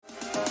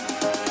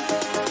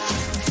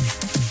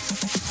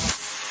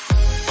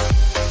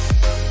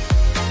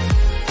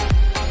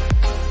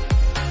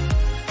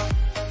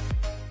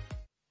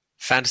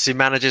Fantasy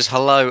managers,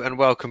 hello and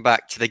welcome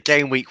back to the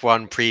Game Week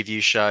 1 preview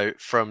show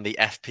from the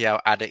FPL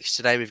Addicts.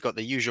 Today we've got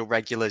the usual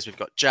regulars. We've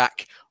got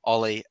Jack,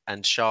 Ollie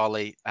and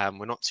Charlie.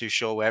 We're not too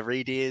sure where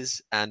Reedy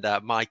is, and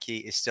Mikey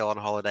is still on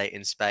holiday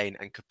in Spain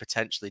and could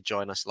potentially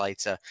join us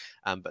later,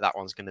 but that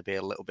one's going to be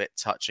a little bit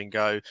touch and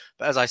go.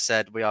 But as I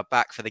said, we are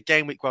back for the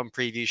Game Week 1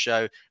 preview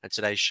show, and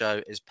today's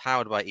show is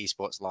powered by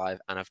Esports Live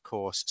and of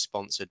course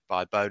sponsored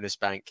by Bonus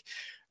Bank.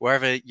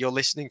 Wherever you're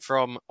listening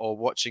from or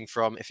watching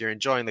from, if you're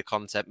enjoying the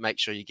content, make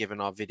sure you're giving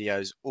our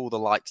videos all the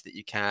likes that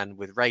you can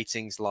with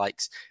ratings,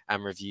 likes,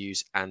 and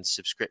reviews and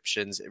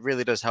subscriptions. It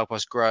really does help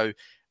us grow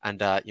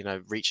and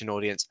reach an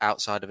audience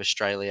outside of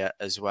Australia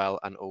as well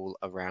and all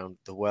around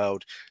the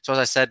world. So as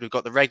I said, we've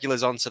got the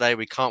regulars on today.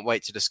 We can't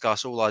wait to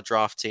discuss all our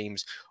draft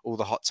teams, all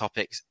the hot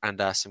topics, and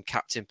some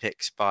captain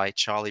picks by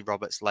Charlie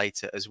Roberts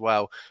later as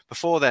well.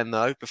 Before then,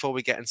 though, before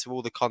we get into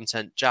all the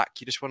content, Jack,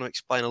 you just want to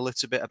explain a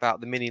little bit about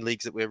the mini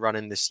leagues that we're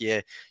running this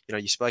year. You know,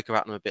 you spoke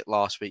about them a bit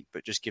last week,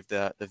 but just give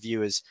the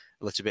viewers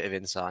a little bit of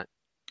insight.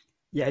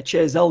 Yeah,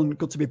 cheers, Ellen.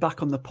 Good to be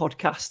back on the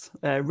podcast,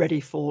 ready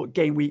for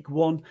Game Week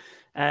 1.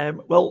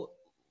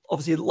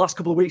 Obviously, the last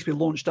couple of weeks, we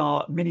launched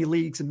our mini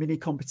leagues and mini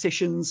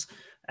competitions.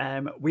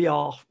 We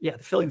are,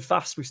 filling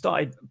fast. We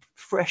started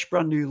fresh,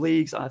 brand new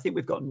leagues. I think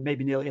we've got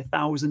maybe nearly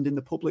 1,000 in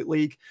the public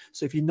league.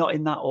 So if you're not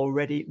in that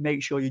already,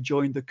 make sure you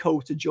join. The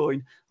code to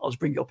join, I'll just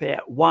bring it up here,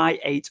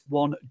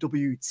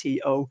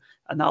 Y81WTO,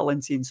 and that'll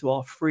enter into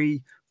our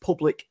free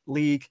public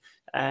league.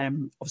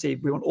 Obviously,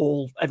 we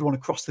want everyone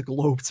across the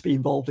globe to be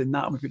involved in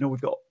that. And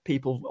we've got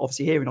people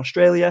obviously here in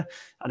Australia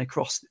and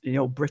across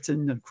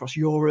Britain and across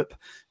Europe,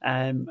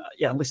 and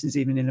listeners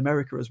even in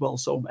America as well.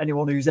 So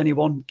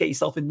anyone, get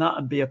yourself in that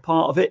and be a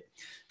part of it.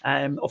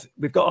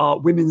 We've got our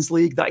women's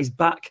league that is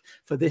back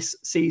for this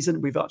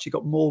season. We've actually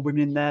got more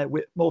women in there,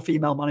 with more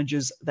female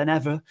managers than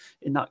ever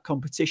in that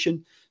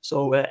competition.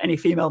 So any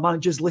female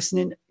managers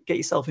listening, get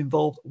yourself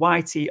involved.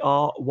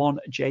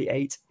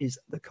 YTR1J8 is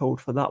the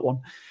code for that one.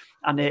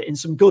 And in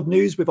some good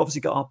news, we've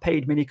obviously got our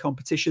paid mini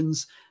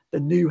competitions.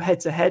 The new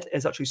head-to-head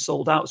is actually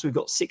sold out. So we've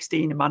got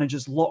 16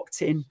 managers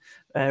locked in,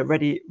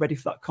 ready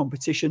for that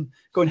competition.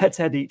 Going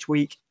head-to-head each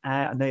week.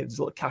 And there's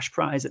a little cash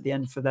prize at the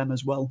end for them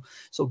as well.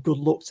 So good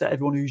luck to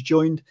everyone who's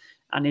joined.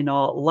 And in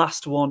our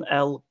last one,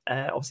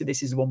 obviously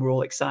this is the one we're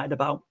all excited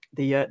about.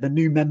 The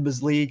new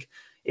members league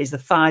is the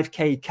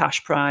 5K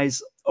cash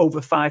prize.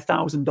 Over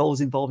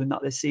 $5,000 involved in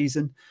that this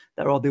season.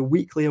 There are the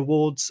weekly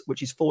awards,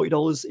 which is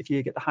 $40 if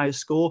you get the highest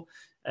score.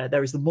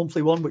 There is the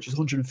monthly one, which is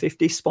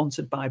 $150,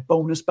 sponsored by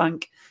Bonus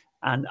Bank.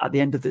 And at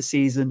the end of the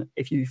season,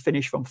 if you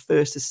finish from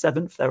 1st to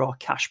 7th, there are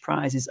cash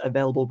prizes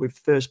available, with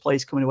first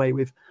place coming away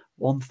with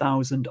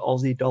 1,000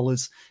 Aussie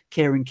dollars.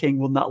 Kieran King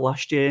won that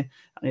last year,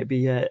 and it'd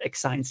be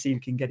exciting to see if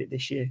we can get it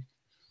this year.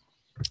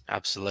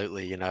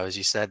 Absolutely. As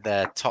you said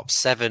there, top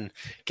 7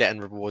 getting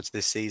rewards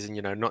this season,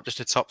 not just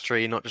a top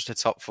 3, not just a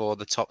top 4,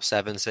 the top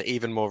 7. So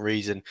even more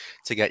reason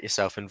to get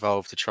yourself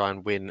involved to try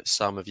and win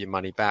some of your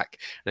money back.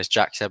 And as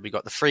Jack said, we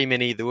got the free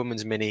mini, the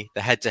women's mini,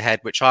 the head-to-head,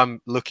 which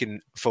I'm looking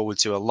forward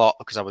to a lot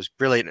because I was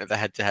brilliant at the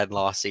head-to-head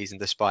last season,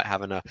 despite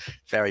having a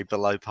very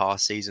below par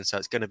season. So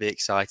it's going to be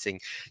exciting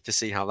to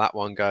see how that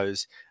one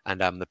goes.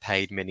 And the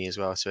paid mini as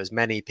well. So as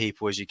many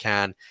people as you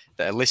can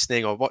that are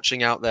listening or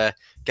watching out there,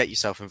 get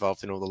yourself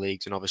involved in all the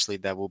leagues. And obviously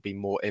there will be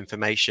more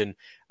information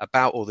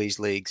about all these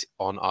leagues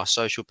on our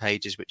social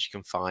pages, which you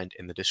can find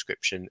in the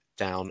description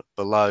down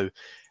below.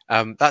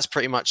 That's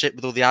pretty much it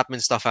with all the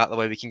admin stuff out of the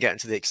way. We can get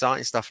into the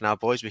exciting stuff now,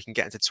 boys. We can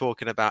get into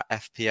talking about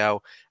FPL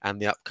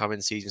and the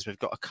upcoming seasons. We've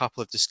got a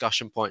couple of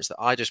discussion points that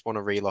I just want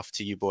to reel off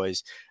to you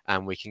boys,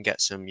 and we can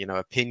get some,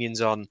 opinions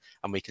on,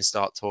 and we can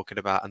start talking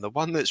about. And the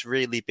one that's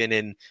really been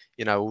in,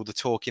 all the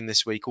talking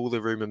this week, all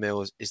the rumour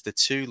mills, is the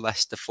 2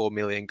 Leicester 4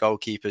 million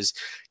goalkeepers.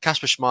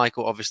 Kasper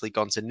Schmeichel obviously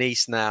gone to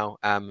Nice now.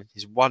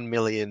 His 1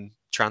 million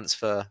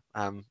transfer,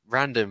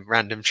 random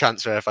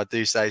transfer if I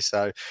do say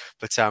so,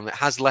 but it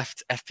has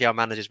left FPL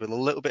managers with a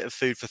little bit of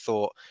food for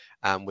thought,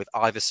 with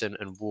Iverson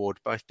and Ward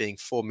both being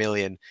 4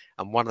 million,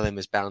 and one of them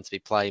is bound to be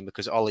playing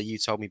because, Ollie, you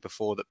told me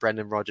before that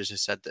Brendan Rodgers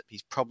has said that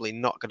he's probably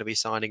not going to be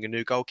signing a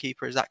new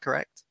goalkeeper. Is that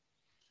correct?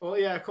 Well,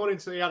 yeah, according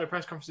to, he had a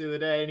press conference the other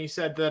day and he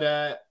said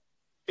that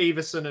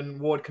Iverson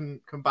and Ward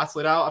can battle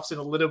it out. I've seen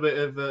a little bit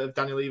of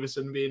Daniel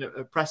Iverson being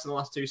pressed in the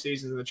last 2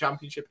 seasons in the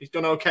Championship. He's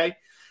done okay.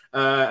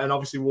 And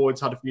obviously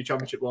Ward's had a few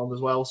Championship ones as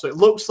well. So it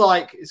looks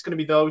like it's going to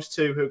be those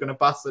two who are going to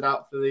battle it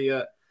out for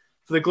the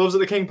gloves of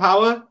the King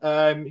Power.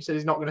 He said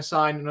he's not going to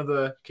sign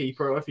another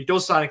keeper. Or if he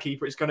does sign a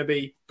keeper, it's going to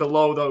be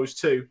below those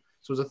two.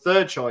 So it's a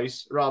third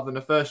choice rather than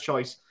a first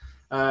choice.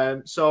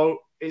 So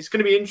it's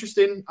going to be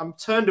interesting. I'm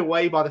turned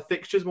away by the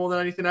fixtures more than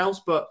anything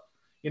else. But,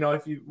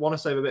 if you want to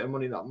save a bit of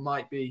money, that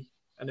might be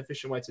an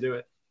efficient way to do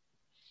it.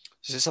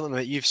 Is it something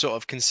that you've sort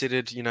of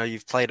considered,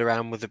 you've played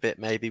around with a bit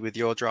maybe with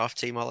your draft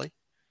team, Ollie?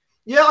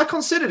 Yeah, I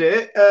considered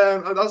it.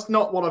 That's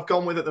not what I've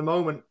gone with at the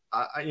moment,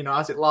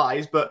 as it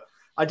lies. But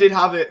I did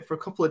have it for a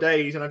couple of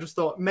days, and I just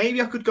thought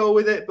maybe I could go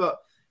with it. But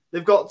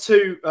they've got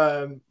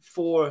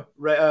four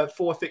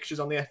fixtures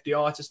on the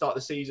FDR to start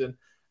the season,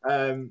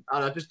 and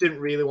I just didn't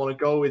really want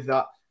to go with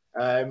that.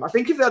 I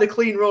think if they had a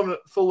clean run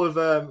full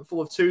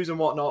of twos and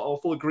whatnot, or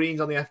full of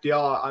greens on the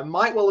FDR, I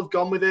might well have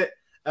gone with it.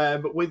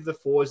 But with the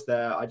fours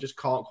there, I just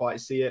can't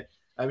quite see it.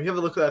 If you have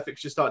a look at their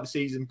fixture start of the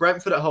season,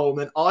 Brentford at home,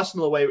 then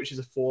Arsenal away, which is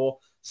a 4,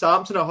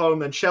 Southampton at home,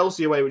 then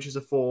Chelsea away, which is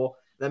a 4,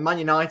 then Man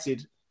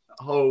United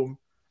at home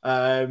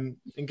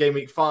in game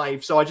week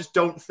 5. So I just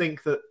don't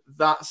think that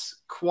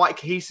that's quite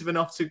cohesive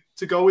enough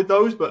to go with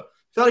those. But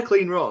if they had a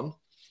clean run,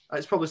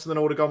 it's probably something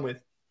I would have gone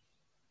with.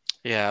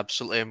 Yeah,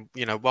 absolutely. And,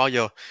 while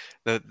you're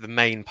the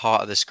main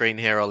part of the screen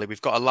here, Ollie,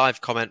 we've got a live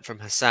comment from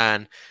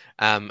Hassan.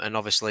 And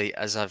obviously,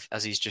 as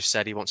he's just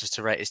said, he wants us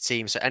to rate his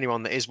team. So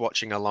anyone that is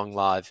watching along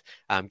live,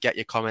 get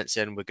your comments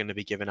in. We're going to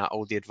be giving out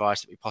all the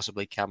advice that we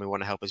possibly can. We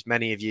want to help as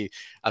many of you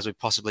as we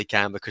possibly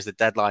can because the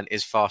deadline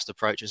is fast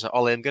approaching. So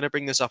Ollie, I'm going to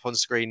bring this up on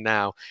screen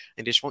now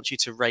and just want you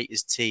to rate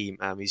his team.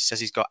 He says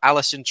he's got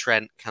Alisson,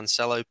 Trent,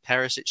 Cancelo,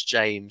 Perisic,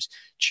 James,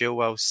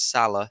 Chilwell,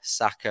 Salah,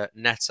 Saka,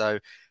 Neto,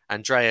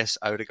 Andreas,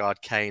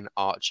 Odegaard, Kane,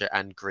 Archer,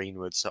 and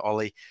Greenwood. So,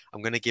 Ollie,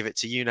 I'm going to give it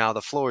to you now. The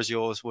floor is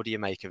yours. What do you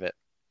make of it?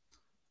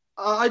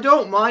 I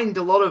don't mind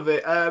a lot of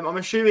it. I'm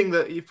assuming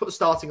that you've put the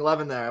starting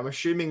 11 there. I'm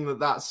assuming that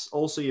that's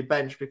also your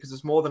bench because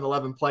there's more than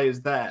 11 players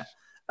there.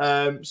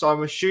 So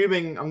I'm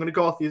assuming I'm going to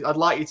go off. I'd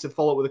like you to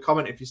follow up with a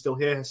comment if you're still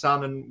here,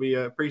 Hassan, and we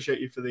appreciate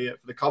you for the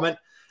comment.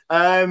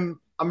 I'm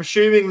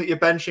assuming that you're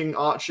benching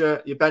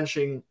Archer, you're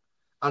benching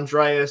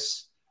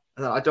Andreas,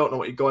 and I don't know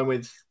what you're going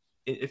with.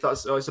 If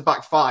that's it's a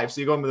back 5,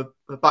 so you're going with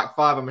the back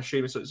 5. I'm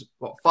assuming so. It's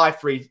what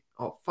 5-3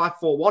 or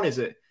 5-4-1 is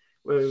it?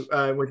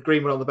 With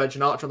Greenwood on the bench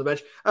and Archer on the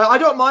bench. I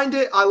don't mind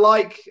it. I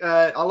like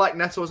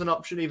Neto as an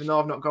option, even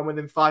though I've not gone with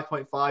him.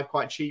 5.5,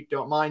 quite cheap.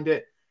 Don't mind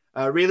it.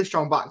 Really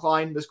strong back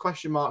line. There's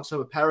question marks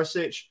over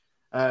Perisic,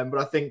 but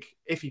I think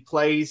if he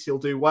plays, he'll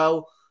do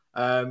well.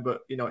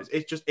 But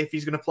it's just if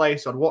he's going to play,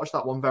 so I'd watch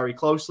that one very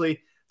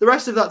closely. The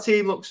rest of that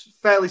team looks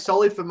fairly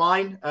solid for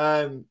mine.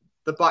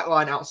 The back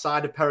line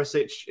outside of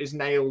Perisic is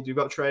nailed. You've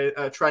got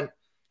Trent,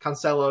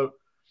 Cancelo,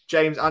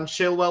 James, and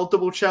Chilwell.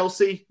 Double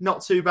Chelsea,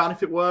 not too bad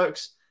if it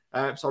works.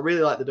 So I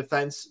really like the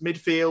defence.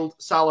 Midfield,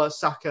 Salah,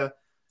 Saka,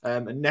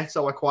 and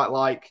Neto I quite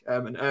like.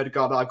 And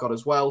Odegaard I've got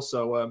as well,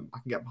 so I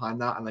can get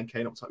behind that. And then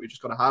Kane up top, you're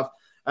just got to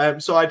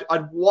have. So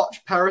I'd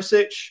watch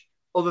Perisic.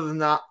 Other than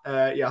that,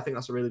 I think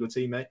that's a really good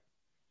team, mate.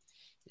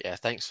 Yeah,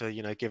 thanks for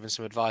giving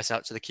some advice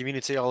out to the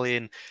community, Ollie.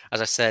 And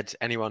as I said,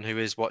 anyone who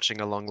is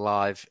watching along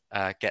live,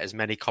 get as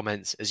many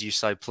comments as you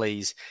so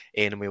please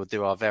in, and we will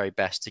do our very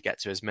best to get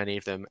to as many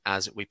of them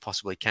as we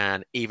possibly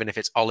can. Even if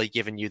it's Ollie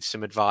giving you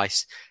some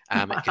advice,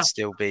 it could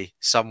still be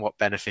somewhat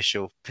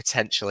beneficial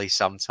potentially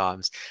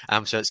sometimes.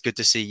 So it's good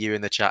to see you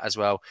in the chat as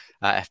well,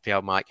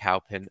 FPL Mike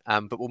helping.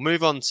 But we'll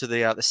move on to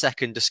the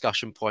second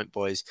discussion point,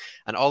 boys.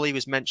 And Ollie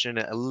was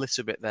mentioning it a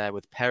little bit there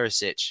with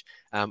Perisic.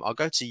 I'll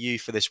go to you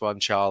for this one,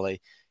 Charlie.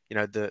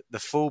 The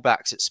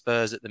fullbacks at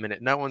Spurs at the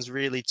minute, no one's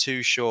really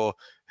too sure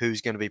who's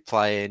going to be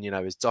playing.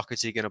 Is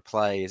Doherty going to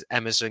play? Is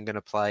Emerson going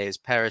to play? Is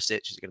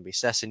Perisic? Is it going to be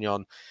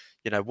Sessegnon?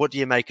 What do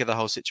you make of the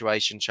whole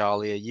situation,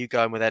 Charlie? Are you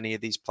going with any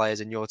of these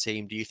players in your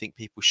team? Do you think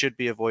people should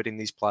be avoiding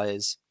these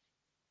players?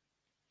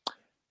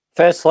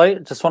 Firstly,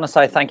 just want to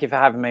say thank you for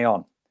having me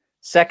on.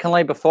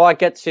 Secondly, before I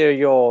get to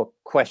your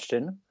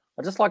question,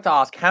 I'd just like to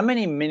ask, how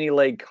many mini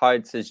league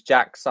codes has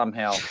Jack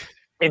somehow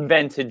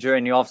invented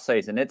during the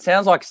off-season? It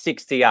sounds like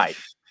 68.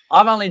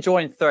 I've only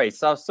joined 3,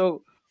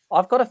 so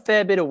I've got a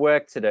fair bit of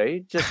work to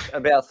do, just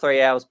about 3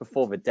 hours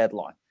before the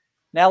deadline.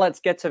 Now let's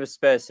get to the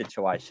Spurs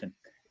situation.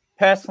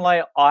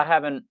 Personally, I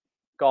haven't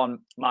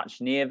gone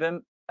much near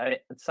them. I'd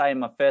say in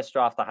my first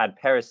draft I had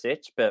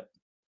Perisic, but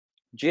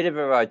due to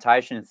the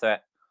rotation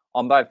threat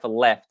on both the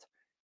left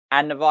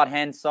and the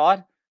right-hand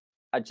side,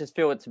 I just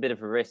feel it's a bit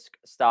of a risk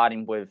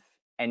starting with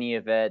any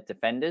of their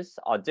defenders.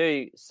 I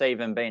do see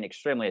them being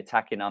extremely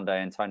attacking under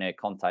Antonio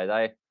Conte.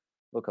 They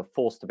look a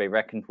force to be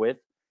reckoned with.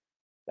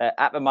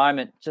 At the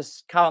moment,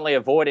 just currently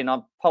avoiding,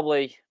 I'd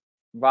probably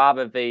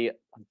rather the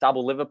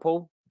double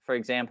Liverpool, for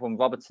example, and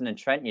Robertson and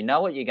Trent. You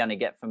know what you're going to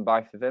get from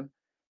both of them.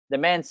 The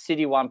Man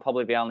City one,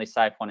 probably the only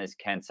safe one, is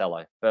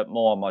Cancelo, but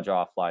more on my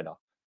draft later.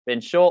 Then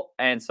short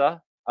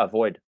answer,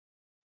 avoid.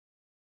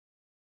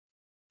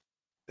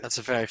 That's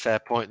a very fair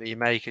point that you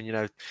make.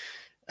 And,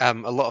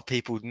 a lot of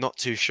people not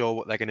too sure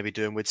what they're going to be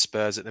doing with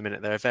Spurs at the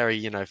minute. They're a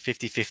very,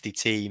 50-50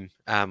 team,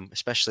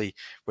 especially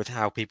with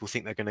how people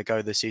think they're going to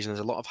go this season.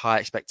 There's a lot of high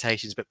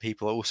expectations, but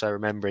people are also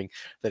remembering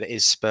that it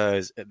is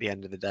Spurs at the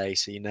end of the day.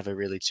 So you're never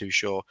really too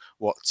sure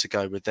what to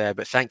go with there.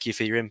 But thank you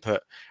for your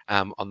input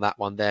on that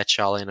one there,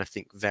 Charlie. And I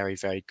think very,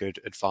 very good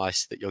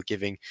advice that you're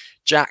giving.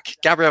 Jack,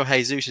 Gabriel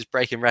Jesus is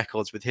breaking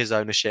records with his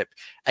ownership.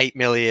 8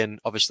 million.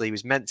 Obviously, he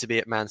was meant to be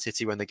at Man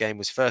City when the game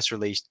was first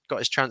released. Got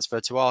his transfer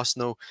to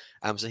Arsenal.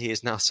 So he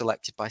is now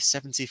selected by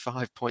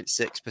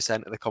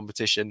 75.6% of the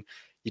competition.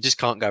 You just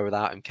can't go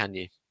without him, can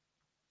you?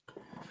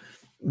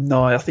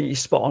 No, I think he's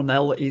spot on,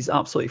 El. He's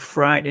absolutely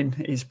frightening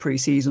his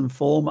pre-season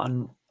form,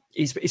 and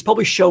he's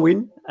probably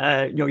showing,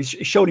 he's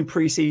shown in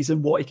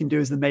pre-season what he can do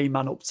as the main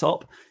man up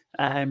top.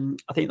 I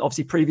think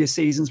obviously previous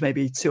seasons,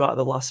 maybe 2 out of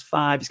the last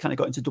 5, he's kind of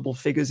got into double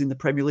figures in the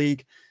Premier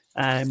League.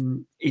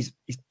 He's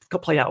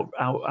got played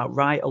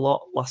outright a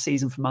lot last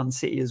season for Man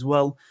City as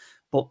well.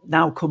 But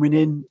now coming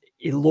in,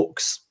 he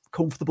looks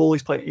comfortable.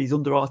 He's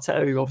under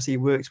Arteta, who obviously he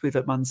works with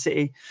at Man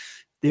City.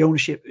 The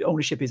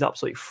ownership is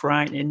absolutely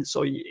frightening.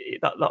 So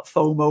that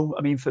FOMO,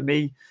 I mean, for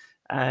me,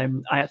 I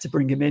had to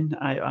bring him in.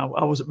 I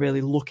wasn't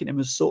really looking at him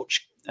as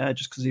such,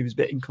 just because he was a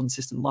bit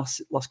inconsistent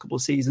last couple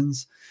of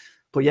seasons.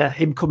 But yeah,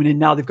 him coming in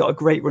now, they've got a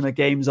great run of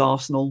games,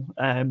 Arsenal.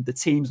 The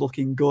team's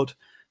looking good.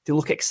 They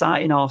look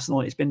exciting,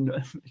 Arsenal. It's been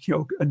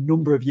a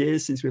number of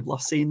years since we've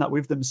last seen that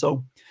with them.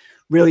 So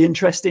really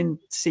interesting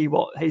to see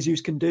what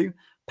Jesus can do.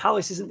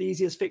 Palace isn't the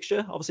easiest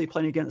fixture. Obviously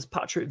playing against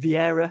Patrick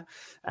Vieira,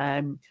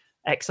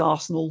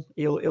 ex-Arsenal.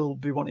 He'll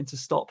be wanting to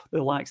stop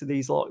the likes of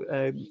these lot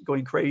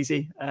going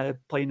crazy,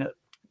 playing at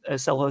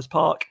Selhurst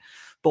Park.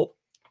 But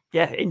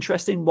yeah,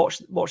 interesting.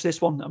 Watch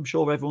this one. I'm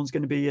sure everyone's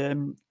going to be,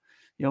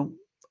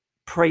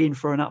 praying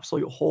for an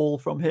absolute haul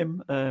from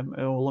him,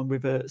 along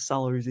with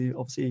Salah, who's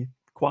obviously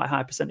quite a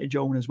high percentage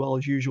own as well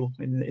as usual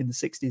in the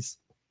 60s.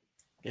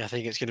 Yeah, I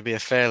think it's going to be a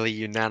fairly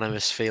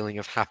unanimous feeling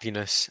of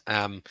happiness,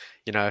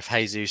 if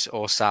Jesus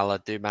or Salah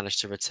do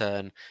manage to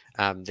return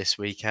this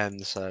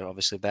weekend. So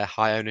obviously their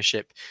high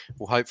ownership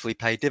will hopefully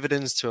pay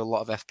dividends to a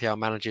lot of FPL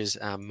managers,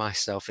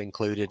 myself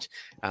included.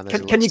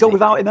 Can you go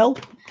without him, El?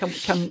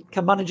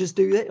 Can managers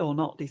do it or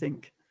not, do you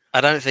think?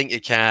 I don't think you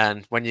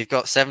can. When you've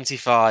got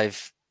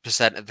 75%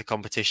 of the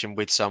competition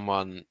with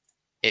someone,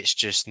 it's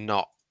just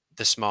not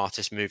the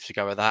smartest move to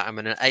go with that. I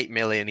mean, at 8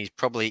 million, he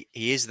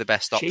is the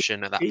best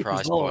option at that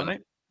price point.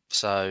 Right?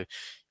 So,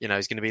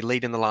 he's going to be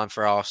leading the line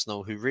for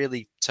Arsenal, who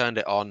really turned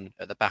it on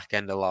at the back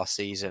end of last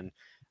season,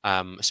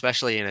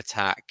 especially in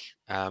attack.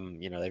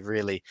 They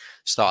really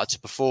started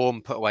to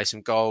perform, put away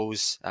some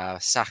goals.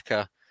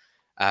 Saka,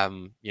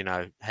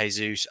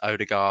 Jesus,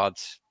 Odegaard,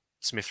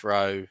 Smith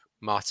Rowe,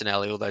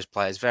 Martinelli, all those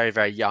players, very,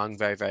 very young,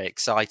 very, very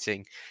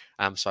exciting.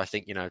 So I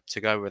think,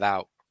 to go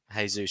without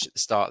Jesus at the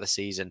start of the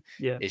season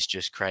is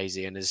just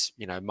crazy. And as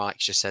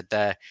Mike's just said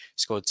there,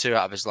 scored 2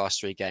 out of his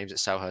last 3 games at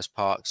Selhurst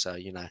Park. So,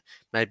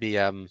 maybe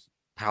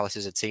Palace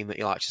is a team that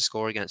he likes to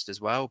score against as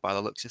well, by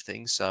the looks of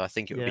things. So I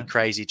think it would be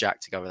crazy,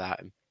 Jack, to go without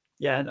him.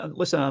 Yeah, and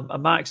listen,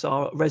 Mike's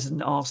our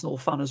resident Arsenal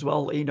fan as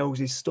well. He knows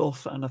his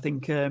stuff, and I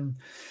think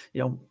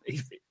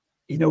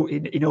he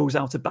knows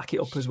how to back it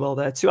up as well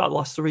there. 2 out of the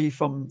last 3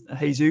 from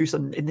Jesus,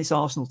 and in this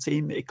Arsenal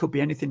team, it could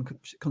be anything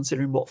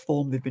considering what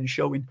form they've been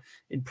showing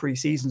in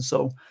pre-season.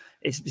 So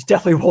it's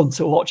definitely one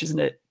to watch, isn't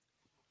it?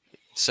 It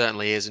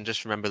certainly is, and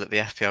just remember that the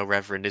FPL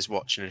Reverend is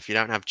watching. If you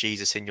don't have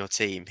Jesus in your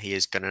team, he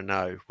is going to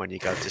know when you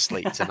go to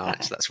sleep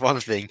tonight. So that's one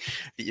thing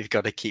that you've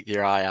got to keep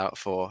your eye out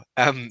for.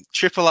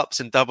 Triple ups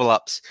and double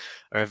ups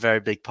are a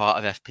very big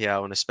part of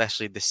FPL, and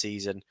especially this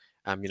season.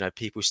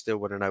 People still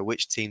want to know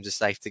which teams are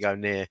safe to go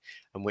near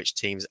and which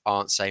teams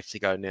aren't safe to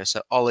go near.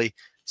 So, Ollie,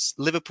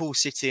 Liverpool,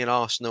 City and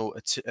Arsenal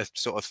are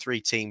sort of 3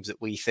 teams that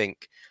we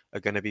think are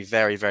going to be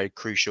very, very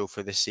crucial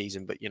for this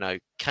season. But,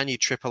 can you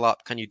triple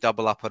up? Can you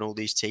double up on all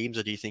these teams?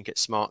 Or do you think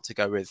it's smart to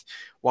go with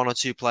 1 or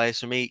 2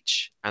 players from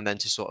each and then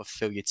to sort of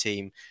fill your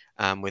team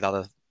with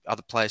other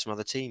players from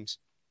other teams?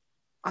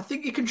 I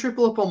think you can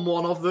triple up on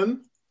 1 of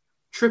them,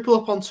 triple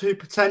up on 2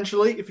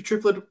 potentially. If you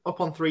triple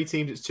up on 3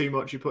 teams, it's too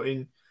much. You're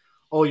putting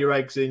all your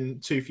eggs in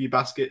 2 few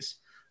baskets.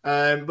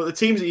 But the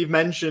teams that you've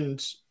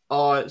mentioned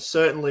are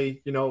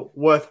certainly,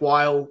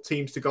 worthwhile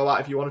teams to go at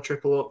if you want to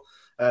triple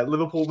up.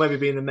 Liverpool maybe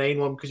being the main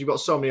one because you've got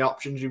so many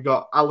options. You've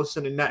got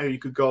Alisson in net who you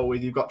could go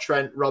with. You've got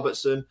Trent,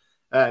 Robertson,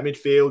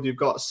 midfield. You've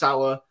got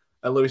Salah,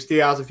 Luis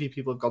Diaz. A few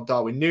people have got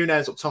Darwin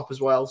Núñez up top as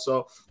well.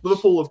 So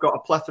Liverpool have got a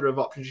plethora of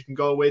options you can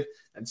go with.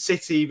 And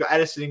City, you've got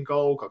Edison in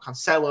goal, got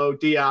Cancelo,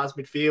 Diaz,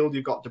 midfield.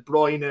 You've got De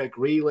Bruyne,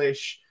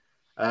 Grealish.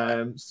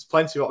 There's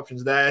plenty of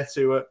options there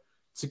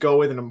to go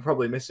with, and I'm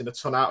probably missing a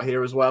ton out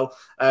here as well.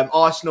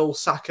 Arsenal,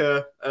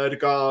 Saka,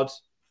 Odegaard,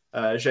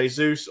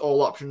 Jesus,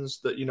 all options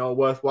that are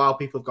worthwhile.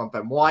 People have gone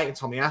Ben White and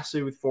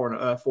Tomiyasu with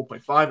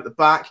 4.5 at the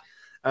back.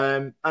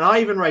 And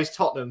I even raised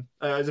Tottenham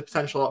as a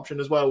potential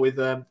option as well with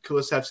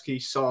Kulusevski,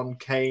 Son,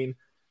 Kane.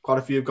 Quite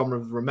a few have gone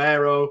with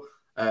Romero.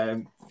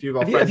 Have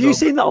you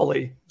seen that,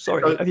 Ollie?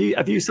 Sorry,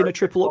 have you seen a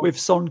triple up with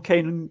Son,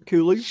 Kane, and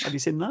Kulu? Have you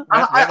seen that?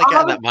 Where are they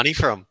getting that money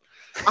from?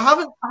 I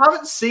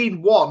haven't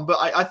seen one, but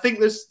I think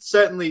there's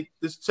certainly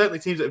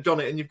teams that have done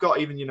it, and you've got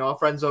even our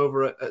friends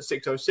over at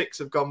 606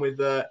 have gone with.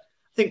 I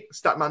think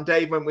Statman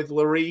Dave went with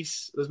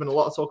Lloris. There's been a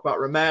lot of talk about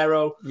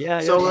Romero.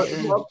 There's a lot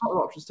of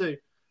options too.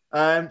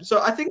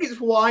 So I think it's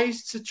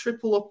wise to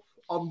triple up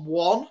on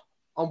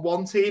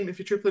one team. If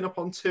you're tripling up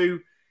on 2,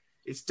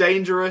 it's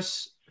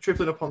dangerous.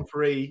 Tripling up on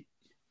 3,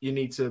 you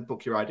need to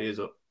book your ideas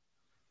up.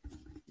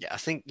 Yeah, I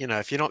think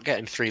if you're not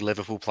getting 3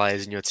 Liverpool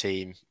players in your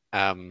team.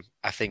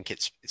 I think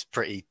it's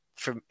pretty,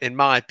 in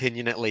my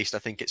opinion at least, I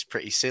think it's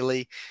pretty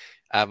silly.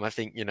 I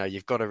think,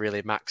 you've got to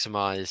really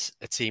maximise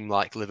a team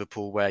like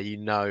Liverpool where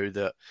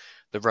that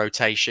the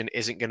rotation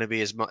isn't going to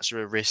be as much of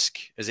a risk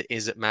as it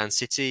is at Man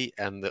City,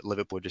 and that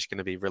Liverpool are just going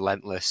to be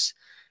relentless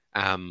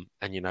and,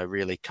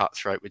 really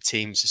cutthroat with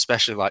teams,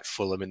 especially like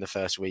Fulham in the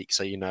first week.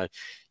 So, your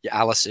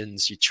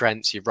Allisons, your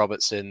Trents, your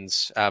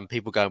Robertsons,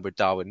 people going with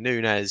Darwin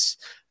Núñez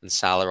and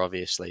Salah,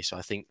 obviously. So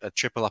I think a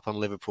triple up on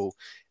Liverpool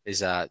is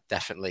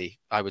definitely,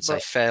 I would say,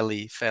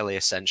 fairly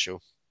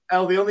essential.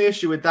 The only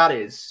issue with that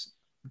is,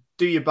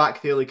 do you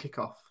back the early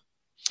kickoff?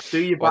 Do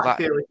you back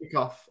the early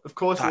kickoff? Of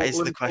course, that is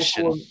the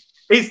question.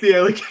 Is the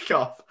early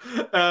kickoff.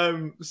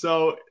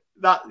 So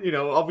that,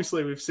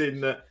 obviously we've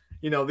seen that,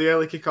 the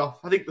early kickoff.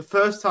 I think the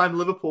first time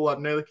Liverpool had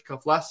an early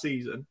kickoff last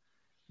season,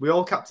 we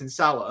all captained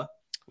Salah.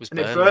 Was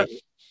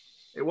Burnley.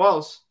 It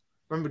was.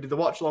 Remember, did the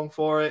watch along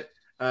for it.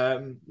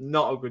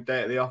 Not a good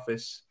day at the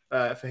office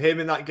for him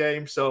in that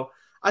game. So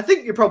I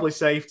think you're probably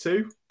safe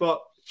too.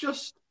 But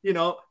just,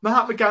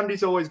 Mahatma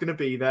Gandhi's always going to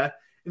be there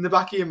in the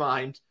back of your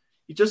mind.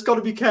 You just got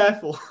to be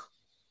careful.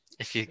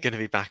 If you're going to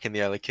be back in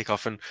the early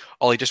kickoff. And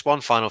Ollie, just one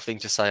final thing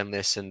to say on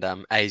this, and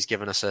A's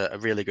given us a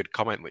really good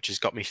comment, which has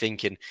got me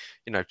thinking,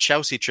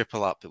 Chelsea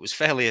triple up. It was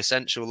fairly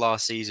essential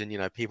last season,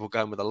 people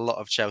going with a lot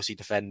of Chelsea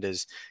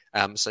defenders.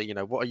 So,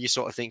 what are you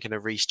sort of thinking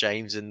of Reece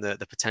James and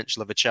the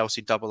potential of a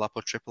Chelsea double up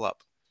or triple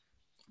up?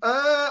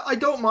 I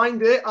don't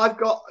mind it. I've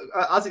got,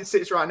 as it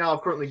sits right now,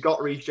 I've currently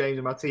got Reece James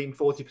in my team,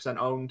 40%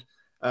 owned,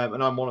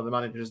 and I'm one of the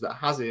managers that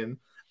has him.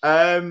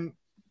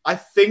 I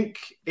think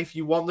if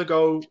you want to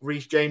go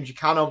Reece James, you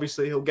can.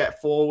 Obviously, he'll get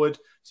forward.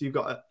 So you've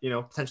got,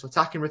 potential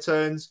attacking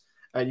returns.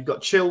 You've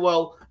got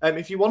Chilwell.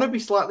 If you want to be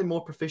slightly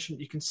more proficient,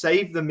 you can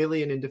save the $1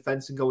 million in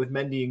defence and go with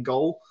Mendy in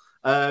goal.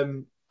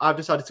 I've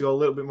decided to go a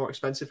little bit more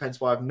expensive,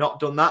 hence why I've not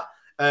done that.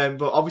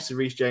 But obviously,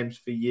 Reece James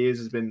for years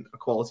has been a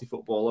quality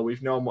footballer.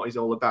 We've known what he's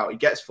all about. He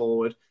gets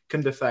forward, can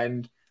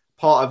defend,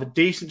 part of a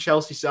decent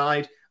Chelsea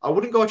side. I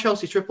wouldn't go a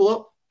Chelsea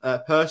triple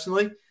up,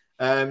 personally.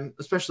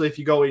 Especially if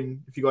you go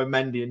in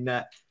Mendy and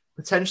net.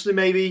 Potentially,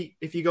 maybe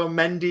if you go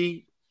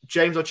Mendy,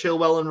 James or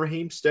Chilwell and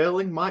Raheem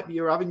Sterling might be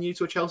your avenue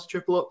to a Chelsea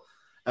triple up.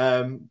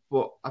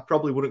 But I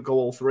probably wouldn't go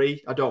all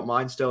three. I don't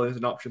mind Sterling as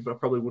an option, but I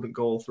probably wouldn't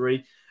go all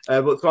three.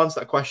 But to answer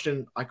that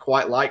question, I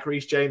quite like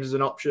Reece James as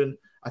an option.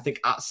 I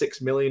think at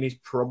 $6 million, he's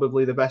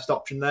probably the best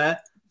option there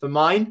for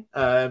mine.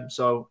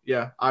 So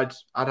yeah, I'd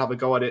have a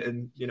go at it.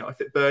 And if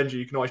it burns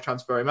you can always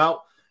transfer him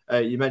out.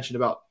 You mentioned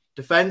about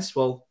defense.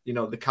 Well,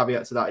 the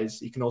caveat to that is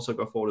he can also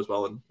go forward as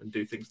well and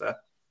do things there.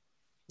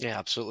 Yeah,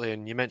 absolutely.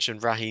 And you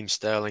mentioned Raheem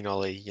Sterling,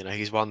 Ollie.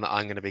 He's one that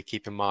I'm going to be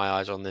keeping my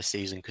eyes on this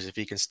season, because if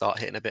he can start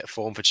hitting a bit of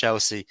form for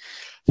Chelsea,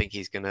 I think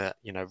he's going to,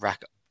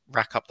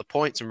 rack up the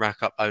points and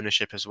rack up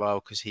ownership as well,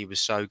 because he was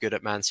so good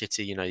at Man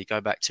City. You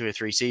go back 2 or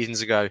 3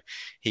 seasons ago,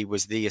 he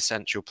was the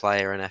essential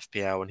player in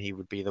FPL, and he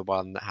would be the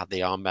one that had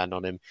the armband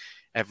on him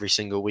every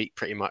single week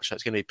pretty much. So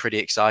it's going to be pretty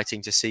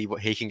exciting to see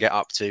what he can get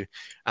up to.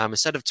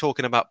 Instead of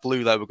talking about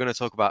blue, though, we're going to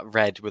talk about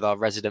red with our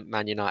resident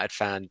Man United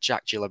fan,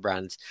 Jack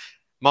Gillibrand.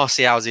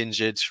 Martial's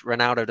injured.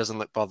 Ronaldo doesn't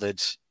look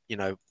bothered.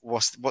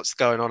 What's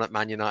going on at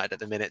Man United at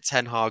the minute?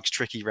 Ten Hag's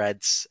tricky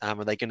Reds.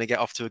 Are they going to get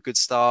off to a good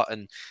start?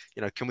 And,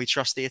 can we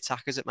trust the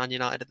attackers at Man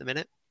United at the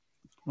minute?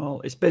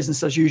 Well, it's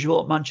business as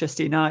usual at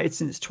Manchester United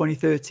since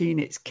 2013.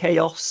 It's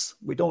chaos.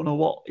 We don't know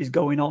what is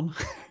going on.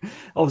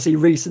 Obviously,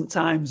 recent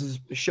times has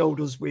showed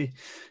us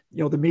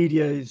the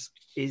media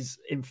is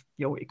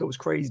it goes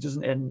crazy,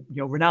 doesn't it? And,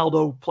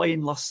 Ronaldo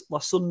playing last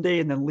Sunday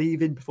and then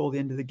leaving before the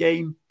end of the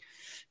game.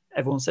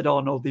 Everyone said,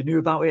 oh, no, they knew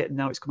about it. And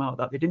now it's come out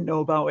that they didn't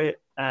know about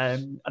it.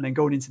 And then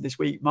going into this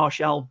week,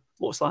 Martial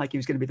looks like he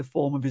was going to be the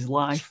form of his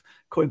life,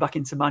 coming back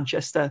into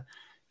Manchester,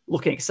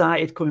 looking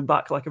excited, coming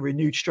back like a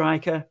renewed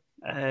striker.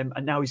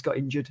 And now he's got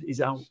injured.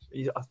 He's out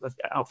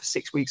for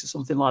 6 weeks or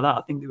something like that,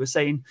 I think they were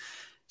saying.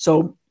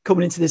 So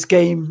coming into this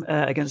game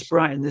against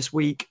Brighton this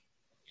week,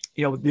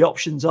 the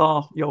options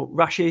are,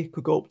 Rashi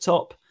could go up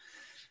top.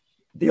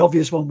 The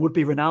obvious one would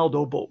be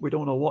Ronaldo, but we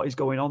don't know what is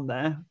going on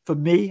there. For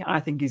me, I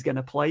think he's going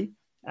to play.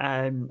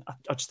 I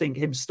just think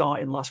him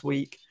starting last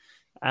week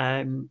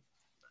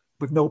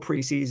with no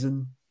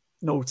preseason,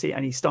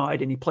 and he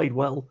started and he played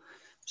well.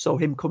 So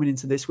him coming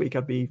into this week, I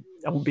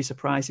wouldn't be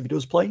surprised if he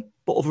does play.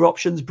 But other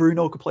options,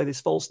 Bruno could play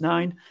this false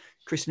 9.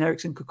 Christian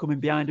Eriksen could come in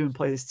behind him and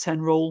play this 10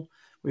 role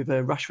with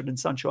Rashford and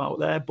Sancho out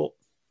there. But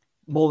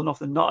more than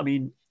often than not,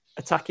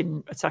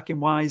 attacking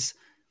wise,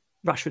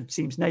 Rashford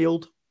seems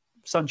nailed,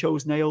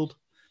 Sancho's nailed,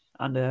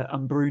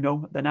 and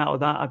Bruno. Then out of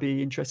that, I'd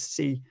be interested to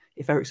see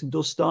if Eriksen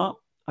does start.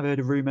 I've heard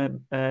a rumour,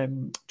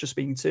 just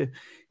speaking to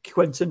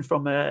Quentin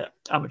from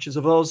Amateurs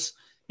of Oz.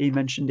 He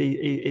mentioned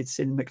it's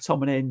in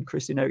McTominay and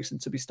Christian Eriksen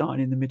to be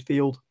starting in the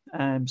midfield.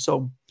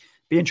 So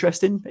be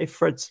interesting if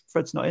Fred's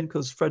not in,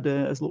 because Fred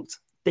has looked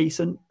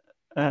decent.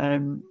 He's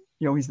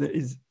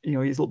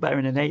looked better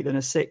in an 8 than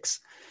a 6.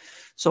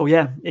 So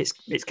yeah,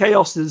 it's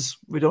chaos as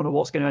we don't know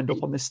what's going to end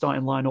up on this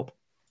starting lineup.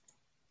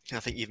 I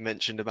think you've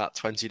mentioned about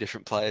 20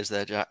 different players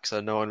there, Jack,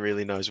 so no one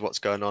really knows what's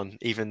going on,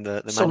 even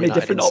the so Man United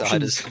different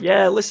insiders. Options.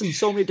 Yeah, listen,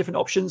 so many different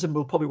options, and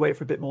we'll probably wait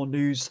for a bit more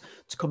news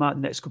to come out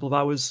in the next couple of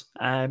hours.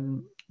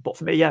 But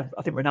for me, yeah,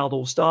 I think Ronaldo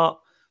will start,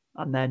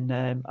 and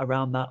then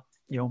around that,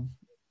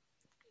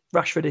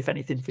 Rashford, if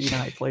anything, for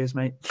United players,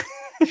 mate.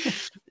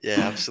 Yeah,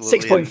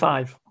 absolutely.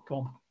 6.5. Come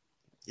on.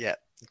 Yeah.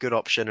 good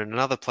option. And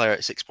another player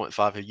at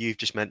 6.5 who you've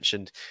just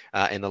mentioned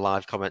in the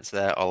live comments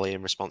there, Ollie,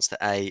 in response to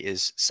A,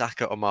 is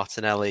Saka or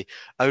Martinelli.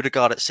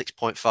 Odegaard at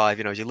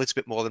 6.5, he's a little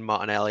bit more than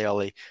Martinelli,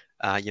 Ollie,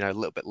 a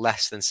little bit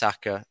less than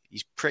Saka.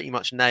 He's pretty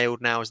much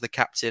nailed now as the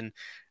captain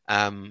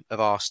of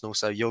Arsenal.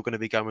 So you're going to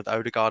be going with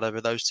Odegaard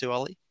over those two,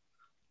 Ollie?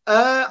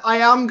 I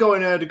am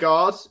going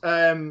Odegaard,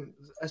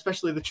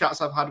 especially the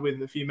chats I've had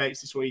with a few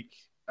mates this week,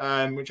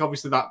 which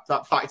obviously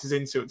that factors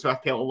into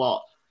FPL a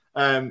lot.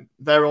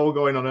 They're all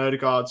going on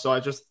Odegaard, so I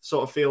just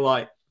sort of feel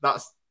like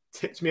that's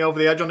tipped me over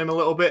the edge on him a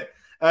little bit.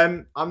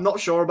 I'm not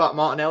sure about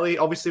Martinelli.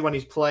 Obviously, when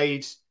he's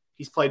played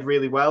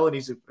really well, and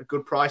he's a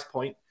good price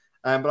point.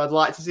 But I'd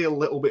like to see a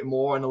little bit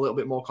more and a little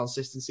bit more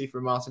consistency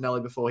from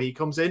Martinelli before he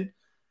comes in.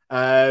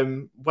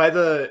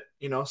 Whether,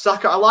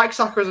 Saka, I like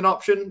Saka as an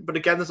option, but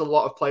again, there's a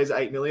lot of players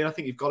at 8 million. I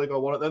think you've got to go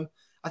one of them.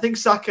 I think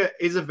Saka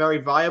is a very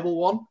viable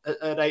one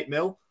at 8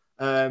 mil.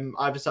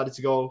 I've decided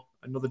to go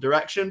another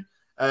direction.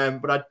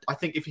 But I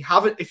think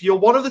if you're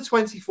one of the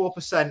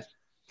 24%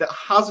 that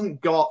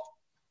hasn't got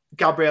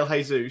Gabriel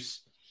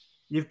Jesus,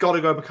 you've got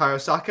to go Bukayo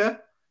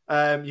Saka.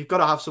 You've got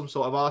to have some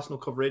sort of Arsenal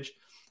coverage.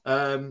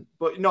 But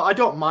I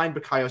don't mind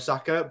Bukayo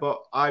Saka,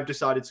 but I've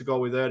decided to go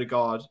with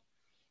Odegaard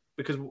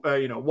because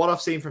what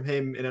I've seen from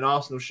him in an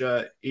Arsenal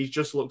shirt, he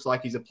just looks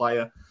like he's a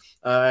player.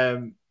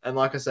 And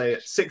like I say,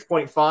 at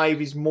 6.5,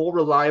 he's more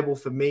reliable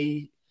for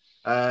me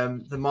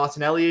than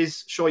Martinelli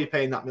is. Sure, you're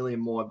paying that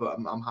million more, but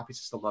I'm happy to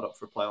sell that up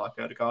for a player like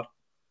Odegaard.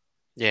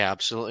 Yeah,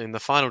 absolutely. And the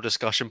final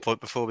discussion point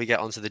before we get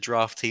onto the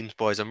draft teams,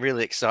 boys, I'm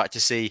really excited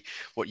to see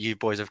what you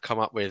boys have come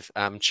up with.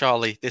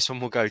 Charlie, this one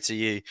will go to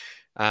you.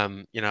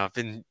 I've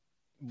been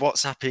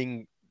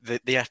WhatsApping the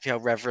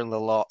FPL Reverend a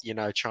lot,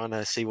 trying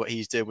to see what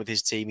he's doing with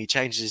his team. He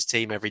changes his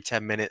team every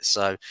 10 minutes,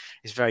 so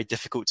it's very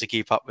difficult to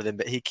keep up with him.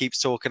 But he keeps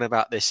talking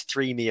about this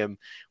 3-mium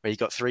where you've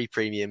got 3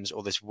 premiums,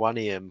 or this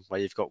 1-ium where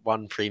you've got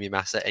 1 premium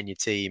asset in your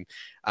team,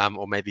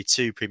 or maybe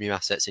 2 premium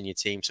assets in your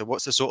team. So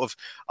what's the sort of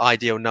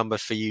ideal number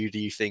for you, do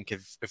you think,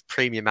 of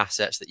premium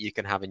assets that you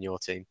can have in your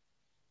team?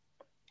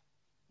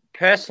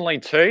 Personally,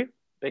 2,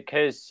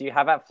 because you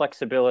have that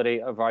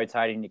flexibility of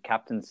rotating your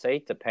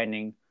captaincy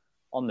depending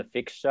on the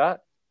fixture.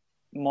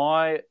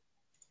 My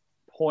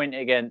point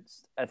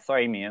against a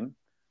 3-mium,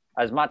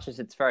 as much as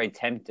it's very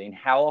tempting,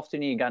 how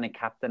often are you going to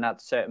captain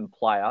that certain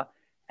player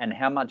and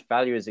how much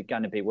value is it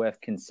going to be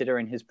worth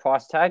considering his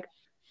price tag?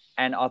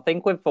 And I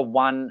think with the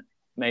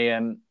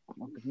 1-mium,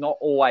 not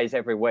always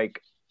every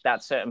week,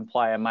 that certain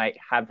player may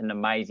have an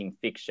amazing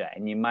fixture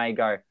and you may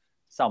go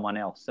someone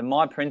else. And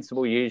my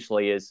principle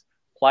usually is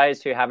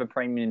players who have a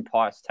premium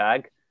price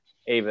tag,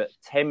 either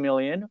 10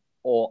 million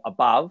or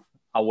above,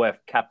 are worth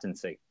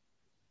captaincy.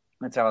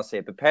 That's how I see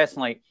it. But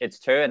personally, it's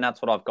 2, and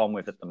that's what I've gone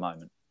with at the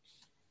moment.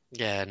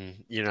 Yeah,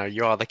 and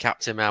you are the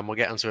captain, man. We'll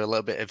get onto a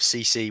little bit of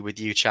CC with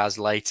you, Chaz,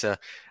 later.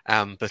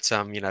 But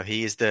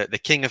he is the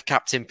king of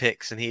captain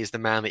picks, and he is the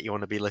man that you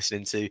want to be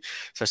listening to.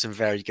 So some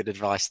very good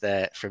advice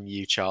there from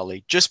you,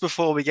 Charlie. Just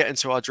before we get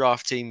into our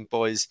draft team,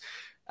 boys,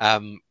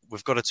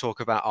 we've got to talk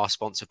about our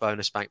sponsor,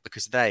 Bonus Bank,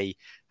 because they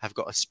have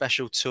got a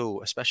special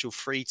tool, a special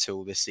free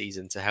tool this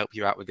season to help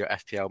you out with your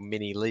FPL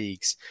mini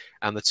leagues.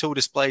 And the tool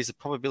displays the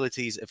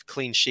probabilities of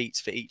clean sheets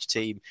for each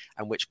team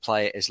and which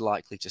player is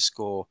likely to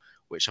score,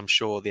 which I'm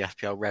sure the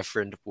FPL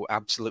Reverend will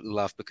absolutely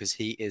love because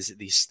he is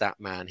the stat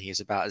man. He is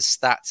about as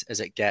stat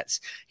as it gets.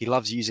 He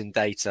loves using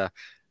data,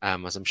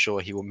 as I'm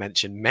sure he will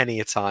mention many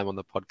a time on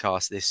the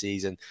podcast this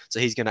season. So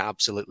he's going to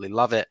absolutely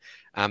love it.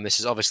 This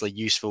is obviously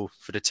useful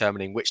for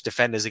determining which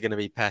defenders are going to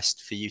be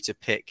best for you to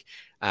pick.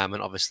 And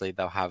obviously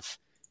they'll have,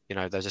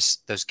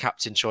 those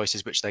captain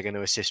choices, which they're going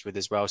to assist with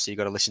as well. So you've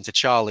got to listen to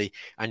Charlie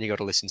and you've got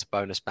to listen to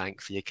Bonus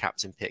Bank for your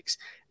captain picks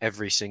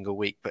every single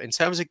week. But in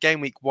terms of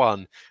game week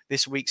 1,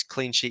 this week's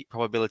clean sheet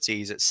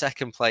probabilities, at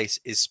second place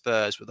is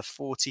Spurs with a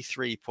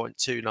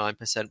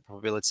 43.29%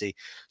 probability.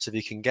 So if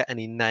you can get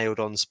any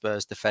nailed on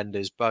Spurs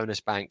defenders, Bonus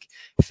Bank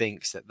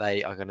thinks that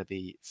they are going to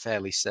be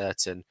fairly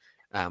certain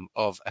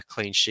of a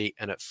clean sheet.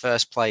 And at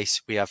first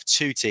place, we have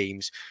 2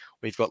 teams.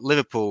 We've got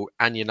Liverpool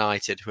and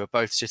United, who are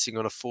both sitting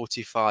on a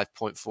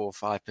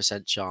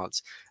 45.45%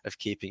 chance of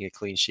keeping a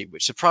clean sheet,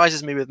 which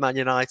surprises me with Man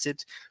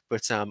United.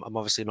 But I'm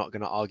obviously not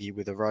going to argue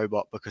with a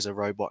robot because a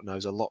robot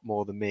knows a lot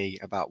more than me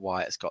about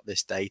why it's got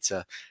this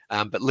data.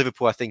 But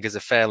Liverpool, I think, is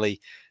a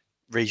fairly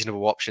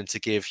reasonable option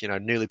to give,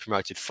 newly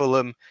promoted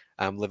Fulham.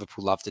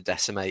 Liverpool love to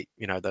decimate,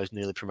 those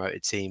newly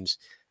promoted teams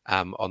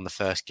on the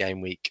first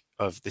game week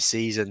of the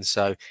season.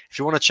 So if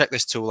you want to check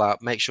this tool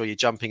out, make sure you're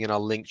jumping in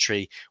our link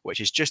tree, which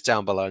is just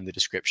down below in the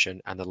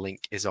description, and the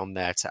link is on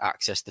there to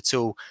access the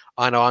tool.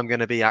 I know I'm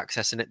going to be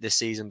accessing it this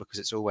season because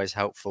it's always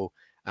helpful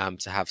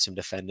to have some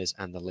defenders,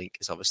 and the link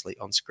is obviously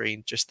on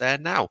screen just there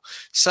now.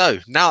 So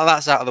now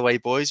that's out of the way,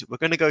 boys, we're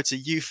going to go to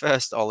you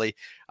first, Ollie,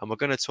 and we're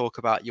going to talk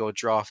about your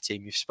draft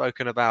team. You've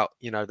spoken about,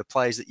 the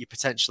players that you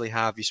potentially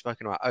have. You've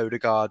spoken about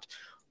Odegaard,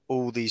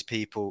 all these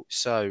people.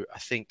 So I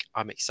think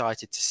I'm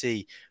excited to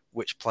see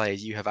which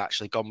players you have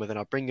actually gone with. And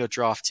I'll bring your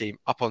draft team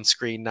up on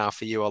screen now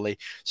for you, Ollie.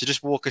 So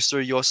just walk us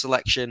through your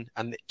selection.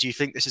 And do you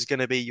think this is going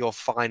to be your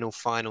final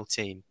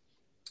team?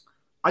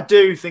 I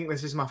do think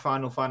this is my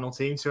final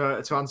team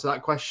to answer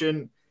that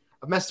question.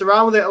 I've messed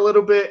around with it a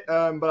little bit,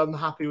 but I'm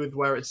happy with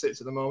where it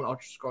sits at the moment. I'll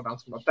just scroll down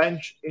to my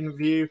bench in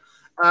view.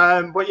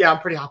 But yeah, I'm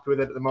pretty happy with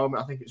it at the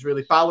moment. I think it's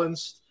really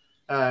balanced.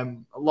 A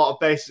lot of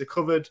bases are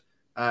covered,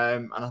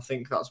 and I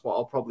think that's what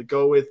I'll probably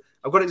go with.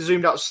 I've got it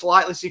zoomed out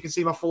slightly so you can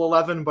see my full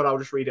 11, but I'll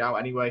just read it out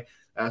anyway.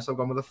 So I've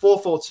gone with a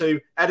 4-4-2,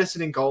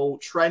 Ederson in goal,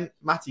 Trent,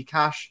 Matty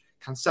Cash,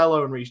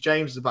 Cancelo and Reece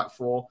James as the back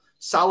four.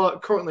 Salah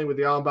currently with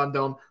the armband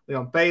on,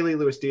 Leon Bailey,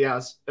 Luis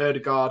Diaz,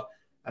 Erdegaard,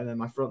 and then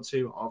my front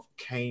two of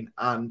Kane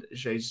and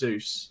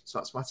Jesus. So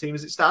that's my team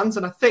as it stands,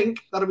 and I think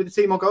that'll be the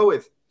team I'll go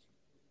with.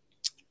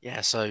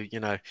 Yeah, so,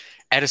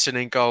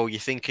 Ederson in goal, you're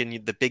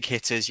thinking the big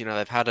hitters,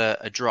 they've had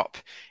a drop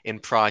in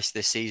price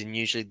this season.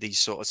 Usually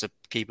these sorts of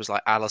keepers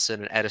like Alisson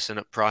and Ederson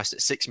are priced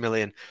at 6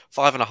 million,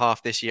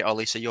 5.5 this year,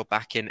 Ollie. So you're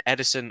back in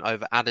Ederson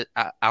over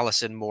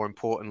Alisson more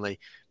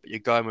importantly, but you're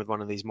going with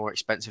one of these more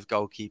expensive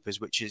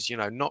goalkeepers, which is,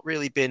 not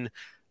really been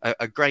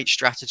a great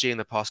strategy in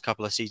the past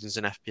couple of seasons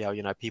in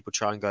FPL. People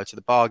try and go to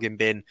the bargain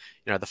bin,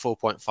 the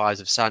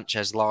 4.5s of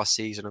Sanchez last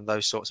season and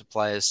those sorts of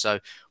players. So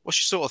what's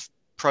your sort of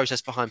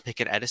process behind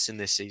picking Ederson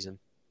this season?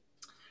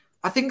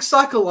 I think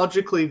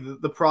psychologically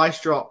the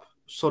price drop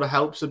sort of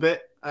helps a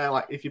bit.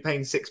 Like if you're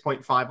paying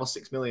 6.5 or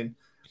 6 million,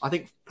 I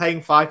think paying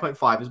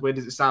 5.5, as weird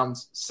as it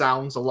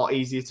sounds a lot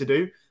easier to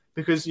do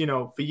because,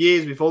 for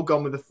years we've all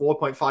gone with the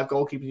 4.5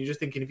 goalkeeper and you're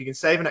just thinking if you can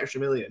save an extra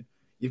million,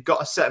 you've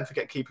got a set and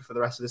forget keeper for the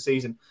rest of the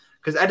season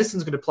because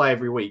Ederson's going to play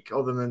every week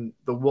other than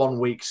the 1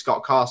 week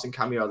Scott Carson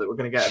cameo that we're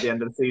going to get at the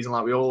end of the season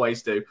like we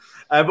always do.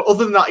 But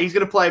other than that, he's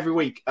going to play every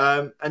week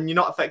and you're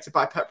not affected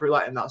by Pep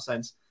Roulette in that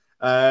sense.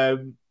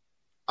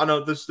 I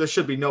know there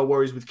should be no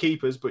worries with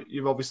keepers, but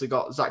you've obviously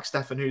got Zach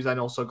Steffen, who's then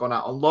also gone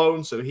out on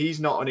loan, so he's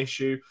not an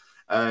issue.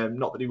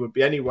 Not that he would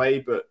be anyway,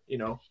 but,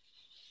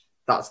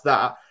 that's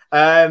that.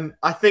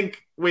 I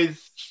think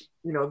with,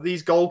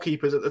 these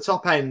goalkeepers at the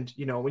top end,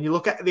 when you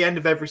look at the end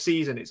of every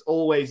season, it's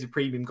always the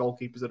premium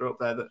goalkeepers that are up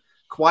there that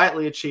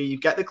quietly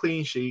achieve, get the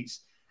clean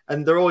sheets,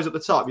 and they're always at the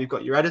top. You've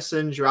got your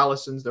Edersons, your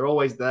Alissons, they're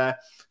always there.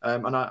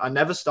 And I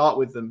never start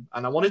with them.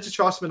 And I wanted to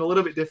try something a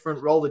little bit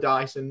different, roll the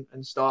dice and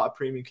start a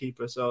premium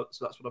keeper. So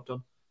that's what I've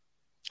done.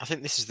 I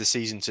think this is the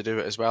season to do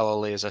it as well,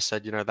 Ollie. As I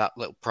said, that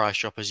little price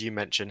drop, as you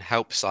mentioned,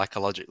 helps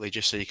psychologically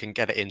just so you can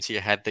get it into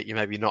your head that you're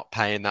maybe not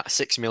paying that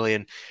 6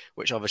 million,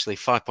 which obviously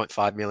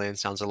 5.5 million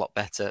sounds a lot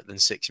better than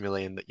 6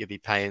 million that you'll be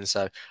paying.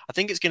 So I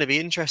think it's going to be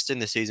interesting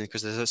this season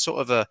because there's a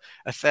sort of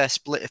a fair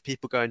split of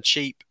people going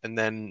cheap and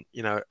then,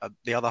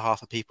 the other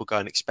half of people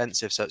going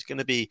expensive. So it's going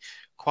to be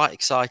quite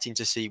exciting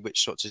to see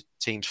which sorts of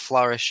teams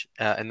flourish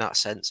in that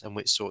sense and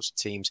which sorts of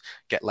teams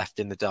get left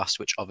in the dust,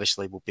 which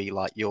obviously will be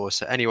like yours.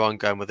 So anyone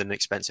going with an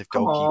expensive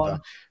goalkeeper,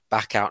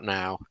 back out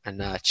now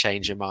and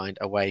change your mind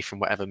away from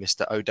whatever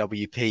Mr.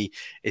 OWP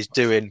is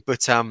doing.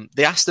 But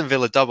the Aston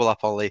Villa double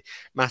up, Ollie,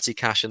 Matty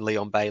Cash and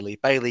Leon Bailey.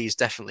 Bailey is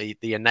definitely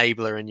the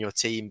enabler in your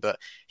team, but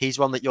he's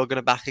one that you're going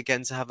to back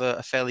again to have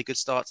a fairly good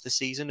start to the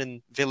season.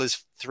 And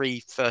Villa's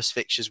 3 first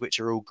fixtures, which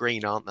are all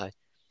green, aren't they?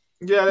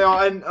 Yeah, they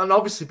are. And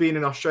obviously being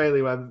in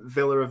Australia where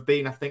Villa have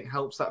been, I think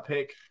helps that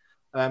pick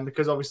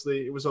because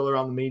obviously it was all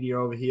around the media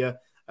over here.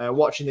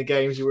 Watching the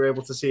games, you were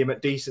able to see him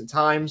at decent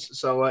times.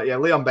 So,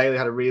 Leon Bailey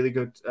had a really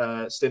good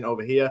stint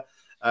over here.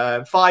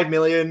 5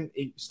 million.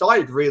 He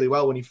started really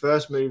well when he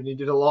first moved and he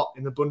did a lot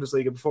in the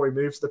Bundesliga before he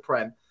moved to the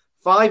Prem.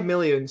 5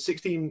 million,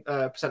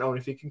 16% owned.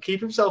 If he can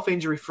keep himself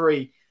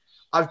injury-free,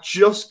 I've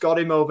just got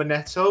him over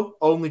Neto,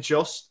 only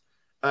just.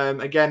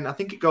 Again, I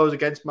think it goes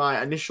against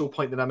my initial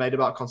point that I made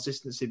about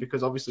consistency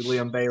because obviously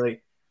Leon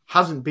Bailey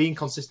hasn't been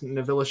consistent in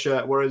a Villa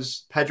shirt,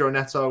 whereas Pedro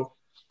Neto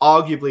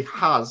arguably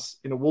has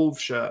in a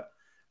Wolves shirt.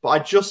 But I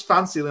just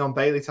fancy Leon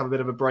Bailey to have a bit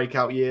of a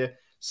breakout year.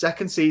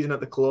 Second season at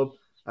the club.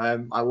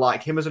 I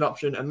like him as an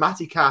option. And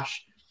Matty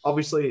Cash,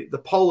 obviously the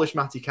Polish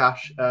Matty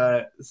Cash,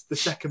 the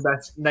second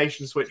best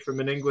nation switch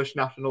from an English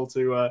national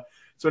to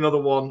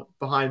another one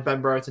behind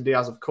Ben Brereton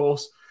Diaz, of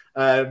course.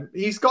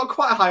 He's got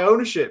quite a high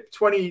ownership,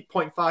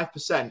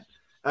 20.5%.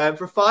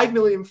 For a 5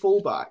 million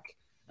fullback,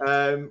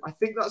 I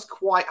think that's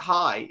quite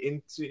high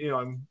into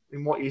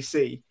in what you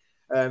see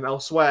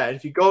elsewhere. And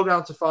if you go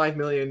down to 5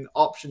 million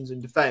options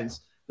in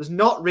defence, there's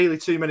not really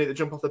too many that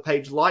jump off the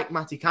page like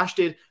Matty Cash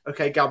did.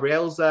 Okay,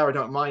 Gabriel's there, I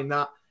don't mind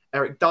that.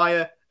 Eric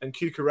Dyer and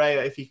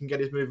Cucurella, if he can get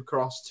his move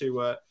across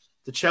to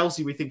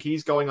Chelsea, we think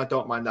he's going. I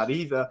don't mind that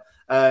either.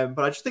 But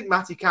I just think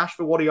Matty Cash,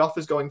 for what he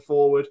offers going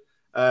forward,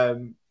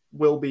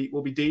 will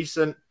be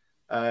decent.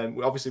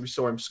 Obviously, we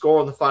saw him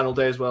score on the final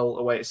day as well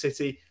away at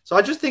City. So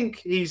I just think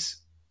he's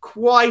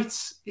quite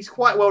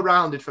well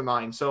rounded for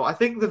mine. So I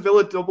think the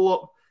Villa double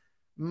up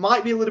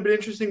might be a little bit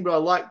interesting, but I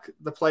like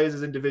the players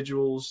as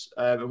individuals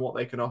and what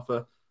they can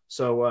offer.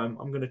 So I'm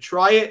going to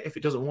try it. If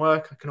it doesn't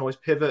work, I can always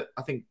pivot.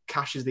 I think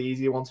Cash is the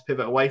easier one to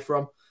pivot away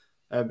from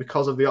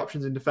because of the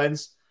options in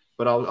defence.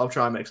 But I'll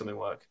try and make something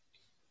work.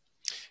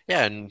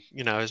 Yeah, and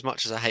as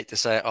much as I hate to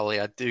say it, Ollie,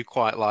 I do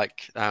quite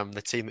like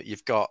the team that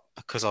you've got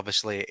because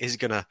obviously it is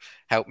going to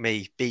help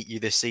me beat you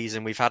this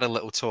season. We've had a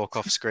little talk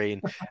off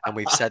screen, and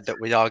we've said that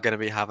we are going to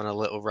be having a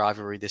little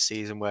rivalry this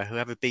season where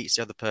whoever beats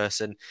the other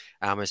person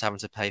is having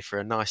to pay for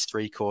a nice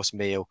 3-course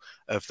meal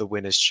of the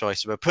winner's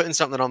choice. So we're putting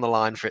something on the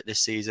line for it this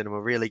season, and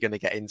we're really going to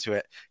get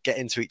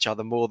into each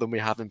other more than we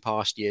have in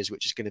past years,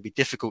 which is going to be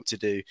difficult to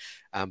do,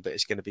 but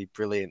it's going to be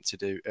brilliant to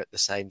do at the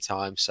same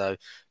time. So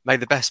may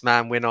the best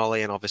man win,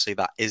 Ollie, and obviously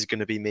that is going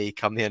to be me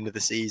come the end of the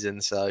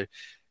season. So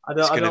I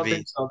don't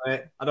think so,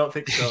 mate. I don't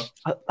think so.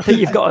 I think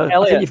you've got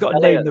to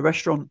name the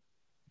restaurant.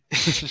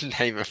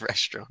 Name a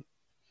restaurant.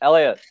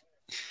 Elliot.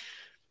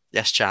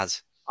 Yes,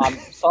 Chaz. I'm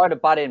sorry to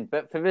butt in,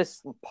 but for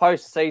this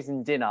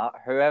post-season dinner,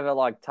 whoever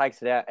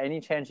takes it out,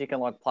 any chance you can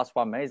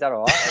 +1 me? Is that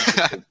all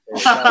right?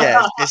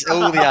 Yeah, it's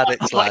all the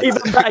addicts, lads.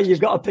 Even better, you've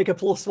got to pick a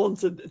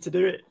 +1 to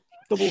do it.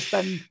 Double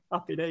spend.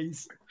 Happy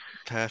days.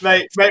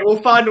 Perfect. Mate,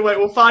 we'll find a way.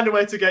 We'll find a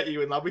way to get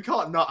you in, lad. We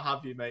can't not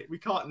have you, mate. We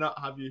can't not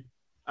have you.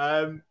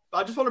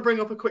 I just want to bring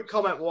up a quick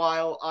comment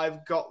while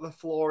I've got the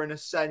floor, in a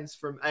sense,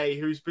 from A,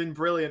 who's been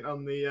brilliant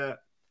on the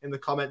in the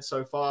comments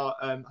so far.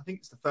 I think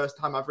it's the first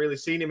time I've really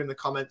seen him in the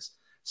comments,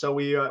 so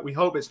we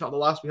hope it's not the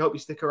last. We hope you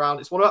stick around.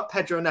 It's what about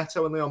Pedro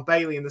Neto and Leon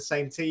Bailey in the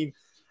same team?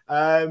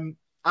 And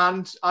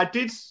I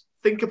did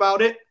think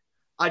about it.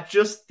 I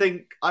just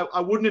think I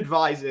wouldn't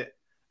advise it.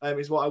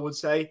 Is what I would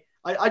say.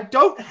 I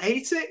don't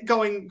hate it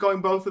going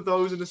both of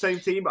those in the same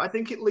team, but I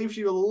think it leaves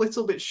you a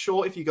little bit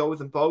short if you go with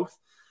them both.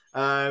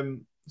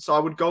 So I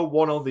would go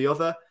one or the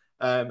other.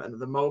 And at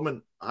the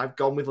moment, I've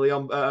gone with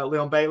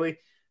Leon Bailey,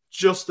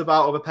 just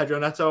about over Pedro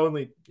Neto,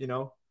 only,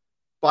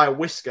 by a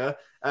whisker.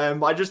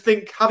 But I just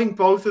think having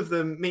both of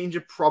them means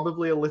you're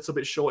probably a little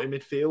bit short in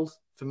midfield,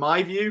 for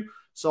my view.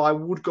 So I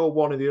would go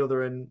one or the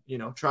other and,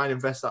 try and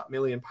invest that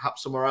million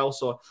perhaps somewhere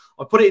else, or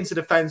put it into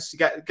defence to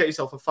get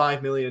yourself a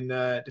 5 million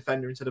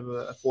defender instead of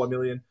a 4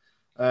 million.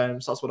 So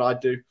that's what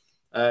I'd do.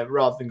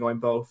 Rather than going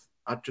both,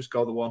 I'd just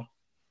go the one.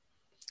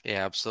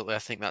 Yeah, absolutely. I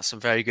think that's some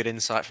very good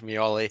insight from you,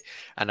 Ollie.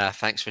 And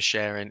thanks for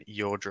sharing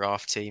your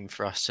draft team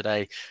for us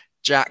today.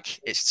 Jack,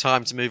 it's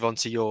time to move on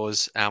to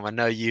yours. I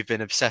know you've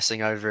been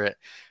obsessing over it.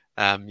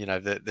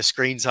 The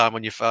screen time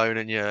on your phone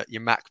and your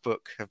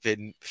MacBook have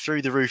been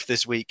through the roof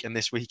this week, and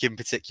this week in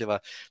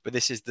particular. But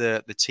this is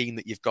the team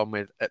that you've gone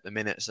with at the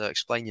minute. So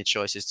explain your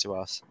choices to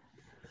us.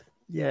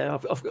 Yeah,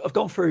 I've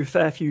gone through a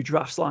fair few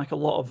drafts, like a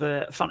lot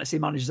of fantasy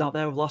managers out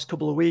there over the last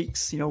couple of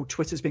weeks.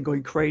 Twitter's been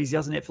going crazy,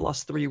 hasn't it, for the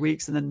last 3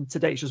 weeks? And then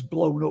today's just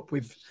blown up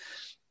with,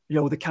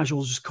 the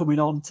casuals just coming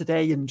on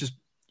today and just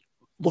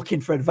looking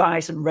for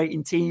advice and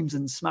rating teams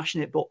and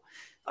smashing it. But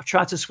I've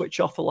tried to switch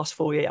off for the last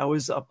 48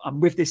 hours.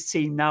 I'm with this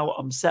team now.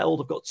 I'm settled.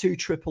 I've got 2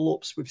 triple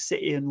ups with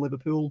City and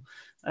Liverpool.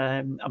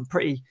 I'm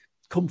pretty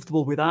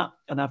comfortable with that,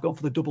 and I've gone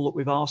for the double up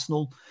with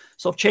Arsenal.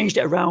 So I've changed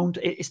it around.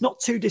 It's not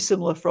too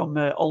dissimilar from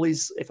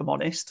Ollie's, if I'm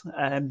honest.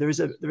 There is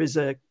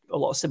a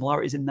lot of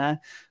similarities in there.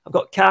 I've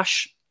got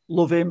Cash,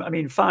 love him. I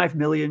mean, 5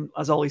 million,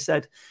 as Ollie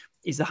said,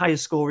 he's the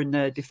highest scoring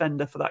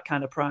defender for that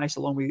kind of price,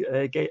 along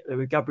with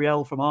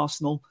Gabriel from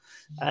Arsenal.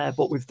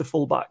 But with the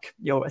fullback,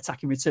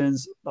 attacking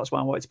returns, that's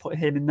why I wanted to put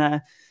him in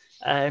there.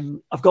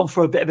 I've gone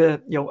for a bit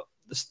of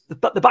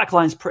the back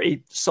line's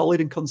pretty solid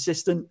and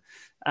consistent.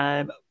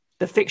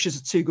 The fixtures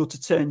are too good to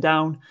turn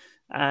down.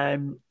 I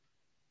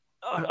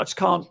just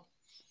can't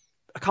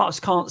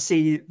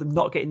see them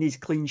not getting these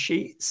clean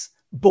sheets.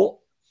 But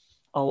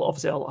I'll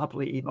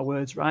happily eat my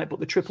words, right? But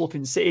the triple up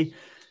in City,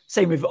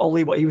 same with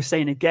Ollie, what he was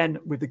saying again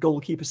with the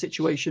goalkeeper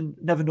situation.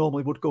 Never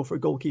normally would go for a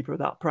goalkeeper at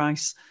that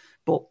price,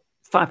 but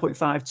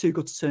 5.5, too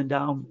good to turn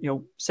down.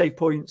 Save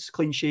points,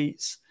 clean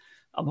sheets.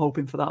 I'm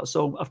hoping for that.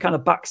 So I've kind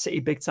of backed City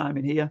big time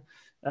in here.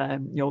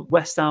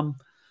 West Ham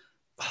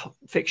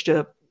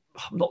fixture,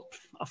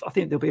 I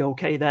think they'll be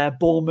okay there.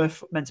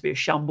 Bournemouth, meant to be a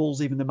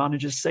shambles, even the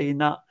manager's saying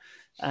that.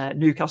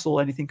 Newcastle,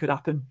 anything could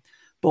happen.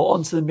 But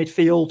onto the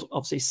midfield,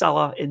 obviously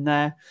Salah in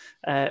there.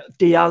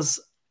 Diaz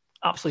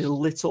absolutely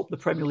lit up the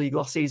Premier League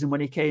last season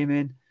when he came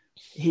in.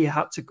 He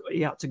had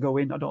to go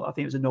in. I think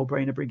it was a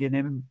no-brainer bringing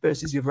him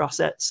versus the other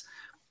assets.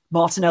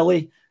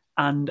 Martinelli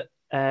and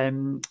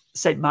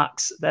St.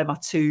 Max, they're my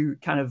two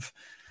kind of.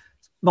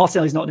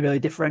 Martinelli's not really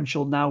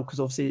differential now because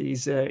obviously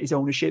his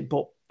ownership,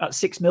 but at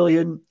 6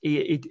 million,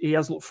 he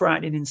has looked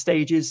frightening in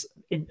stages.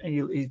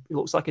 He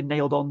looks like a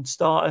nailed-on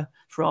starter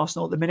for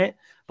Arsenal at the minute.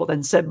 But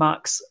then St.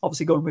 Max,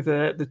 obviously going with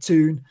the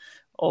tune.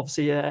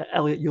 Obviously,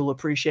 Elliot, you'll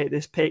appreciate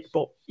this pick,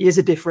 but he is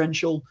a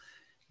differential.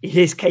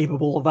 He is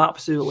capable of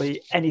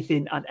absolutely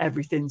anything and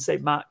everything.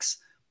 St. Max,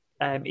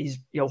 he's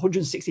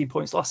 116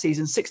 points last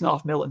season,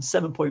 6.5 mil and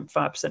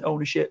 7.5%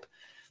 ownership.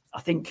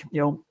 I think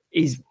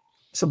he's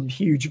some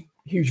huge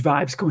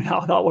vibes coming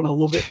out of that one. I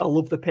love it. I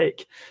love the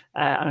pick,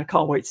 and I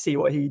can't wait to see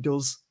what he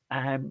does.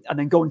 And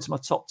then going to my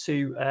top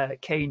two,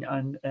 Kane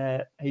and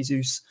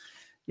Jesus.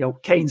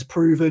 Kane's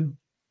proven.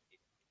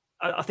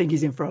 I think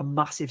he's in for a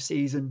massive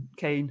season.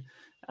 Kane.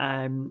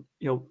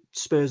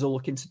 Spurs are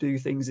looking to do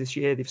things this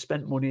year. They've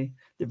spent money.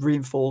 They've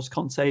reinforced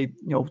Conte.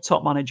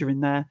 Top manager in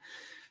there.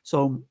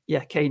 So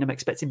yeah, Kane. I'm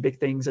expecting big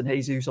things, and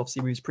Jesus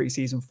obviously with his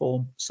pre-season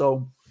form.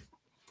 So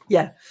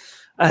yeah.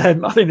 I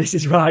think this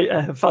is right.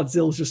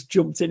 Fadzil's just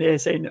jumped in here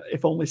saying,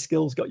 if only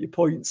skills got you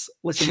points.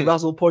 Listen,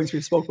 Razzle points,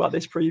 we've spoke about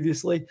this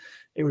previously.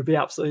 It would be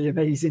absolutely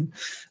amazing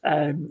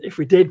if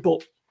we did,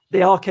 but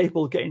they are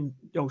capable of getting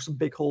some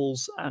big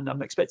hauls, and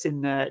I'm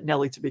expecting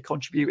Nelly to be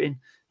contributing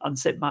and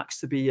St. Max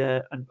to be,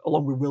 and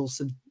along with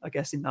Wilson, I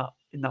guess, in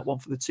that one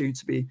for the two,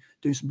 to be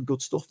doing some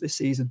good stuff this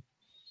season.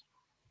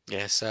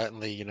 Yeah,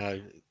 certainly,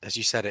 as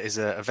you said, it is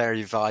a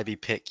very vibey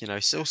pick,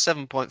 still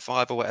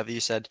 7.5 or whatever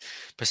you said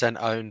percent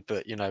owned,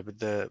 but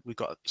we've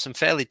got some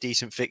fairly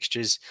decent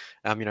fixtures,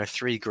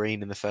 3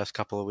 green in the first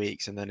couple of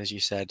weeks, and then as you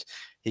said,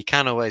 he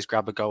can always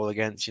grab a goal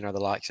against, the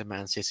likes of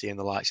Man City and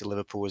the likes of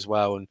Liverpool as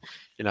well, and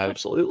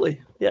absolutely,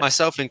 yeah,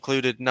 myself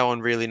included, no one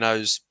really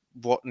knows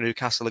what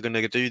Newcastle are going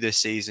to do this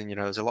season.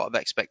 There's a lot of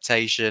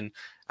expectation,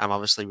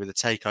 obviously with the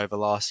takeover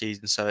last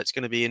season. So it's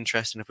going to be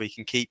interesting if we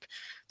can keep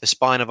the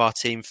spine of our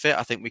team fit.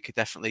 I think we could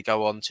definitely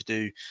go on to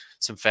do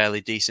some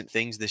fairly decent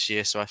things this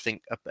year. So I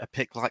think a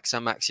pick like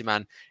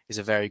Saint-Maximin is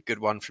a very good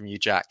one from you,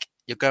 Jack.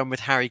 You're going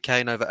with Harry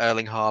Kane over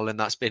Erling Haaland.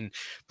 That's been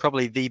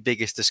probably the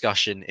biggest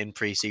discussion in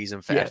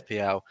pre-season for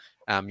FPL.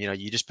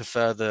 You just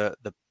prefer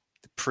the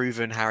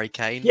proven Harry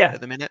Kane at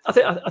the minute. I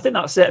think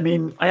that's it. I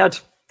mean, I had,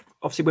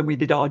 obviously, when we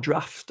did our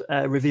draft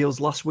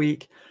reveals last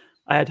week,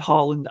 I had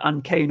Haaland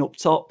and Kane up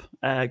top.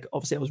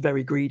 Obviously, I was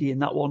very greedy in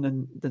that one,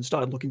 and then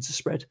started looking to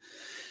spread.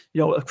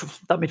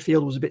 That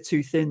midfield was a bit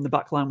too thin. The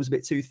back line was a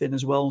bit too thin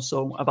as well.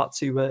 So I've had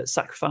to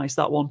sacrifice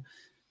that one.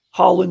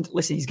 Haaland,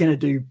 listen, he's going to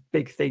do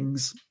big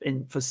things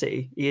for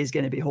City. He is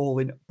going to be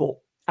hauling. But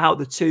out of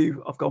the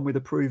two, I've gone with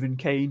a proven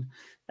Kane.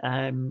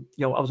 I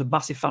was a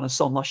massive fan of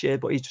Son last year,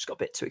 but he's just got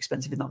a bit too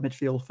expensive in that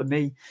midfield for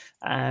me,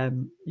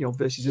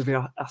 versus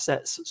other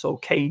assets. So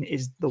Kane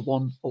is the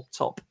one up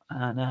top.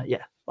 And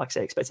like I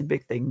say, expecting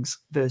big things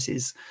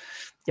versus,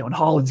 and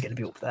Haaland's going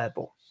to be up there,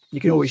 but you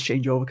can always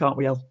change over, can't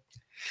we, El?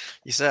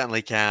 You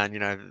certainly can.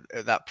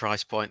 At that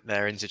price point,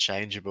 they're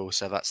interchangeable.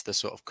 So that's the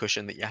sort of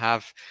cushion that you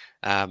have.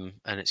 And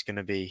it's going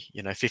to be,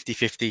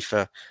 50-50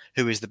 for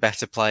who is the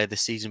better player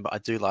this season. But I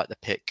do like the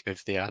pick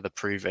of the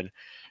proven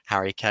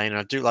Harry Kane. And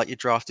I do like your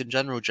draft in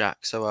general, Jack.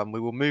 So we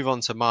will move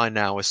on to mine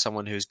now as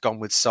someone who's gone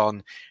with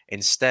Son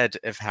instead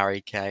of Harry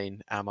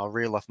Kane. I'll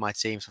reel off my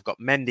team. So I've got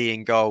Mendy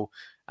in goal.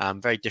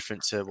 Very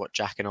different to what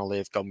Jack and Ollie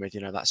have gone with,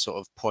 that sort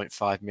of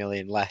 0.5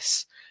 million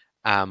less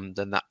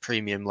than that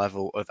premium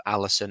level of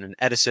Alisson and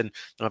Edison.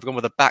 And I've gone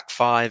with a back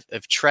five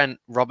of Trent,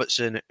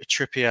 Robertson,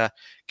 Trippier,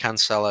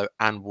 Cancelo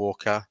and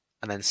Walker.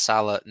 And then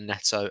Salah,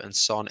 Neto and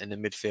Son in the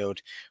midfield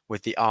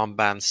with the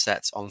armband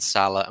set on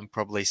Salah and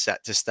probably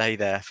set to stay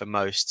there for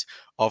most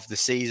of the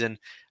season.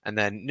 And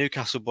then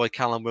Newcastle boy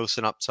Callum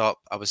Wilson up top.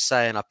 I was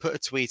saying, I put a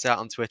tweet out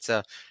on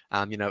Twitter,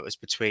 it was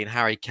between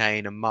Harry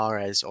Kane and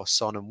Mahrez or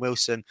Son and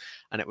Wilson.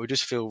 And it would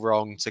just feel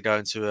wrong to go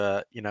into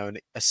a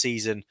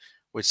season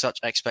with such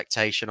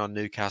expectation on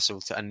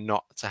Newcastle and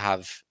not to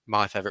have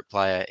my favourite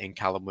player in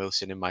Callum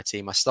Wilson in my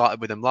team. I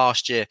started with him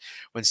last year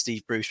when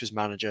Steve Bruce was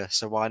manager,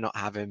 so why not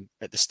have him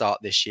at the start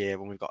this year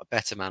when we've got a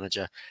better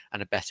manager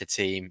and a better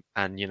team?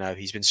 And,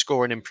 he's been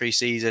scoring in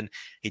pre-season.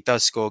 He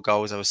does score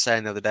goals. I was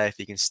saying the other day, if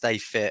he can stay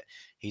fit,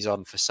 he's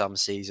on for some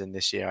season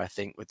this year, I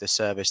think, with the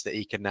service that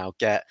he can now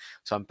get.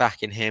 So I'm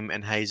backing him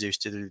and Jesus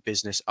to do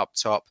business up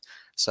top.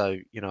 So,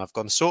 I've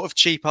gone sort of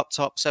cheap up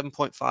top,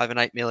 7.5 and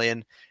 8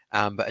 million.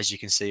 But as you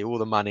can see, all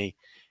the money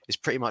is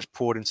pretty much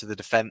poured into the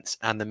defence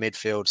and the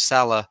midfield.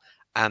 Salah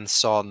and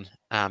Son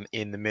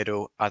in the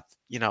middle. I've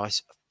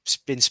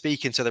been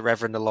speaking to the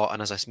Reverend a lot,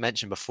 and as I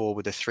mentioned before,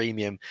 with the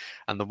Threemium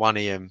and the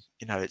Oneium,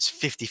 it's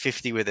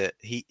 50-50 with it.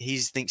 He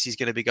thinks he's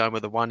going to be going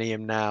with the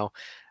Oneium now.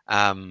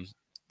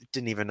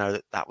 Didn't even know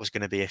that was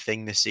going to be a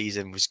thing this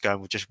season, was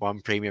going with just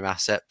one premium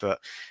asset, but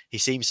he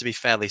seems to be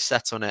fairly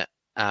set on it.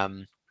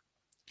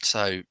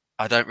 So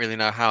I don't really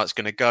know how it's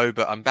going to go,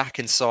 but I'm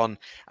backing Son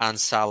and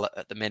Salah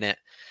at the minute.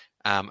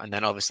 And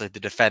then obviously the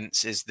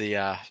defense is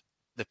the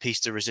piece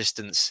de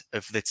resistance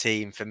of the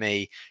team for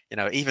me.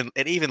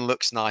 It even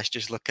looks nice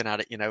just looking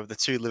at it, the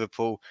two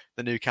Liverpool,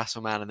 the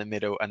Newcastle man in the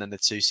middle, and then the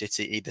two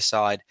City either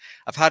side.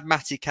 I've had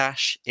Matty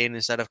Cash in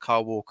instead of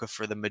Kyle Walker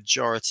for the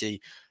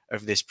majority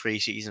of this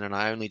preseason, and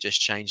I only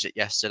just changed it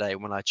yesterday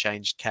when I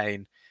changed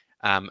Kane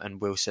and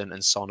Wilson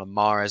and Son and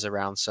Mahrez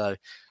around. So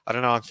I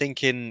don't know. I'm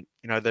thinking,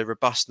 the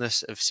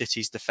robustness of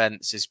City's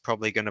defence is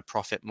probably going to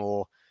profit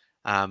more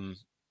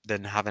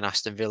than having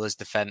Aston Villa's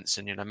defence.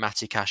 And,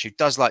 Matty Cash, who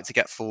does like to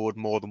get forward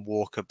more than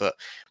Walker, but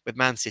with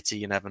Man City,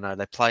 you never know.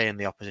 They play in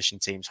the opposition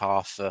team's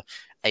half for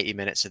 80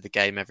 minutes of the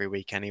game every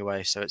week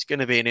anyway. So it's going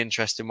to be an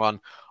interesting one.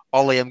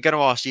 Ollie, I'm going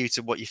to ask you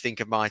what you think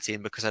of my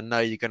team, because I know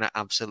you're going to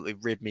absolutely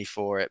rib me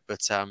for it.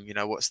 But,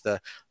 what's the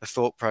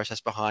thought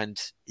process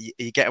behind? Are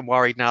you getting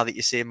worried now that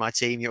you're seeing my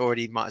team? You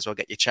already might as well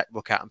get your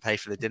checkbook out and pay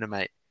for the dinner,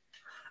 mate.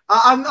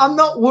 I'm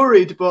not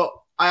worried, but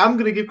I am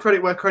going to give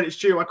credit where credit's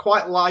due. I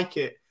quite like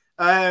it.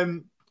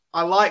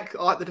 I like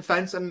the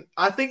defence, and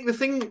I think the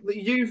thing that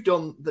you've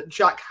done that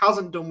Jack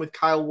hasn't done with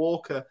Kyle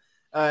Walker,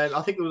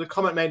 I think there was a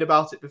comment made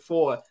about it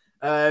before.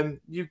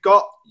 You've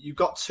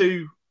got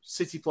two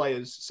City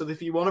players, so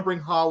if you want to bring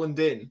Haaland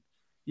in,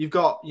 you've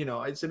got,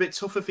 it's a bit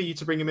tougher for you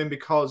to bring him in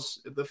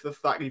because of the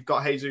fact that you've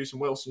got Jesus and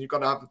Wilson. You've got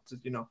to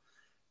have,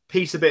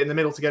 piece a bit in the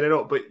middle to get it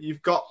up, but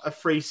you've got a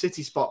free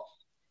City spot.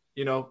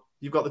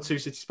 You've got the 2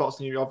 City spots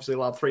and you obviously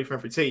allowed 3 for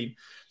every team.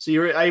 So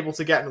you're able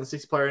to get another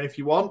City player in if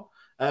you want.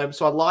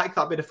 So I like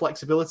that bit of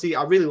flexibility.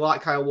 I really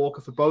like Kyle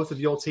Walker for both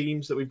of your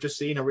teams that we've just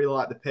seen. I really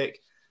like the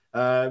pick.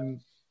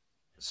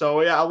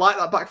 So, yeah, I like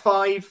that back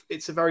 5.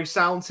 It's a very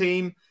sound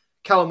team.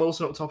 Callum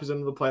Wilson up top is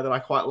another player that I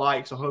quite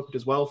like, so I hope it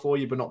does well for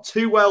you, but not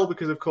too well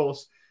because, of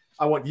course,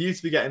 I want you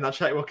to be getting that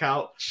checkbook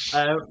out.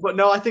 But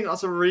no, I think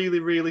that's a really,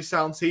 really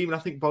sound team, and I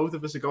think both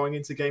of us are going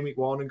into game week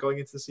 1 and going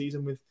into the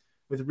season with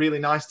a really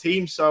nice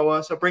team.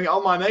 So bring it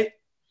on, my mate.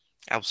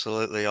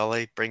 Absolutely,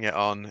 Ollie. Bring it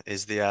on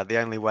is the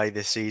only way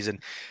this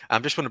season. I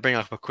just want to bring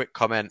up a quick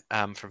comment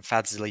from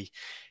Fadzley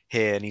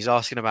here, and he's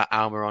asking about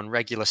Almiron,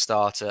 regular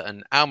starter,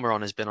 and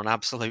Almiron has been on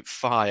absolute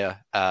fire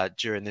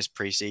during this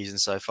preseason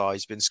so far.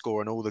 He's been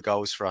scoring all the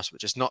goals for us,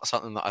 which is not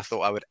something that I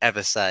thought I would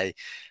ever say.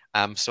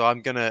 So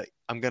I'm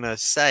gonna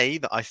say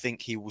that I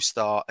think he will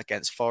start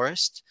against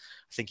Forest.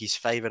 I think he's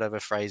favoured over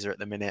Fraser at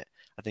the minute.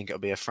 I think it'll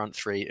be a front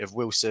 3 of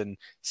Wilson,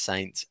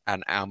 Saint,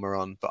 and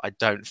Almiron, but I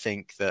don't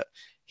think that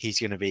he's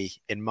going to be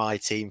in my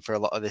team for a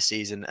lot of this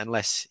season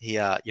unless he,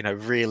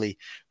 really,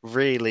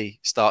 really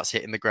starts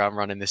hitting the ground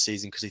running this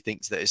season because he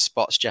thinks that his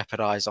spot's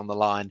jeopardised on the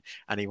line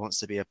and he wants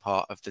to be a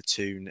part of the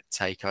Toon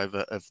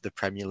takeover of the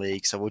Premier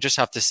League. So we'll just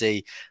have to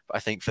see. But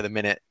I think for the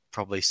minute,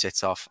 probably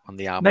sit off on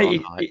the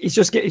Almiron hype. He's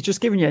just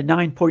giving you a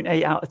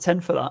 9.8 out of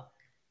 10 for that.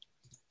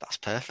 That's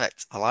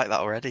perfect. I like that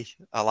already.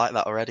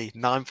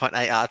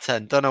 9.8 out of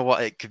 10. Don't know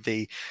what it could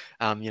be,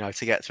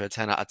 to get to a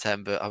 10 out of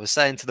 10. But I was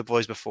saying to the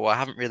boys before, I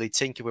haven't really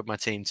tinkered with my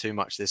team too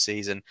much this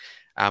season.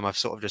 I've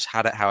sort of just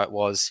had it how it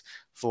was,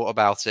 thought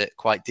about it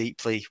quite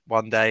deeply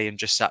one day and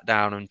just sat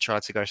down and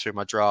tried to go through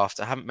my draft.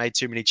 I haven't made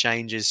too many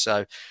changes,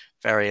 so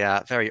very,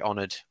 very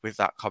honoured with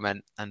that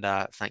comment. And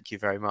thank you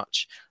very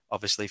much,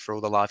 obviously, for all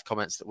the live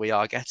comments that we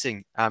are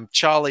getting.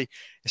 Charlie,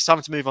 it's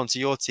time to move on to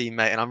your team,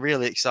 mate. And I'm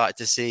really excited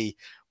to see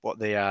what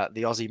the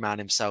Aussie man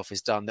himself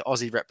has done, the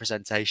Aussie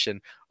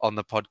representation on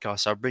the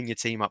podcast. So I'll bring your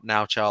team up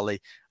now,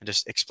 Charlie, and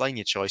just explain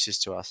your choices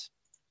to us.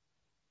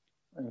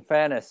 In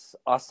fairness,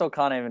 I still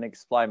can't even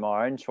explain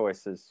my own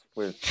choices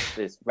with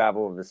this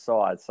rabble of the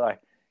side. So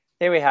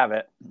here we have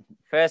it.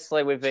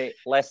 Firstly, with the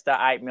Leicester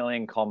 8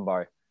 million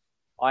combo.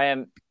 I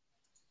am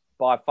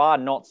by far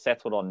not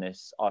settled on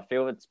this. I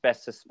feel it's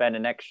best to spend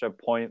an extra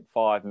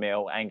 0.5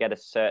 mil and get a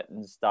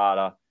certain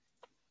starter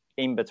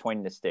in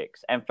between the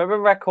sticks. And for the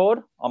record,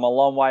 I'm a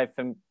long way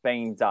from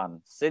being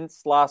done.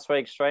 Since last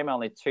week's stream,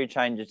 only 2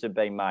 changes have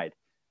been made.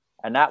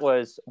 And that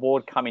was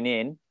Ward coming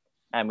in,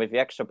 and with the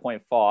extra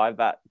 0.5,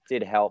 that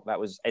did help. That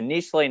was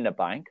initially in the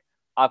bank.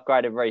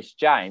 Upgraded Reece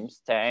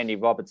James to Andy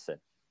Robertson.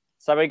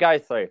 So we go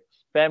through.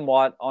 Ben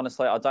White,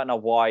 honestly, I don't know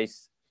why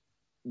he's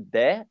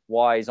there,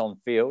 why he's on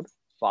field,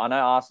 but I know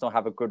Arsenal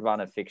have a good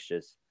run of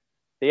fixtures.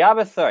 The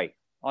other 3,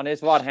 on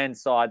his right-hand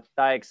side,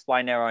 they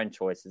explain their own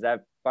choices. They've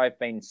both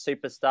been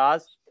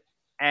superstars.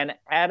 And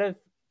out of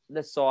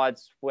the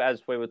sides,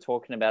 as we were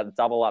talking about,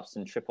 double ups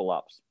and triple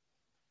ups,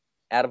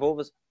 out of all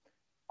this,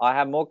 I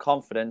have more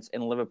confidence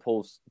in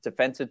Liverpool's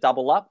defensive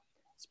double up,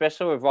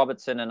 especially with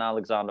Robertson and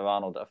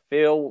Alexander-Arnold. I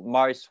feel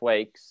most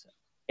weeks,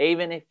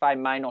 even if they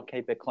may not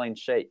keep a clean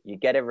sheet, you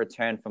get a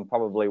return from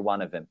probably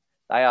one of them.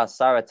 They are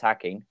so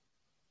attacking,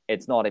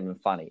 it's not even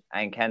funny.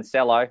 And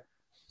Cancelo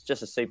is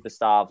just a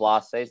superstar of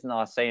last season.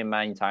 I see him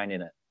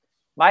maintaining it.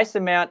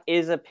 Mason Mount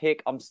is a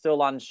pick I'm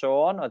still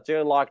unsure on. I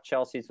do like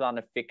Chelsea's run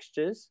of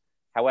fixtures.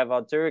 However,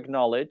 I do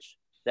acknowledge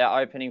their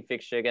opening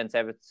fixture against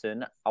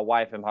Everton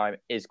away from home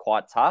is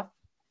quite tough.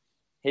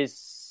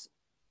 His,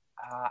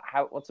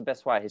 what's the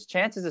best way? His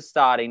chances of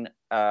starting,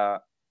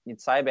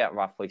 you'd say about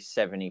roughly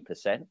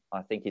 70%.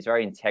 I think he's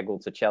very integral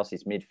to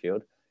Chelsea's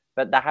midfield,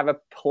 but they have a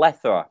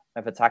plethora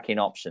of attacking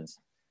options.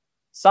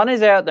 Son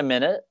is out at the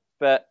minute,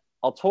 but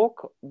I'll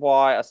talk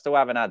why I still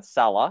haven't had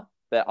Salah,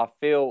 but I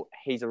feel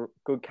he's a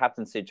good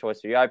captaincy choice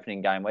for the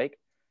opening game week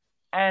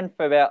and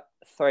for about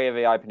 3 of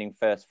the opening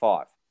first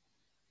 5.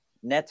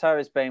 Neto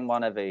has been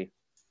one of the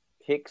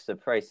picks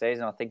of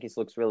pre-season. I think he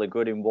looks really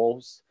good in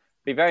Wolves.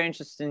 Be very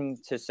interesting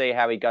to see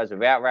how he goes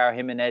without Raul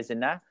Jimenez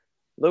in that.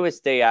 Luis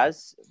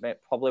Diaz,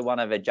 probably one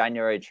of the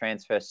January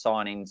transfer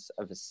signings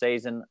of the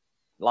season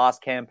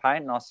last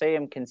campaign, and I see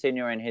him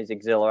continuing his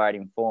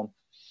exhilarating form.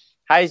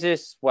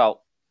 Jesus,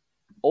 well,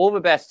 all the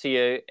best to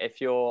you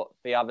if you're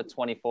the other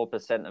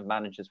 24% of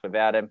managers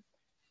without him.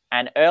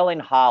 And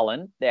Erling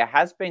Haaland, there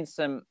has been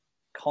some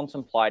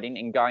contemplating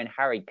in going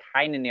Harry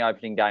Kane in the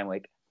opening game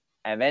week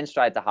and then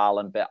straight to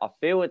Haaland, but I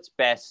feel it's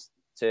best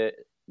to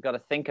got to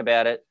think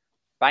about it,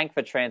 bank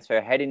for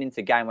transfer heading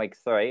into game week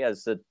 3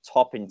 as the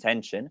top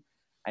intention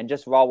and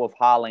just roll with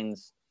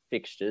Haaland's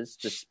fixtures,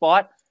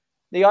 despite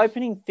the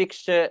opening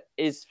fixture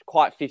is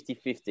quite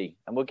 50-50.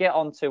 And we'll get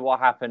on to what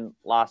happened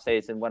last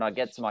season when I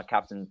get to my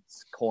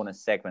captain's corner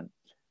segment.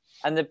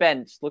 And the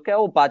bench, look at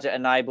all budget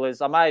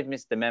enablers. I may have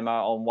missed the memo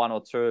on 1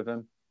 or 2 of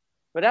them,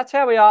 but that's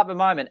how we are at the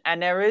moment.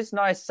 And there is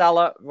no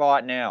Salah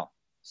right now,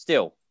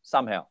 still,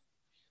 somehow.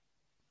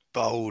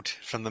 bold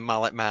from the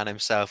mullet man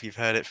himself. You've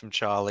heard it from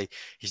Charlie.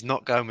 He's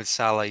not going with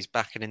Salah. He's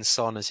backing in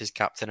Son as his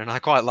captain, and I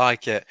quite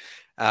like it.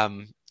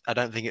 I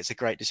don't think it's a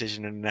great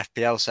decision in an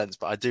FPL sense,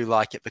 but I do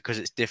like it because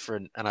it's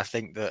different. And I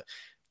think that,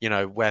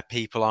 where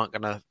people aren't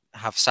going to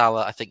have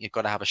Salah, I think you've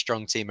got to have a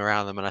strong team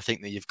around them. And I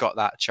think that you've got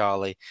that,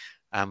 Charlie.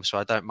 So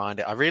I don't mind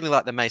it. I really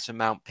like the Mason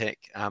Mount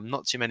pick.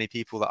 Not too many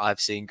people that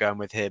I've seen going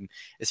with him.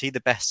 Is he the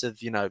best of,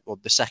 or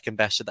the second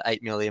best of the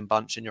 8 million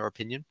bunch, in your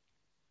opinion?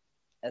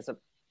 There's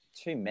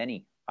too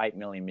many 8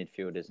 million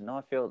midfielders, and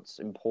I feel it's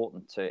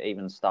important to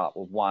even start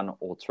with one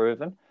or two of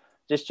them,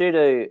 just due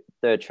to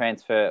the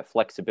transfer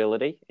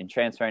flexibility in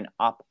transferring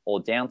up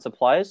or down to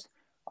players.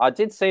 I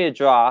did see a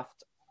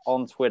draft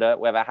on Twitter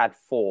where they had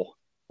 4.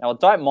 Now, I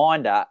don't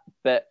mind that,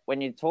 but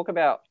when you talk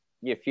about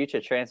your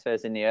future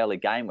transfers in the early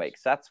game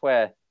weeks, that's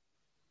where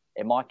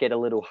it might get a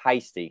little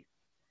hasty.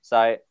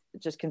 So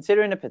just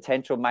considering the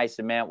potential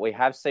Mason Mount, we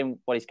have seen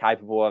what he's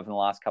capable of in the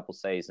last couple of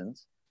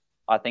seasons.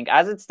 I think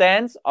as it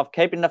stands, I'm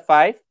keeping the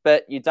faith,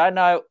 but you don't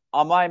know.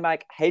 I might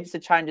make heaps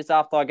of changes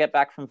after I get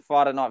back from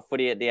Friday night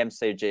footy at the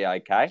MCG,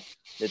 okay?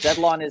 The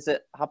deadline is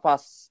at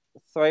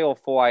 3:30 or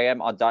 4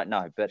 a.m. I don't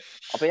know, but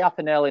I'll be up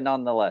and early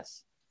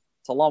nonetheless.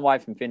 It's a long way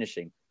from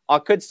finishing. I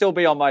could still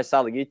be on Mo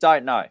Salah. You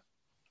don't know.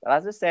 But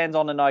as it stands,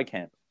 on the no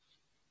camp.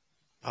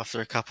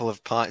 After a couple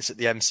of pints at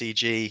the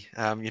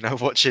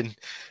MCG, watching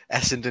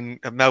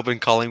Melbourne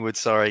Collingwood,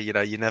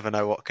 you never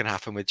know what can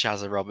happen with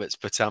Chazza Roberts.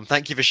 But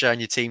thank you for sharing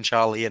your team,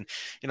 Charlie. And,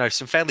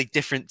 some fairly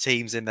different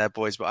teams in there,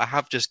 boys. But I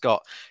have just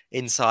got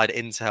inside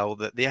intel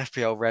that the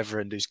FPL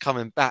Reverend, who's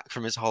coming back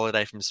from his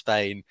holiday from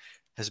Spain,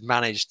 has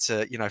managed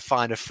to,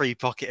 find a free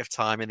pocket of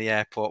time in the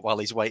airport while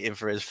he's waiting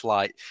for his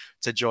flight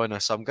to join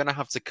us. So I'm going to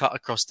have to cut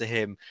across to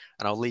him,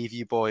 and I'll leave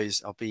you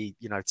boys. I'll be,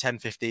 10,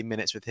 15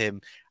 minutes with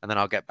him, and then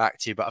I'll get back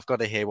to you. But I've got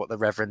to hear what the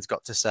Reverend's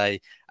got to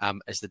say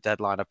as the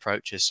deadline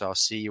approaches. So I'll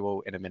see you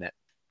all in a minute.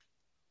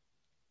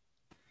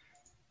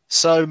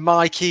 So,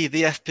 Mikey,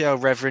 the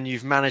FPL Reverend,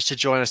 you've managed to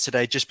join us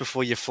today just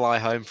before you fly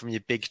home from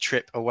your big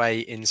trip away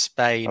in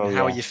Spain.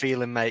 How are you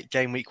feeling, mate?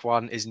 Game week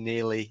 1 is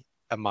nearly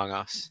among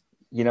us.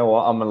 You know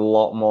what? I'm a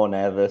lot more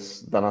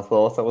nervous than I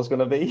thought I was going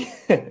to be.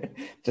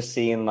 Just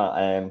seeing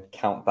that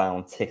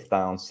countdown tick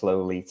down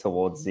slowly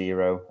towards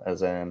 0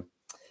 as,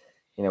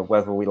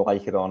 whether we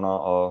like it or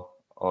not,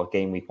 our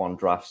game week 1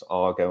 drafts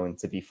are going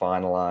to be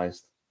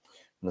finalised.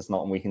 And there's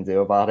nothing we can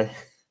do about it.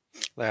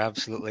 There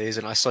absolutely is.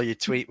 And I saw your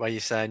tweet where you're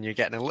saying you're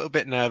getting a little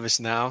bit nervous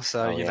now.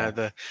 So,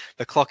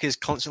 the clock is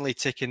constantly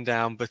ticking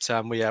down. But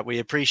we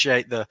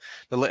appreciate the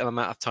little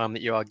amount of time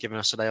that you are giving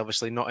us today.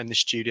 Obviously not in the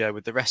studio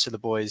with the rest of the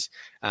boys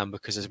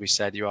because, as we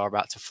said, you are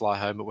about to fly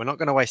home. But we're not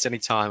going to waste any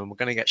time, and we're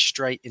going to get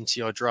straight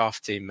into your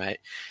draft team, mate.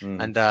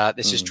 And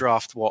this is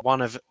draft,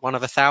 one of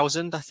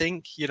 1,000, I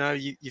think.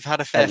 You've had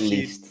a fair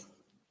few.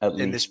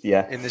 In this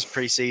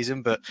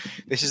preseason, but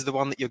this is the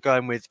one that you're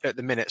going with at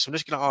the minute. So I'm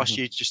just going to ask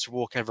you just to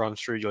walk everyone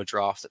through your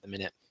draft at the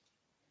minute.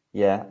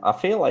 Yeah, I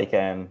feel like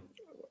I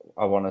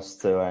want us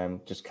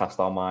to just cast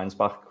our minds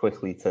back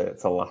quickly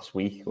to last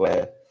week,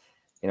 where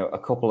a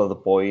couple of the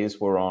boys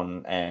were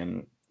on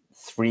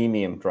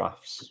freemium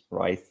drafts,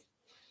 right?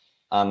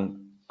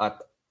 And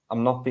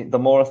the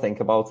more I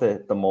think about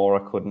it, the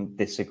more I couldn't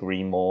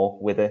disagree more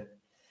with it.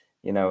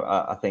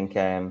 I think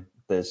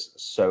there's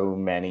so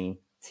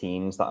many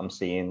teams that I'm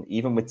seeing,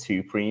 even with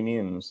 2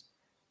 premiums,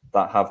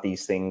 that have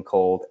these things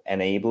called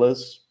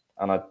enablers,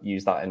 and I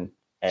use that in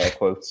air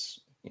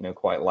quotes,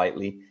 quite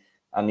lightly.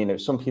 And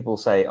some people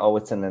say, "Oh,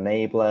 it's an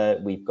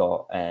enabler. We've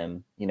got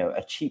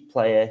a cheap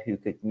player who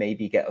could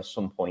maybe get us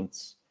some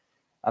points,"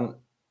 and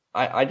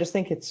I just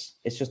think it's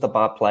just a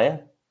bad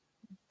player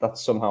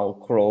that's somehow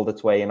crawled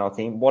its way in our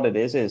team. What it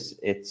is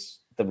it's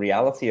the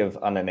reality of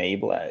an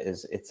enabler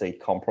is it's a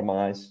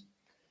compromise,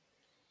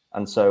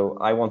 and so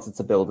I wanted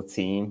to build a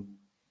team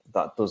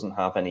that doesn't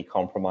have any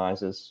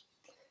compromises.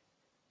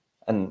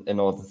 And in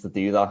order to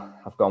do that,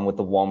 I've gone with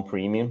the 1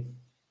 premium.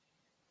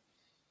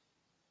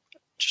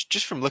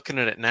 Just from looking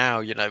at it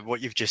now, what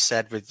you've just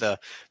said with the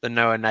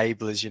no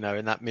enablers,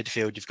 in that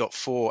midfield, you've got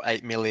 4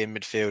 8 million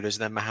midfielders,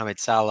 then Mohamed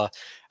Salah.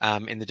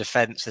 In the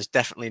defence, there's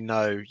definitely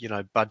no,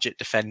 budget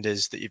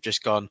defenders that you've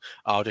just gone,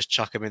 I'll just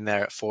chuck them in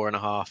there at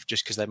 4.5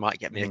 just because they might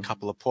get me a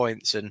couple of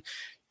points. And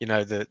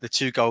the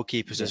 2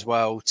 goalkeepers as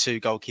well,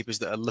 2 goalkeepers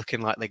that are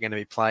looking like they're going to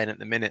be playing at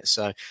the minute.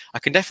 So I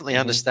can definitely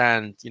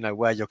understand,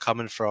 where you're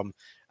coming from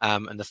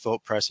and the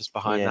thought process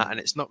behind that. And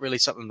it's not really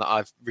something that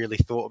I've really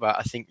thought about.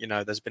 I think,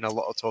 there's been a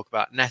lot of talk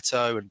about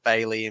Neto and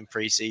Bailey in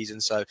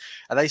pre-season. So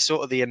are they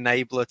sort of the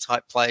enabler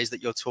type players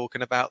that you're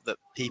talking about that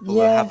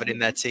people are having in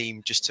their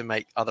team just to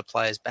make other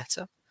players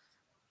better?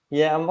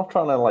 Yeah, I'm not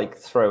trying to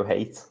throw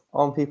hate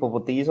on people,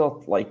 but these are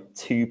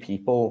 2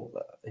 people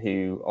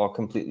who are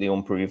completely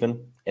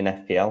unproven in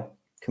FPL,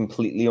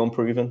 completely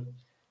unproven.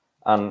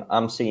 And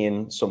I'm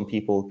seeing some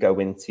people go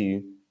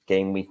into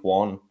game week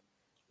 1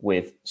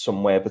 with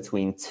somewhere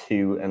between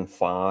 2 and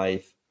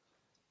 5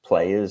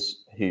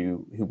 players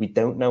who we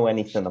don't know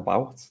anything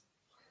about,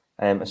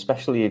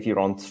 especially if you're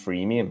on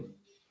freemium.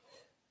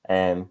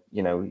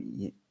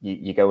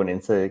 You're going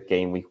into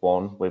game week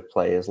 1 with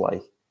players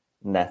like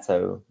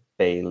Neto,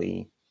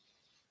 Bailey,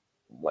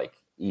 like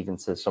even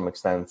to some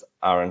extent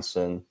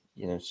Aronson.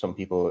 Some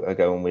people are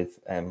going with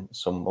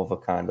some other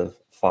kind of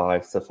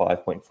 5 to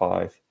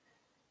 5.5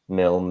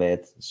 mil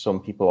mid. Some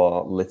people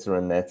are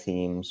littering their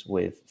teams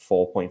with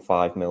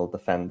 4.5 mil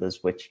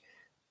defenders, which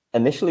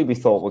initially we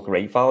thought were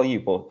great value,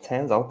 but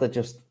turns out they're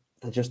just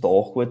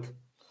awkward.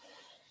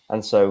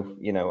 And so,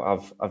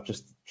 I've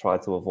just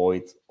tried to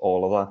avoid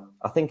all of that.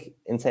 I think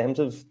in terms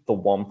of the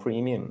one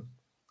premium,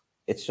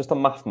 it's just a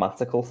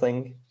mathematical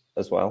thing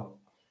as well.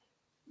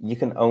 You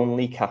can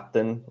only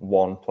captain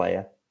one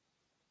player.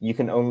 You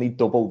can only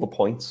double the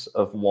points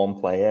of one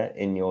player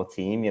in your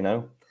team,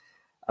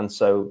 And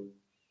so,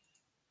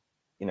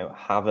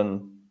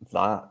 having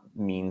that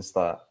means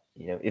that,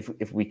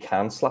 if we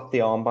can slap the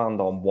armband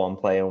on one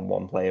player and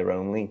one player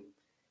only,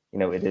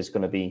 it is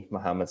going to be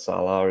Mohamed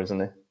Salah,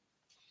 isn't it?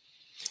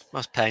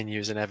 Must pain you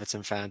as an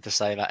Everton fan to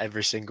say that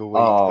every single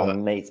week. Oh,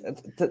 mate.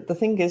 The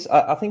thing is,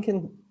 I think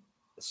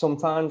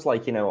sometimes, our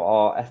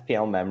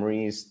FPL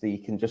memories, they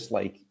can just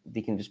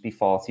be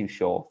far too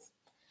short.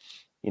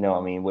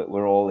 I mean,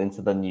 we're all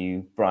into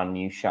the brand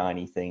new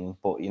shiny thing.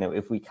 But,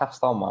 if we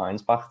cast our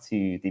minds back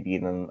to the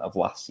beginning of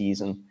last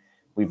season,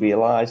 we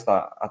realised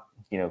that,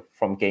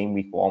 from game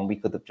week 1, we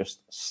could have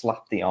just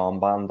slapped the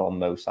armband on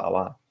Mo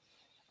Salah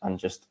and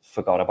just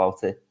forgot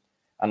about it.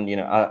 And,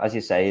 as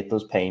you say, it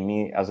does pain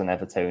me as an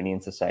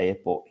Evertonian to say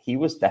it, but he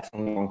was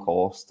definitely on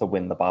course to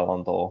win the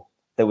Ballon d'Or.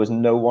 There was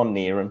no one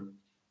near him.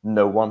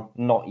 No one.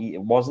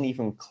 It wasn't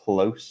even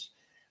close.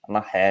 And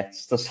that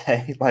hurts to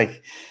say, but,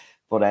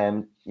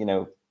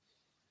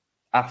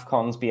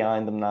 AFCON's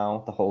behind them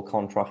now. The whole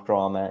contract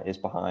drama is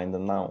behind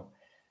them now.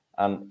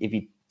 And if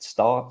he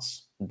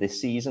starts this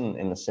season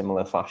in a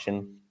similar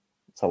fashion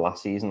to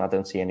last season, I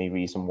don't see any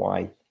reason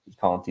why he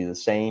can't do the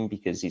same,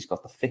 because he's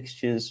got the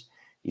fixtures,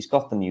 he's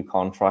got the new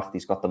contract,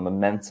 he's got the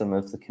momentum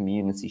of the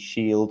Community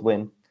Shield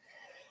win.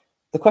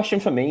 The question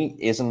for me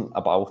isn't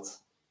about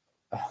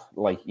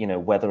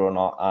whether or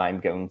not I'm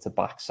going to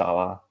back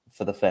Salah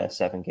for the first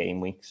 7 game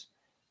weeks.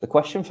 The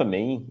question for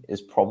me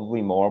is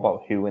probably more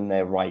about who in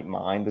their right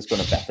mind is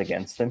going to bet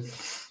against him.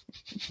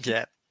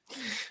 Yeah.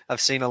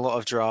 I've seen a lot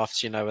of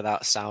drafts,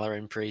 without Salah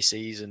in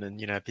pre-season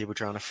and, people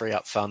trying to free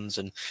up funds.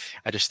 And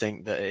I just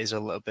think that it is a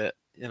little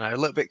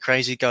bit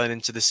crazy going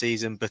into the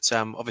season. But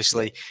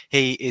obviously,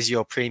 he is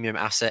your premium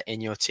asset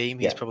in your team.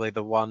 He's probably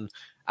the one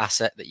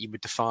asset that you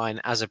would define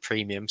as a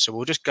premium. So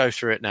we'll just go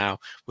through it now.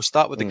 We'll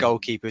start with the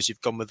goalkeepers.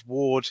 You've gone with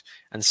Ward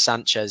and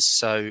Sanchez.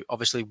 So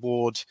obviously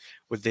Ward,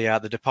 with the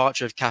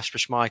departure of Kasper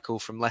Schmeichel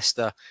from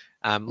Leicester,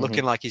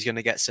 looking like he's going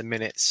to get some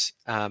minutes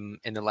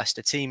in the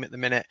Leicester team at the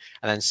minute,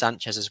 and then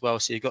Sanchez as well.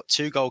 So you've got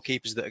 2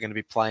 goalkeepers that are going to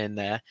be playing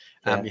there.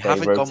 You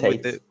haven't gone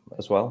with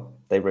as well.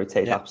 They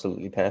rotate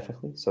absolutely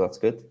perfectly, so that's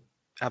good.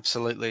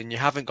 Absolutely, and you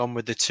haven't gone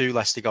with the 2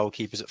 Leicester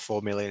goalkeepers at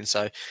 4 million.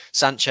 So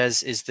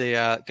Sanchez is the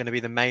going to be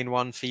the main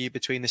one for you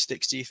between the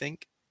sticks, do you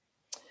think?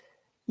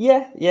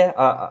 Yeah.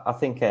 I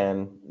think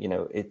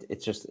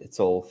it's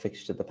all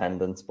fixture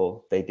dependent,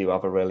 but they do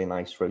have a really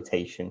nice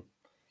rotation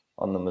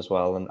on them as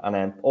well.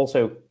 And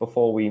also,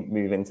 before we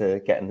move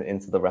into getting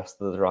into the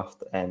rest of the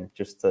draft,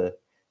 just to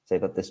say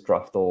that this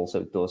draft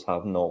also does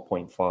have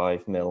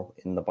 0.5 mil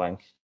in the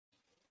bank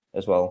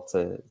as well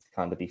to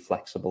kind of be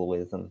flexible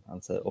with and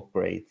to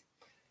upgrade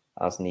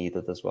as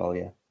needed as well.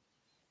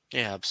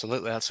 Yeah,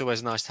 absolutely. That's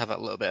always nice to have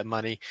that little bit of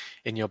money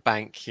in your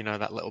bank,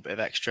 that little bit of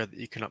extra that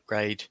you can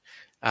upgrade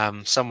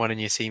someone in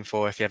your team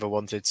for if you ever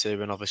wanted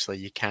to. And obviously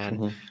you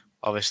can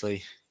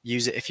obviously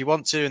use it if you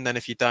want to. And then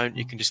if you don't,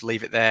 you can just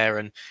leave it there.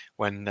 And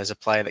when there's a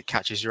player that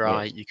catches your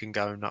eye, you can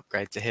go and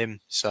upgrade to him.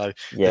 So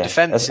the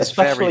defense is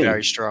very,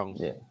 very strong.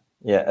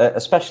 Yeah.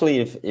 Especially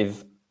if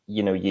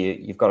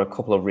you've got a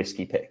couple of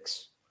risky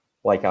picks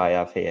like I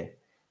have here.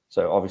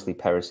 So obviously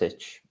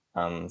Perisic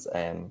and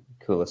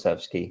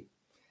Kulusevski.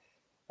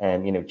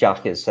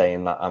 Jack is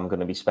saying that I'm going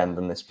to be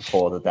spending this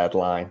before the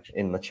deadline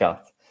in the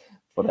chat,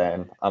 but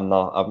I'm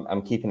not.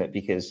 I'm keeping it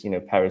because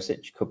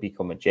Perisic could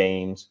become a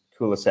James,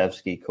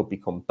 Kulusevski could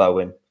become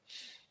Bowen.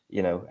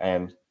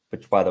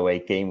 Which by the way,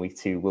 game week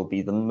 2 will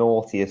be the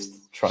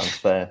naughtiest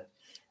transfer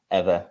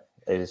ever.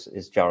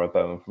 Is Jarrod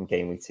Bowen from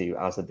game week 2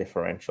 as a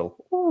differential?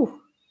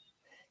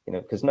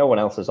 Because no one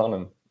else is on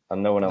him,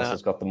 and no one else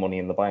has got the money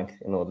in the bank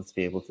in order to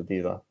be able to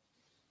do that.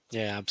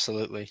 Yeah,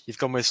 absolutely. You've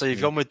gone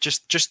with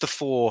just the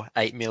 4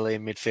 8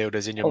 million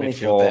midfielders in your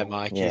midfield there,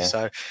 Mikey. Yeah.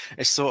 So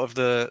it's sort of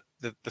the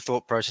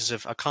thought process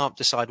of I can't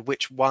decide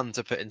which one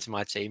to put into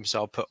my team,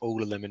 so I'll put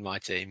all of them in my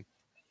team.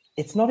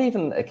 It's not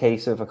even a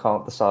case of I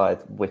can't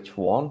decide which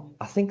one.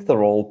 I think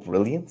they're all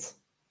brilliant.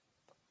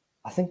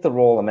 I think they're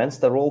all immense.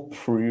 They're all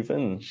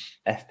proven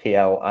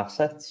FPL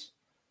assets.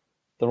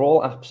 They're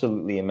all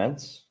absolutely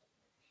immense.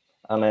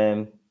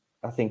 And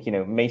I think,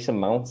 Mason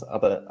Mount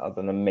had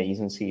an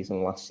amazing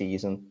season last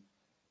season.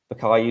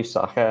 Bukayo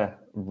Saka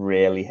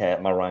really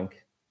hurt my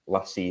rank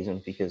last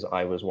season because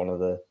I was one of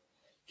the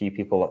few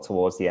people that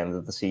towards the end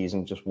of the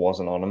season just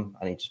wasn't on him,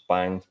 and he just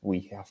banged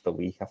week after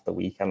week after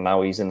week. And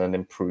now he's in an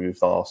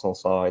improved Arsenal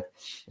side.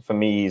 For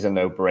me, he's a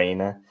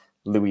no-brainer.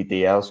 Louis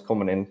Diaz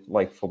coming in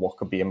like for what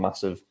could be a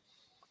massive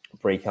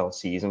breakout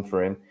season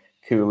for him.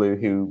 Kulu,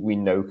 who we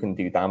know can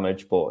do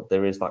damage, but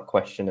there is that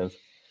question of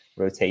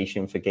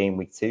rotation for game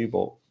week 2.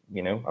 But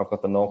I've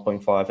got the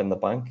 0.5 in the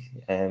bank,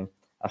 and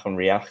I can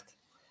react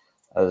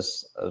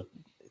as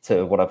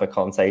to whatever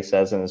Conte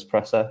says in his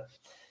presser.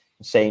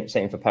 Same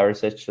for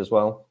Perisic as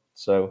well.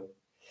 So,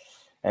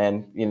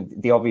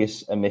 the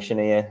obvious omission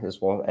here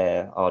is what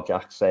our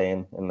Jack's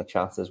saying in the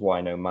chat is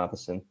why no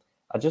Maddison.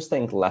 I just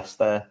think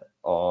Leicester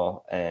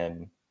are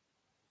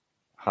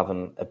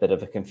having a bit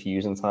of a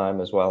confusing time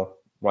as well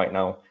right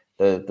now.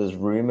 There's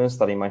rumours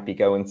that he might be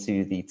going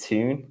to the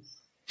Toon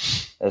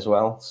as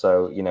well.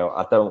 So,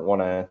 I don't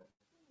want to...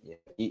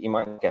 He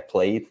might get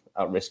played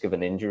at risk of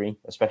an injury,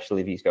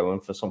 especially if he's going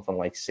for something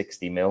like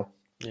 60 mil,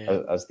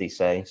 as they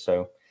say.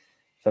 So,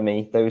 for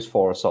me, those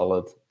 4 are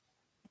solid.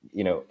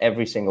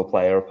 Every single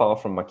player,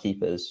 apart from my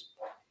keepers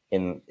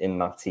in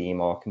that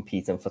team, are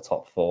competing for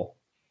top 4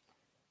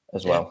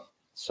 as well.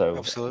 So,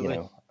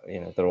 absolutely.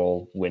 They're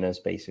all winners,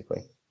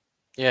 basically.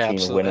 Yeah, team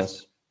absolutely. Of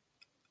winners.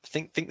 I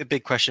think the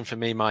big question for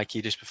me,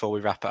 Mikey, just before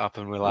we wrap it up,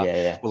 and we'll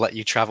let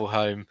you travel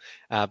home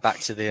back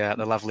to the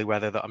lovely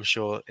weather that I'm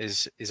sure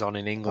is on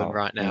in England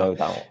right now. No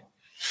doubt.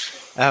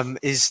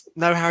 Is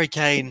no Harry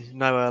Kane,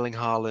 no Erling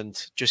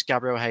Haaland, just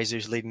Gabriel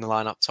Jesus leading the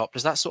line up top.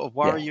 Does that sort of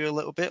worry you a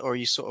little bit, or are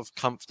you sort of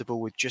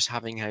comfortable with just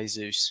having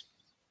Jesus?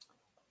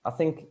 I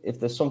think if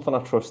there's something I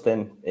trust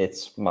in,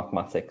 it's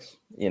mathematics.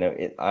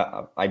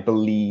 I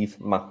believe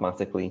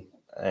mathematically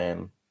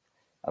and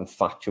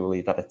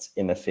factually that it's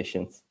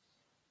inefficient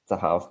to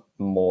have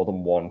more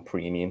than one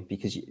premium,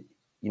 because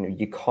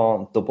you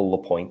can't double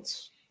the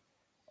points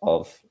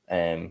of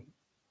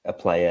a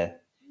player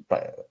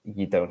that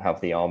you don't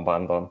have the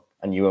armband on,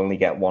 and you only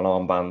get one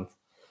armband.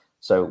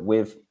 So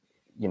with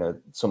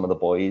some of the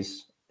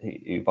boys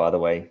who by the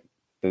way,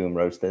 boom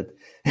roasted,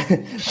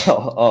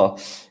 are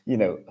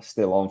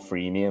still on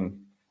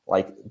freemium,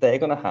 like they're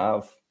going to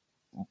have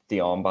the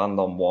armband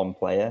on one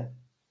player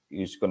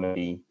who's going to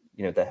be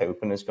they're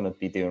hoping is going to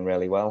be doing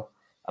really well,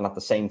 and at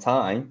the same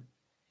time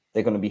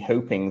they're going to be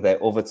hoping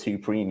their other 2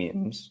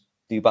 premiums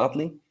do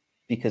badly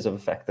because of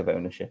effective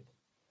ownership.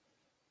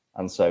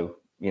 And so,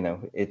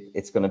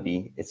 it's going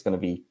to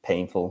be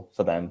painful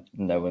for them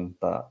knowing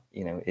that,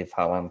 if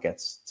Haaland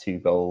gets 2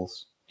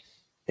 goals,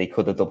 they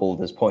could have doubled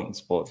his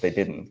points, but they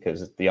didn't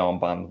because the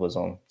armband was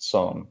on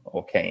Son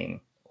or Kane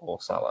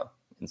or Salah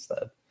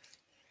instead.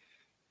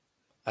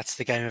 That's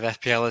the game of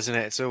FPL, isn't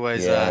it? It's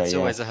always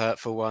always a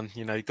hurtful one.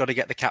 You've got to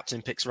get the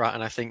captain picks right,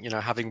 and I think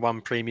having one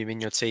premium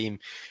in your team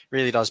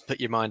really does put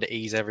your mind at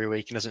ease every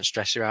week and doesn't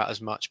stress you out as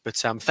much. But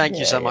thank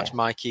you so much,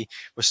 Mikey.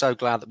 We're so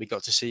glad that we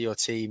got to see your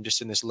team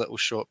just in this little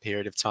short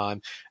period of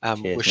time.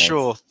 We're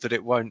sure that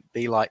it won't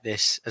be like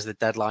this as the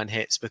deadline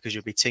hits, because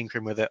you'll be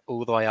tinkering with it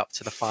all the way up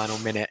to the final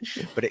minute.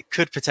 But it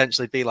could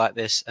potentially be like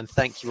this. And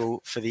thank you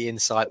all for the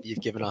insight that you've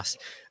given us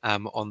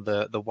on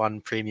the one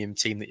premium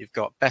team that you've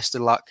got. Best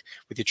of luck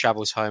with your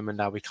travels home,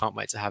 and we can't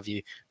wait to have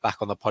you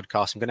back on the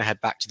podcast. I'm going to head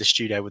back to the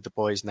studio with the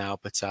boys now,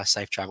 but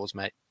safe travels,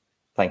 mate.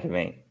 Thank you,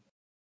 mate.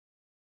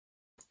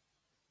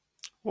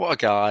 What a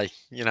guy,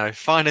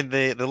 finding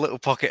the little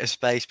pocket of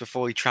space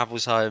before he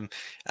travels home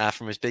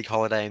from his big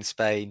holiday in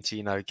Spain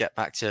to get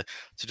back to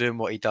doing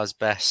what he does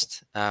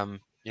best.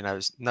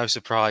 It's no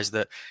surprise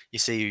that you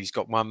see he's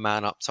got one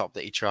man up top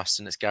that he trusts,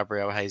 and it's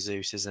Gabriel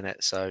Jesus, isn't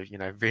it? So,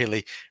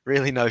 really,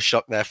 really no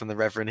shock there from the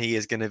Reverend. He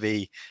is going to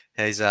be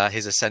his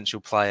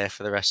essential player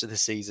for the rest of the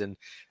season.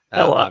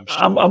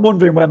 I'm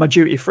wondering where my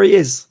duty free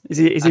is. Is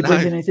he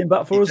bringing anything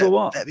back for us or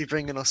what? Better be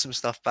bringing us some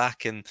stuff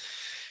back, and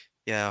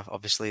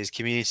obviously his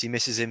community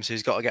misses him, so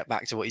he's got to get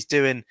back to what he's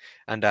doing,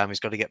 and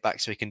he's got to get back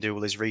so he can do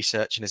all his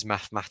research and his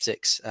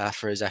mathematics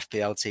for his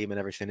FPL team and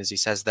everything, as he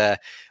says there.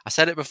 I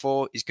said it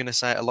before, he's going to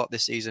say it a lot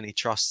this season. He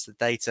trusts the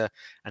data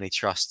and he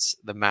trusts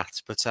the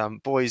math. But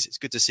boys, it's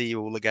good to see you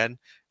all again.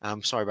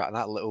 Sorry about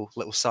that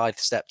little side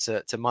step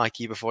to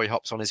Mikey before he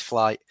hops on his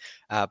flight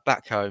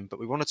back home. But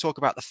we want to talk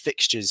about the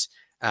fixtures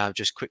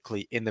just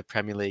quickly in the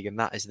Premier League, and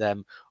that is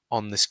them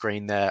on the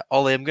screen there.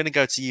 Ollie, I'm going to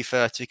go to you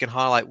first. If you can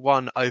highlight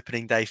one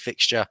opening day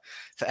fixture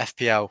for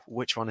FPL,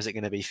 which one is it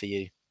going to be for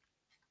you?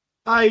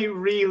 I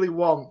really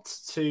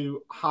want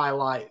to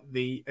highlight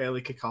the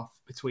early kickoff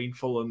between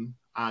Fulham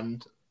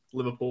and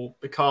Liverpool,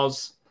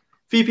 because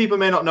few people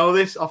may not know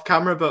this off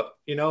camera, but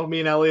me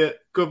and Elliot,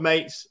 good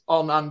mates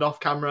on and off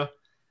camera,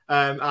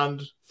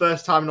 and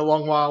first time in a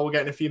long while we're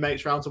getting a few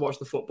mates around to watch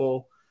the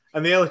football,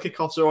 and the early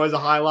kickoffs are always a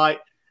highlight.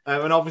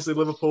 And obviously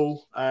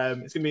Liverpool, it's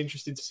going to be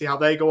interesting to see how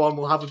they go on.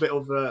 We'll have a bit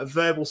of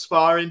verbal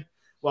sparring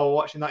while we're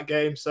watching that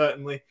game,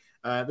 certainly.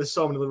 There's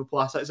so many Liverpool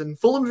assets. And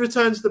Fulham's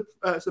return to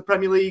the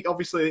Premier League,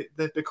 obviously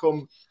they've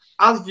become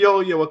as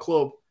yo-yo a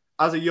club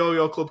as a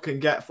yo-yo club can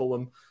get,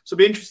 Fulham. So it'll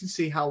be interesting to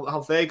see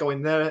how they go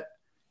in there.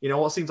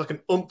 What seems like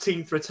an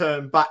umpteenth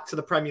return back to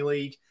the Premier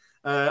League.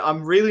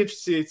 I'm really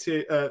interested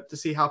to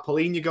see how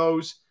Palhinha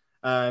goes.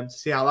 To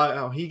see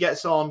how he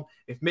gets on.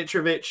 If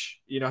Mitrovic,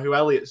 who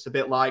Elliot's a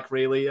bit like,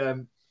 really,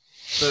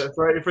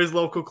 for his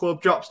local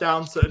club, drops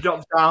down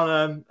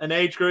an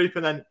age group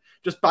and then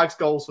just bags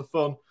goals for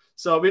fun.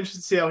 So I'll be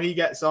interested to see how he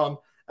gets on.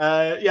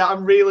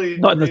 I'm really...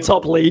 Not in the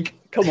top league.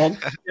 Come on.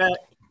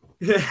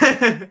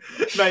 Yeah.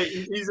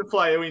 Mate, he's a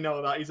player. We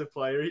know that. He's a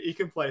player. He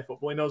can play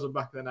football. He knows what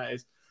back of the net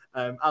is,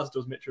 as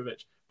does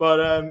Mitrovic. But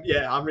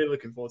I'm really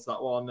looking forward to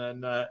that one.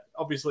 And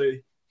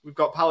obviously, we've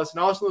got Palace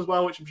and Arsenal as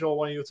well, which I'm sure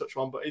one of you will touch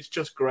on. But it's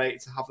just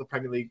great to have the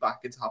Premier League back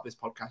and to have this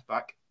podcast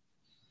back.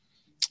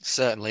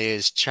 Certainly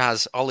is.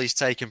 Chaz, Ollie's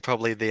taken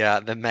probably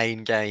the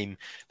main game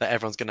that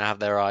everyone's going to have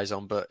their eyes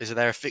on. But is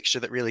there a fixture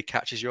that really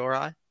catches your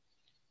eye?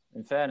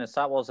 In fairness,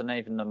 that wasn't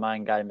even the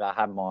main game that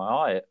had my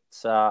eye.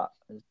 It's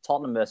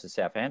Tottenham versus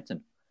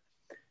Southampton.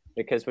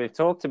 Because we've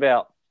talked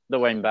about the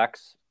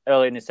wing-backs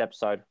early in this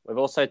episode. We've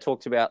also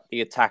talked about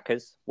the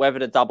attackers, whether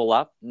to double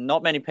up.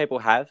 Not many people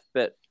have,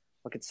 but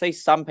I could see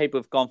some people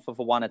have gone for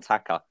one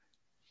attacker.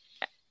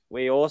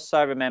 We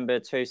also remember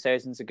 2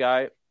 seasons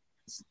ago,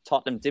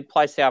 Tottenham did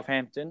play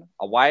Southampton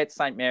away at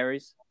St.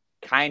 Mary's.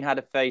 Kane had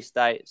a feast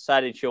day,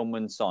 so did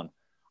Heung-min Son.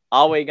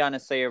 Are we going to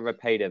see a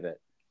repeat of it?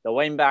 The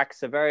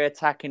wing-backs are very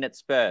attacking at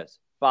Spurs.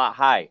 But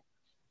hey,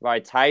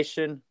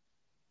 rotation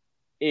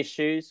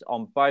issues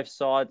on both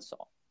sides,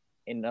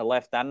 in the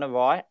left and the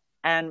right.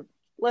 And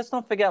let's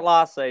not forget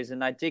last season,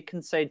 they did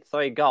concede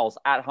 3 goals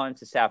at home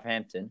to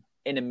Southampton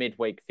in a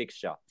midweek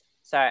fixture.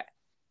 So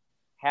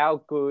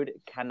how good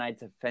can they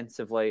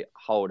defensively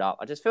hold up?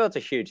 I just feel it's a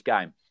huge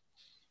game.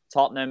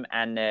 Tottenham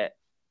and their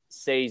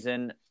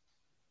season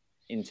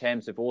in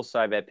terms of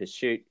also their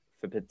pursuit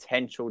for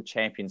potential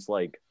Champions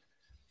League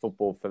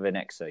football for the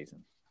next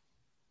season.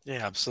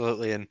 Yeah,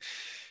 absolutely. And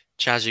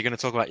Chaz, you're going to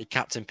talk about your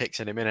captain picks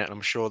in a minute.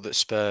 I'm sure that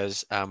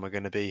Spurs are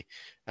going to be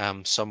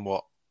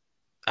somewhat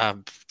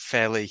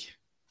fairly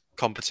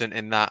competent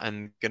in that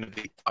and going to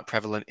be quite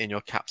prevalent in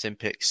your captain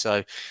picks.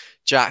 So,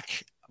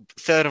 Jack,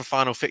 third and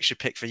final fixture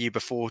pick for you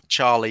before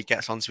Charlie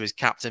gets onto his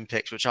captain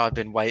picks, which I've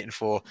been waiting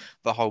for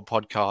the whole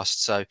podcast.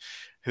 So,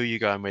 who are you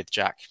going with,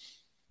 Jack?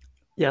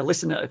 Yeah,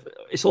 listen,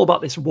 it's all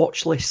about this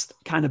watch list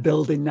kind of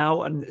building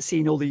now and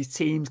seeing all these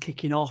teams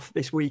kicking off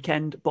this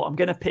weekend. But I'm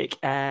going to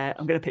pick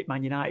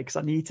Man United because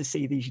I need to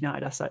see these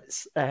United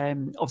assets.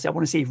 Obviously, I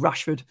want to see if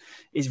Rashford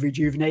is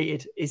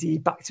rejuvenated. Is he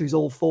back to his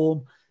old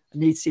form? I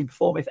need to see him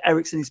perform. If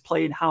Eriksen is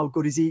playing, how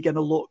good is he going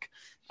to look?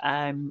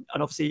 And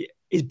obviously,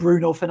 is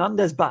Bruno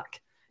Fernandes back?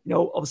 You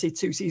know, obviously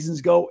 2 seasons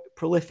ago,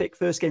 prolific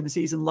first game of the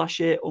season last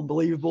year,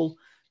 unbelievable.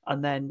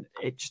 And then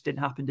it just didn't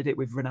happen, did it,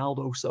 with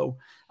Ronaldo? So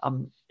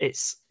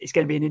it's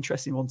going to be an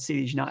interesting one to see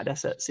these United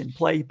assets in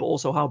play, but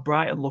also how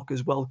Brighton look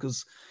as well.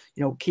 Because,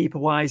 you know,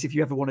 keeper-wise, if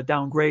you ever want to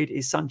downgrade,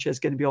 is Sanchez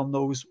going to be on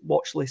those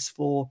watch lists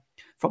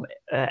from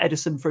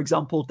Ederson, for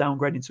example,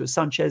 downgrading to a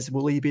Sanchez?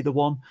 Will he be the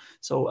one?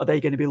 So are they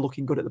going to be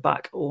looking good at the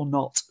back or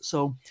not?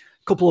 So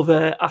a couple of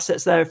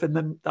assets there for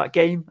them that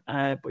game.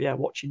 But yeah,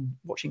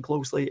 watching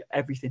closely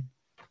everything.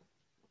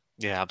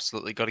 Yeah,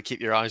 absolutely. Got to keep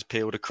your eyes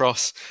peeled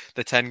across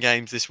the 10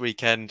 games this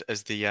weekend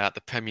as the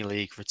Premier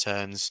League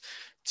returns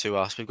to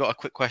us. We've got a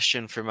quick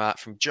question from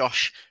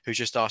Josh, who's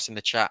just asked in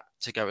the chat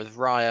to go with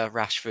Raya,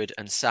 Rashford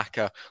and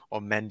Saka, or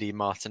Mendy,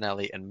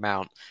 Martinelli and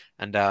Mount.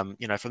 And,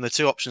 from the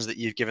 2 options that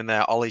you've given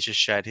there, Ollie just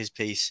shared his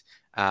piece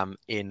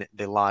in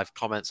the live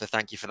comments. So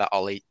thank you for that,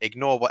 Ollie.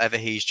 Ignore whatever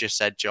he's just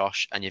said,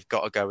 Josh, and you've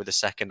got to go with the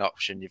second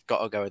option. You've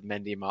got to go with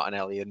Mendy,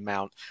 Martinelli and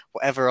Mount.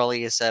 Whatever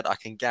Ollie has said, I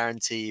can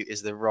guarantee you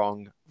is the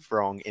wrong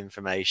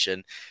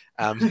information.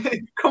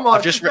 Come on,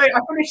 I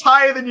finished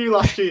higher than you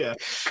last year.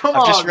 Come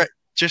on.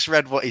 Just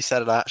read what he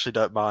said, and I actually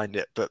don't mind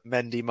it. But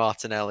Mendy,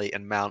 Martinelli,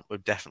 and Mount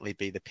would definitely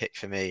be the pick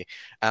for me.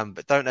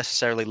 But don't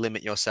necessarily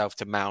limit yourself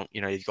to Mount.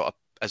 You know, you've got,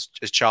 as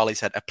Charlie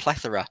said, a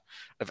plethora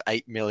of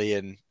 8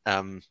 million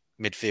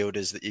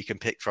midfielders that you can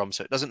pick from.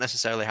 So it doesn't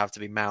necessarily have to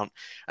be Mount,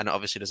 and it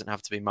obviously doesn't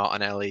have to be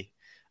Martinelli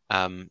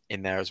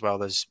in there as well.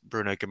 There's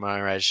Bruno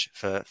Guimaraes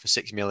for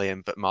 6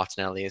 million, but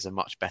Martinelli is a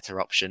much better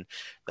option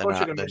than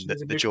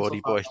the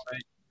Geordie boy.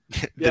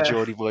 The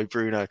Geordie boy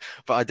Bruno,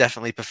 but I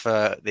definitely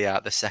prefer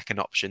the second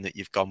option that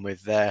you've gone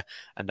with there.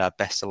 And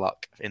best of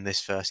luck in this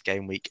first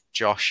game week,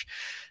 Josh.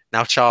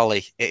 Now,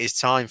 Charlie, it is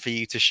time for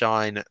you to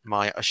shine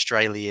my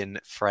Australian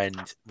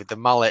friend with the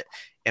mullet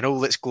in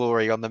all its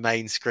glory on the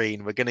main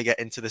screen. We're going to get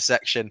into the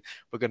section.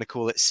 We're going to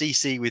call it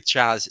CC with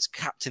Chaz. It's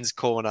Captain's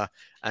Corner.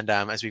 And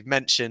as we've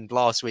mentioned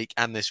last week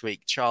and this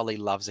week, Charlie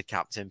loves a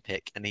captain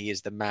pick, and he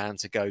is the man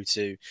to go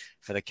to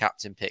for the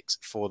captain picks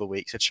for the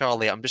week. So,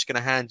 Charlie, I'm just going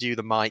to hand you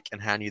the mic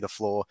and hand you the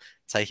floor.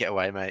 Take it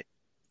away, mate.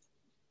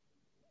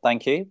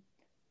 Thank you.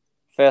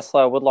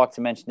 Firstly, I would like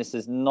to mention this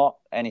is not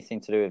anything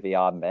to do with the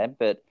armband,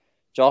 but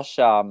Josh,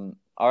 I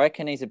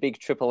reckon he's a big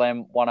Triple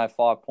M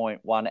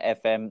 105.1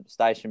 FM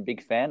station,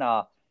 big fan.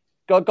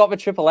 Got the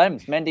Triple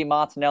M's, Mendy,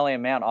 Martinelli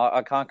and Mount.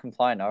 I can't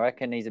complain. I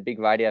reckon he's a big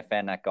radio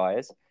fan, that guy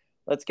is.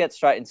 Let's get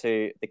straight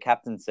into the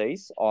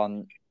captaincies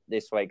on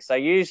this week. So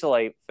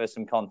usually, for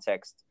some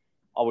context,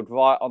 I would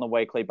write on a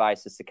weekly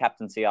basis the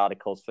captaincy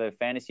articles for the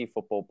Fantasy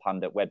Football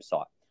Pundit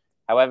website.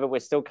 However, we're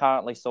still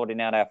currently sorting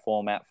out our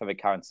format for the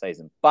current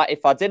season. But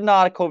if I did an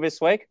article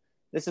this week,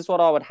 this is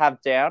what I would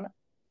have down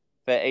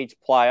for each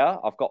player.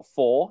 I've got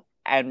 4,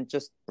 and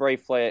just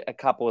briefly a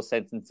couple of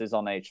sentences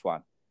on each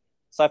one.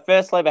 So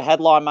firstly, the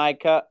headline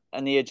maker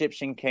and the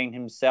Egyptian king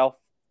himself,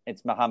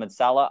 it's Mohamed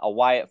Salah,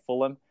 away at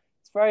Fulham.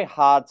 It's very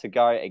hard to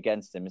go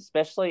against him,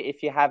 especially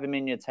if you have him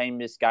in your team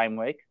this game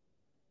week.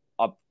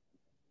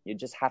 You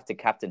just have to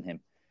captain him.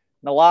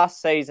 In the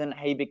last season,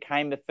 he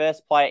became the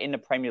first player in the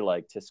Premier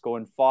League to score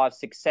in 5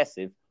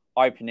 successive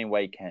opening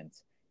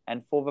weekends.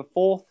 And for the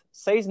 4th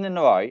season in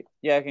a row,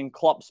 Jurgen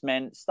Klopp's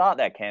men start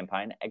their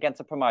campaign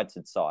against a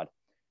promoted side.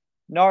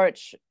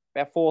 Norwich,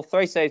 therefore,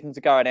 3 seasons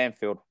ago at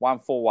Anfield,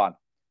 1-4-1.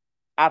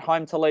 At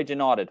home to Leeds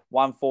United,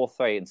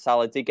 1-4-3, and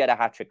Salah did get a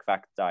hat-trick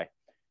that day.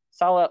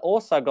 Salah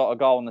also got a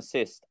goal and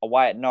assist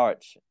away at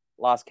Norwich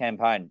last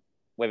campaign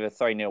with a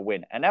 3-0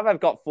 win. And now they've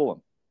got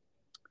Fulham.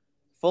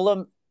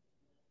 Fulham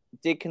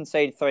did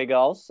concede 3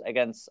 goals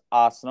against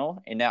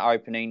Arsenal in their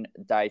opening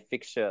day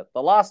fixture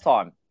the last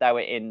time they were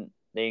in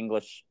the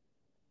English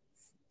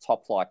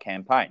top flight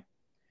campaign.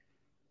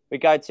 We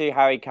go to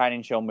Harry Kane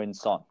and Heung-min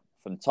Son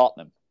from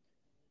Tottenham.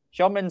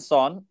 Heung-min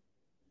Son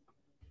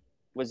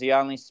was the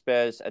only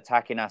Spurs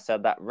attacking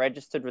asset that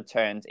registered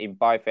returns in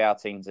both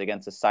outings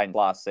against the Saints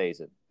last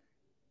season.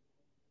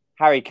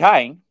 Harry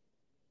Kane,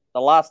 the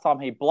last time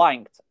he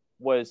blanked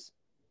was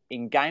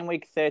in game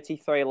week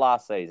 33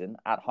 last season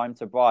at home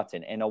to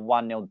Brighton in a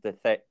 1-0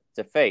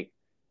 defeat,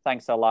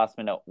 thanks to a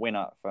last-minute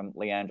winner from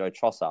Leandro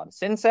Trossard.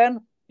 Since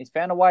then, he's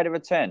found a way to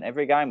return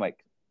every game week,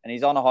 and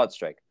he's on a hot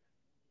streak.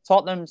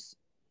 Tottenham's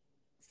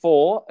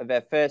 4 of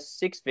their first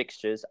 6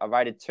 fixtures are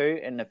rated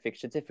 2 in the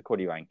fixture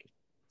difficulty ranking.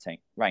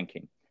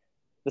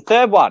 The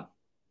third one.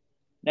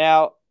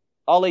 Now,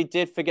 Ollie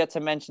did forget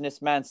to mention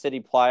this Man City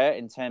player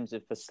in terms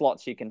of the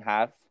slots you can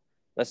have.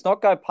 Let's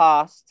not go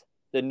past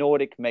the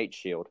Nordic Meat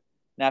Shield.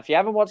 Now, if you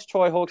haven't watched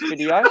Troy Hawk's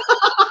video,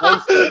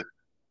 please do.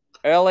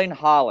 Erling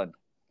Haaland,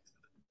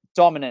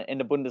 dominant in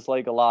the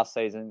Bundesliga last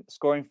season,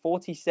 scoring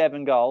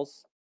 47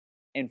 goals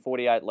in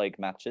 48 league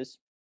matches.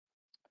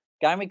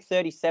 Game week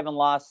 37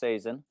 last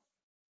season,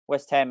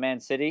 West Ham Man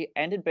City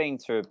ended being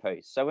 2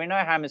 apiece. So we know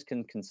Hammers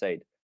can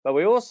concede. But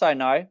we also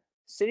know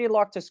City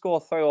like to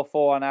score 3 or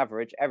 4 on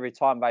average every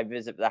time they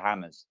visit the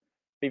Hammers.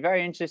 Be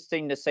very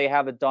interesting to see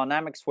how the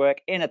dynamics work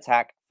in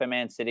attack for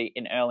Man City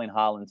in Erling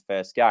Haaland's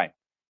first game.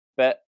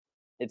 But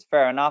it's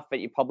fair enough that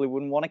you probably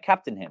wouldn't want to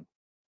captain him.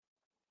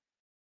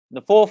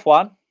 The fourth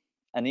one,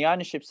 and the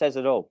ownership says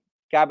it all,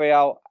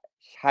 Gabriel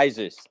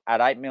Jesus at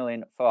 8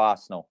 million for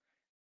Arsenal.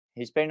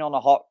 He's been on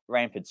a hot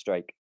rampant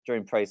streak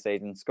during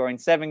pre-season, scoring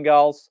 7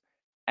 goals.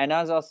 And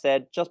as I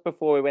said, just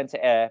before we went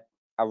to air,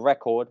 a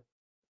record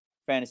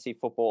fantasy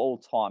football all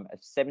time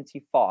at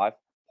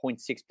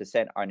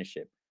 75.6%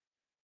 ownership.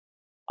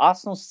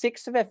 Arsenal's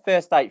 6 of their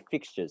first 8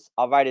 fixtures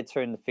are rated 2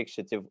 in the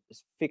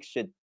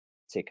fixture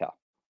ticker.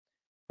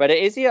 But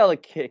it is the early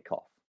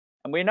kickoff.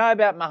 And we know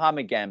about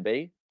Mohamed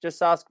Gambi.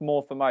 Just ask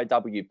more from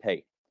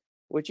OWP.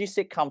 Would you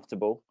sit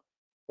comfortable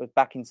with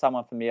backing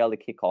someone from the early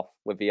kickoff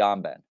with the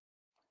armband?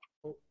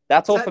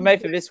 That's all for me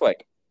for this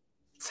week.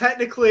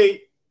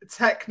 Technically,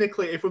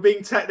 if we're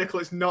being technical,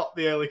 it's not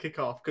the early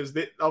kickoff because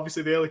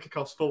obviously the early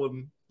kickoff's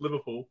Fulham,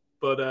 Liverpool.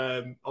 But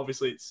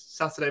obviously it's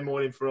Saturday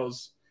morning for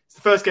us. It's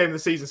the first game of the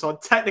season, so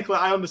technically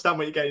I understand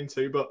what you're getting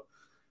to, but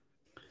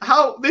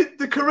how the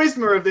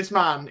charisma of this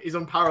man is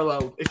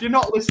unparalleled. If you're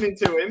not listening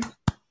to him, who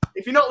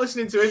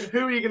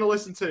are you going to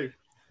listen to?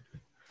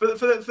 For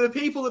the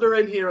people that are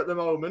in here at the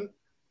moment,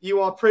 you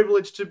are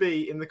privileged to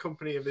be in the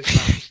company of this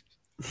man.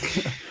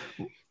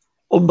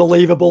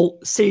 Unbelievable.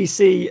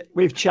 CC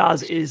with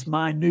Chaz is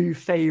my new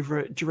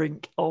favourite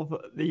drink of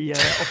the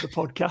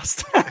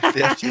podcast.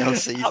 The FPL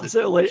season.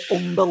 Absolutely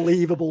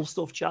unbelievable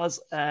stuff, Chaz.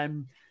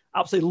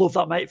 Absolutely love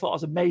that, mate. Thought it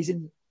was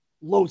amazing.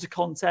 Loads of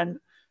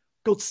content,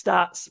 good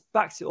stats,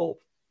 backs it up,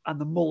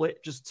 and the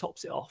mullet just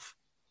tops it off.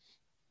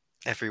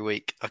 Every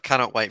week. I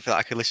cannot wait for that.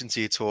 I could listen to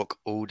you talk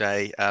all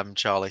day,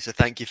 Charlie. So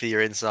thank you for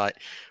your insight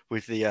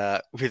with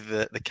the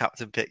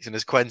captain picks. And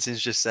as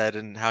Quentin's just said,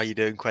 and how you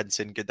doing,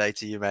 Quentin? Good day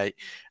to you, mate.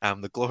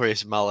 The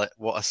glorious mullet.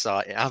 What a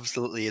sight. It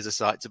absolutely is a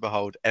sight to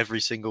behold every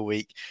single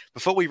week.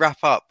 Before we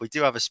wrap up, we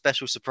do have a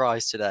special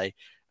surprise today.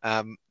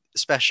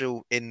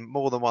 Special in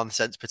more than one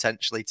sense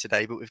potentially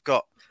today, but we've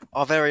got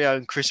our very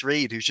own Chris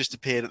Reed, who's just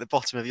appeared at the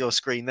bottom of your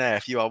screen there.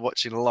 If you are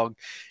watching along,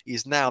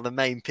 he's now the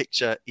main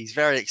picture. He's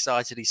very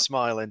excited. He's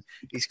smiling.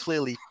 He's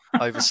clearly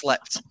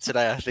overslept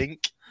today, I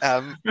think.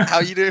 How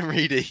are you doing,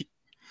 Reedy?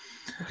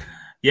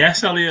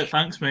 Yes, Elliot.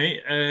 Thanks,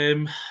 mate.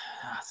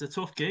 It's a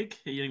tough gig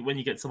when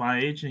you get to my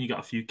age and you got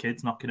a few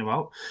kids knocking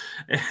about.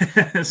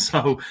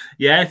 So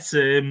yeah,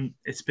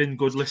 it's been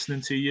good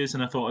listening to you,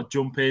 and I thought I'd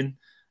jump in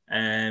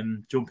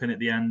at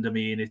the end. I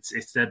mean,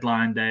 it's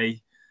deadline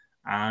day,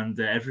 and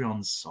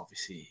everyone's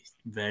obviously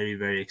very,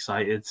 very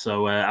excited.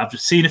 So I've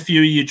just seen a few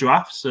of your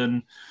drafts,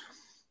 and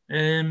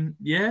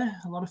yeah,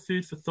 a lot of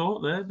food for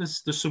thought there.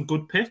 There's some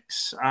good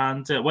picks,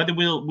 and whether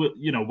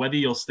whether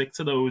you'll stick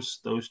to those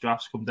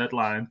drafts come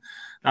deadline,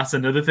 that's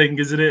another thing,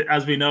 isn't it?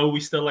 As we know, we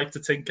still like to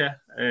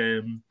tinker.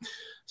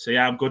 So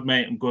yeah, I'm good,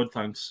 mate. I'm good,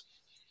 thanks.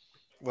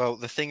 Well,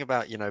 the thing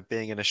about,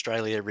 being in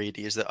Australia,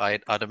 Reedy, is that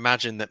I'd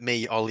imagine that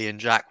me, Ollie and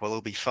Jack will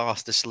all be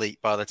fast asleep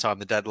by the time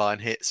the deadline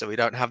hits, so we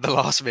don't have the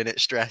last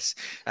minute stress,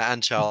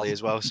 and Charlie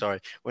as well, sorry.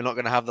 We're not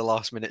going to have the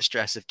last minute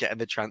stress of getting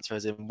the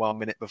transfers in 1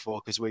 minute before,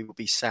 because we will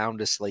be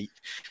sound asleep.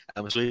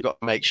 So we've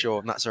got to make sure,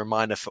 and that's a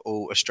reminder for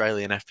all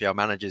Australian FPL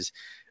managers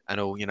and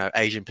all,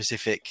 Asian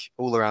Pacific,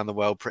 all around the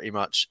world, pretty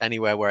much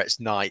anywhere where it's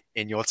night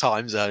in your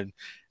time zone.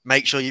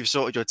 Make sure you've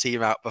sorted your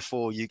team out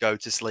before you go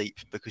to sleep,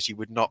 because you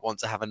would not want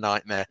to have a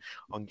nightmare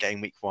on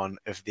game week 1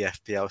 of the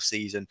FPL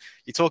season.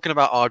 You're talking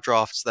about our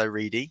drafts though,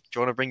 Reedy. Do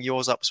you want to bring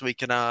yours up so we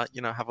can,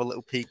 have a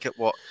little peek at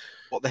what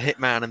the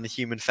Hitman and the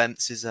Human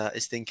Fence is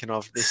thinking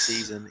of this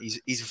season?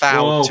 He's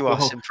vowed to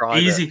us in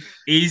private.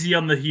 Easy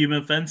on the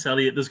Human Fence,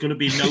 Elliot. There's going to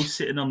be no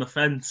sitting on the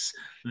fence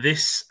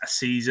this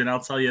season.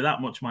 I'll tell you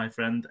that much, my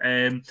friend.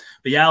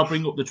 But yeah, I'll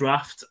bring up the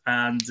draft,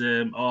 and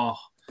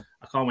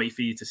I can't wait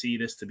for you to see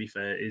this. To be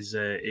fair,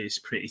 it's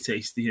pretty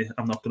tasty.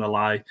 I'm not going to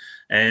lie.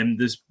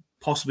 There's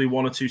possibly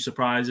 1 or 2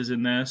 surprises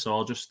in there, so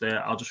I'll just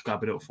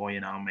grab it up for you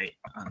now, mate,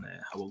 and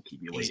I won't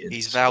keep you waiting.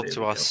 He's vowed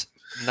to us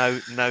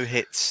no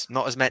hits,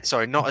 not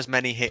as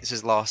many hits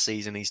as last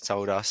season. He's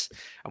told us,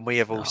 and we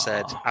have all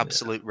said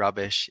absolute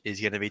rubbish.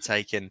 Is going to be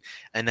taking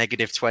a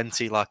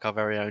 -20 like our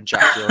very own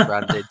Jack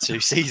Gillibrand did 2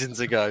 seasons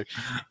ago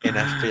in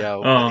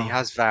FPL. And he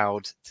has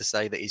vowed to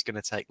say that he's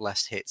going to take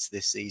less hits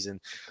this season,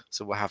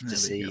 so we'll have to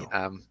see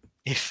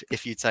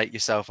if you take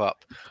yourself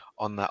up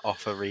on that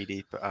offer,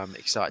 Reedy. But I'm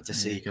excited to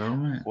see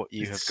what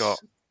you have got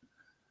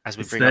as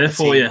we bring up the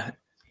for team you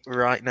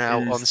right now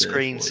on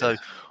screen. So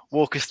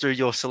walk us through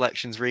your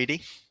selections,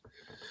 Reedy.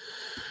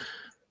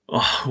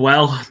 Oh,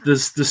 well,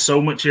 there's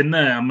so much in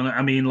there.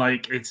 I mean,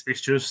 like it's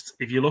just,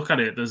 if you look at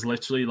it, there's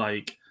literally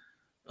like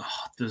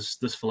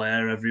there's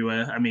flair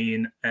everywhere. I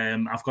mean,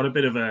 I've got a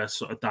bit of a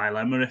sort of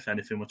dilemma, if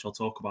anything, which I'll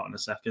talk about in a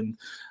second.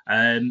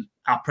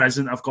 At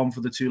present, I've gone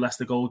for the 2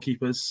 Leicester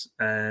goalkeepers,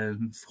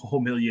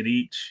 4 million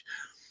each.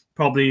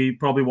 Probably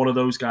one of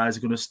those guys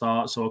are going to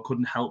start, so I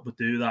couldn't help but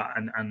do that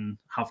and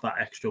have that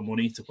extra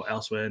money to put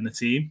elsewhere in the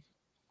team.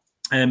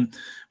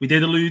 We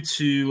did allude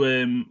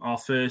to our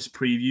first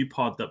preview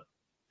pod that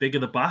big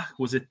at the back,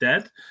 was it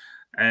dead?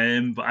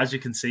 But as you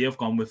can see, I've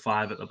gone with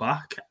 5 at the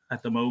back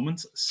at the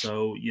moment.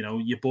 So,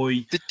 your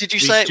boy... Did you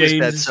say it was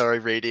dead, sorry,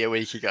 Reedy, a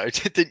week ago?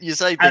 Didn't you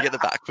say big at the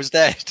back was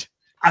dead?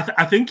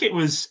 I think it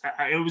was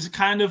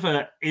kind of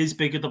is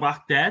big at the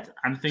back dead?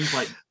 And I think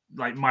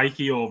like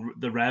Mikey or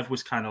the Rev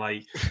was kind of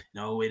like,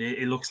 no,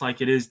 it looks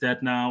like it is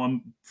dead now.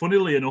 And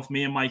funnily enough,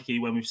 me and Mikey,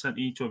 when we've sent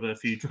each other a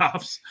few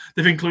drafts,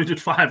 they've included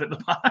 5 at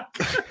the back.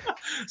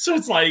 So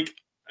it's like,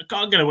 I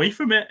can't get away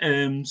from it.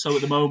 So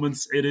at the moment,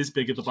 it is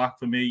big at the back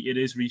for me. It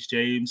is Reece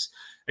James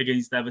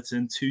against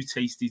Everton. Too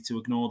tasty to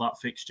ignore that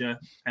fixture.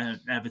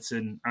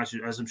 Everton, as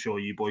I'm sure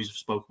you boys have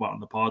spoke about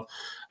on the pod,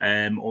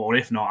 or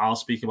if not, I'll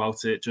speak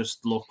about it,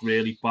 just look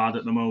really bad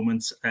at the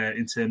moment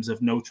in terms of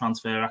no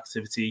transfer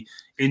activity,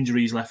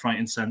 injuries left, right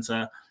and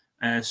centre.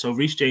 So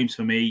Reece James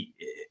for me,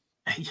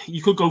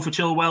 you could go for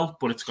Chilwell,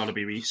 but it's got to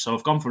be Reece. So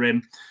I've gone for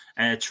him.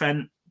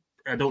 Trent,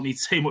 I don't need to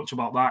say much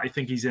about that. I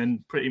think he's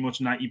in pretty much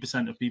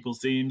 90% of people's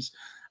teams.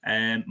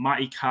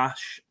 Matty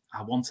Cash,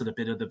 I wanted a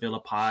bit of the Villa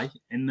pie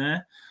in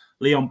there.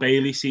 Leon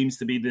Bailey seems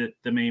to be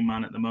the main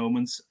man at the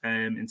moment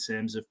in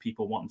terms of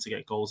people wanting to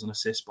get goals and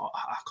assists, but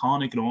I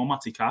can't ignore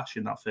Matty Cash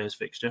in that first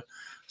fixture.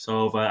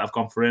 So I've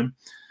gone for him.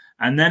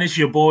 And then it's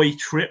your boy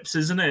Trips,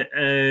 isn't it?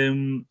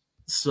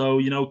 So,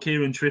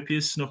 Kieran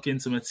Trippier snuck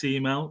into my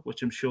team out,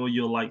 which I'm sure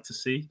you'll like to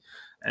see.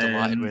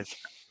 Delighted with.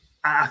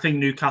 I think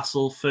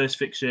Newcastle, first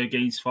fixture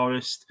against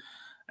Forest,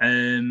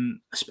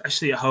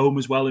 especially at home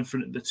as well in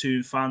front of the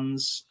 2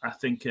 fans. I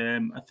think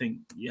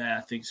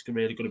it's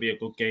really going to be a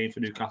good game for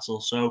Newcastle.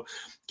 So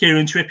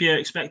Kieran Trippier,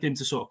 expect him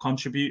to sort of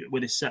contribute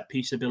with his set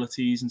piece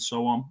abilities and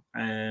so on.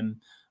 And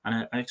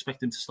I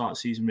expect him to start the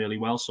season really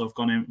well. So I've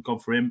gone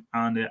for him.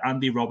 And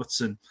Andy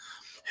Robertson,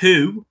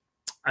 who,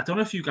 I don't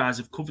know if you guys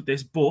have covered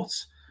this, but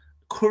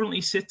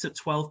currently sits at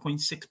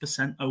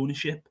 12.6%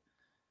 ownership.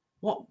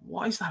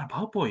 What is that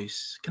about,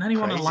 boys? Can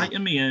anyone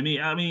enlighten me?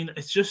 I mean,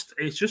 it's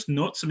just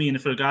nuts. I mean,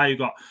 for a guy who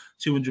got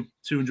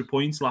 200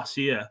 points last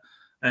year,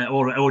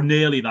 or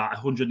nearly that,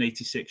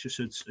 186,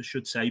 I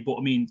should say. But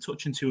I mean,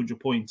 touching 200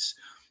 points,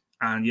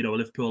 and a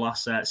Liverpool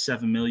asset,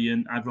 7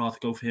 million. I'd rather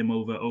go for him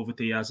over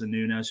Diaz and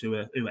Nunes, who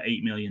are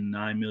 8 million,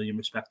 9 million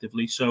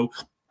respectively. So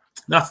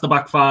that's the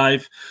back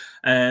 5.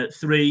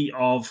 3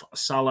 of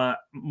Salah,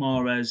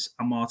 Mahrez,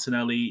 and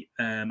Martinelli.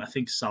 I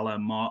think Salah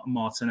and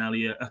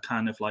Martinelli are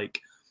kind of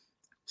like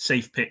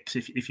safe picks,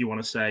 if you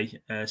want to say.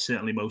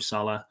 Certainly Mo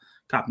Salah,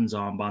 captain's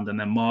armband, and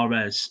then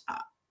Mahrez.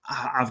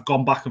 I've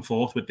gone back and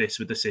forth with this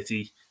with the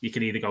City. You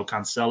can either go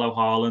Cancelo,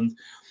 Haaland.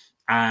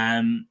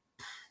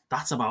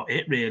 That's about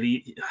it,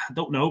 really. I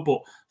don't know,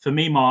 but for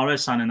me, Mahrez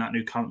signing that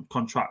new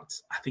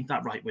contract, I think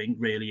that right wing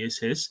really is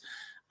his.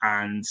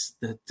 And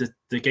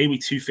the game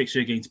week 2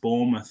 fixture against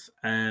Bournemouth,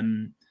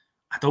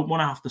 I don't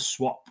want to have to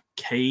swap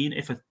Kane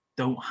if I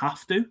don't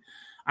have to.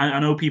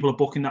 I know people are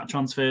booking that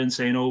transfer and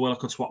saying, oh, well, I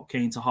could swap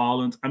Kane to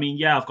Haaland. I mean,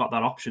 yeah, I've got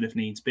that option if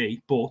needs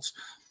be, but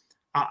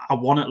I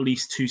want at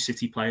least 2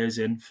 City players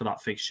in for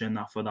that fixture and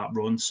for that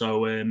run.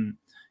 So,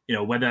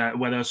 whether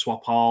I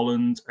swap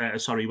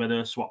whether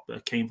I swap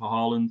Kane for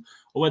Haaland,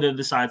 or whether I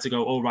decide to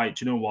go, all right,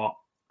 do you know what?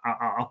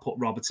 I'll put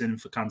Robertson in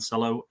for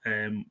Cancelo,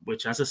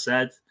 which, as I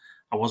said,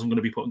 I wasn't going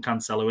to be putting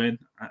Cancelo in,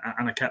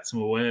 and I kept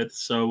my word.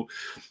 So,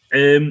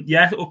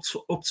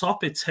 up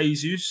top, it's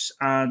Jesus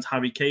and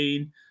Harry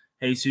Kane.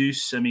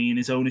 Jesus, I mean,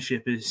 his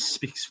ownership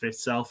speaks for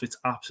itself. It's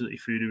absolutely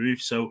through the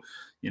roof. So,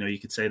 you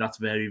could say that's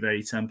very,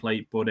 very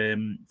template. But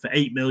for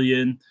 8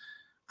 million,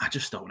 I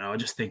just don't know. I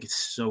just think it's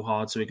so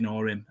hard to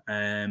ignore him.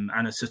 And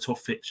it's a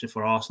tough fixture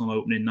for Arsenal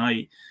opening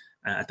night.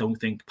 I don't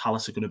think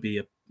Palace are going to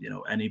be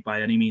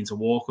by any means a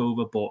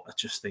walkover, but I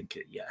just think,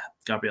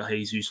 Gabriel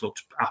Jesus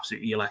looks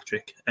absolutely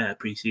electric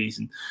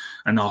pre-season,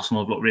 and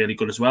Arsenal have looked really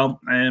good as well.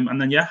 And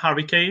then,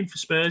 Harry Kane for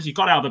Spurs. You've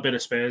got to have a bit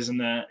of Spurs in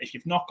there. If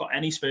you've not got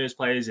any Spurs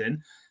players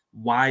in,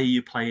 why are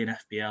you playing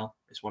FPL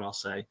is what I'll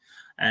say.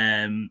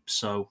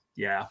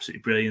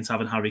 Absolutely brilliant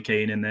having Harry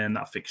Kane in there in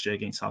that fixture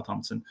against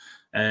Southampton.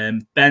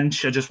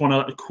 Bench, I just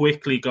want to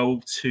quickly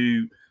go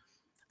to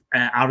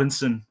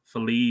Aronson for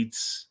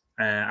Leeds.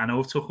 I know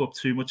I've took up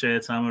too much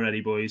airtime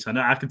already, boys. I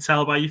know I can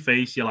tell by your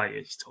face you're like,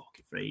 he's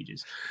talking for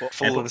ages. What,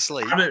 falling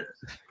asleep?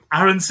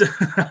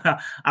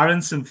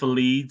 Aronson for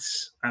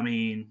Leeds. I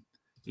mean,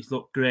 he's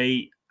looked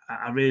great.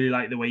 I really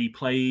like the way he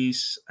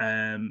plays.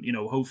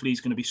 Hopefully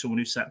he's going to be someone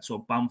who sets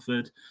up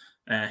Bamford.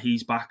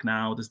 He's back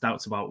now. There's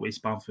doubts about is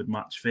Bamford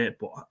match fit,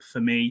 but for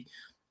me,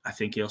 I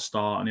think he'll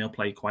start and he'll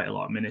play quite a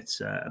lot of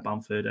minutes at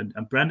Bamford.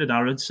 And Brendan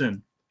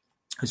Aronson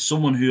is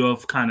someone who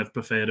I've kind of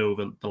preferred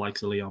over the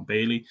likes of Leon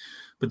Bailey.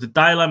 But the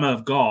dilemma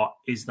I've got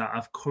is that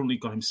I've currently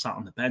got him sat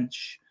on the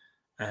bench.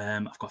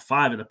 I've got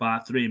 5 at the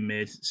back, 3 in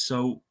mid.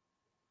 So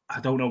I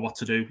don't know what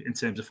to do in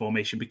terms of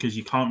formation, because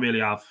you can't really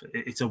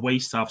it's a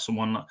waste to have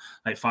someone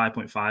like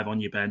 5.5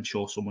 on your bench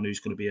or someone who's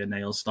going to be a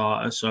nail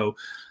starter. So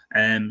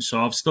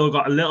I've still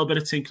got a little bit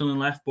of tinkling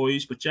left,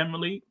 boys, but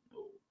generally,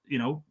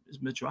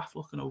 is my draft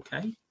looking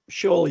okay?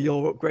 Surely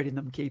you're upgrading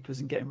them keepers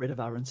and getting rid of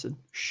Aronson.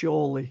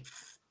 Surely.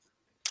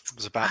 I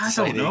was about to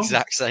say the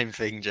exact same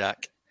thing,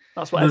 Jack.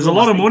 That's what there's a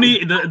lot of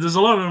money. There's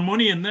a lot of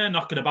money in there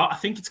knocking about. I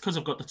think it's because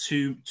I've got the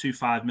two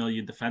 5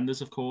 million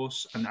defenders, of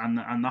course,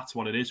 and that's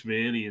what it is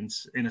really.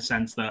 In a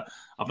sense that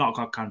I've not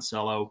got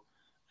Cancelo.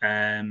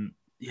 Do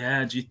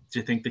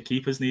you think the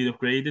keepers need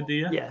upgraded? Do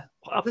you? Yeah,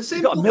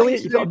 you've got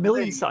a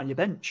million sat on your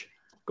bench.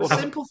 The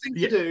simple thing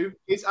to do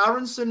is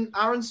Aronson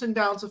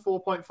down to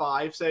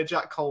 4.5, say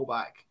Jack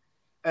Colback,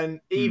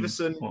 and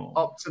Everson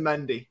up to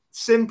Mendy.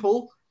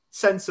 Simple.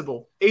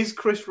 Sensible. Is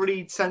Chris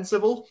Reed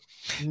sensible?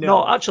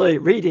 No, actually,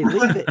 Reedy,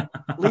 leave it.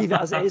 Leave it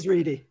as it is,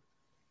 Reedy.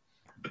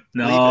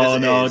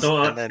 Don't.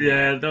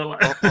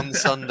 On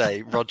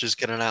Sunday, Rodgers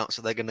can announce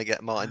that they're going to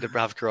get Martin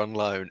Dubravka on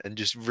loan and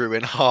just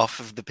ruin half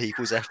of the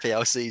people's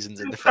FPL seasons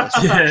in the first.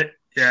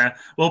 Yeah.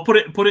 Well, put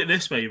it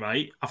this way,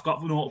 right? I've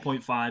got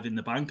 0.5 in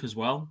the bank as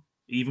well,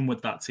 even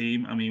with that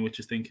team. I mean, which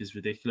I think is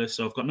ridiculous.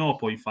 So I've got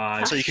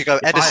 0.5. So you could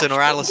go Edison or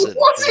Alisson.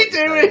 What's he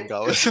doing?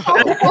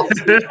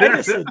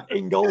 Edison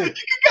in goal. You can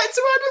get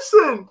to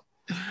Edison.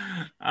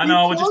 I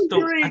know.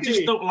 I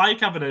just don't like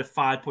having a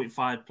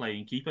 5.5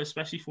 playing keeper,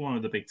 especially for one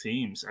of the big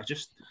teams. I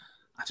just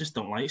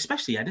don't like,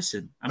 especially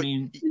Edison. I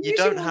mean, you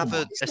don't have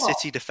a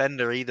City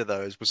defender either,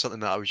 though. Was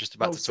something that I was just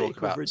about to talk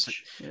about.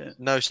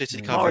 No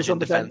City coverage in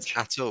defence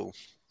at all.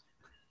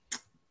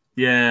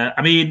 Yeah,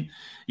 I mean,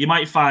 you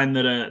might find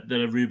that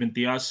a Ruben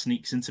Diaz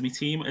sneaks into my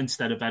team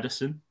instead of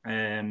Edison,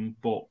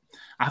 but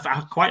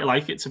I quite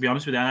like it, to be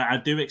honest with you. I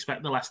do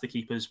expect the Leicester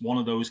keepers, one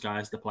of those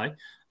guys, to play.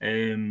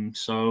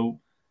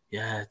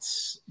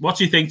 What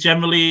do you think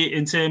generally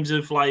in terms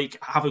of like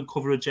having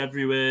coverage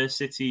everywhere?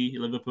 City,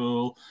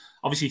 Liverpool,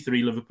 obviously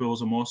 3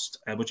 Liverpool's a must.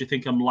 But do you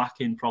think I'm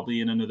lacking probably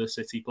in another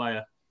City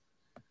player?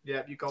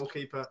 Yeah, your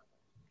goalkeeper.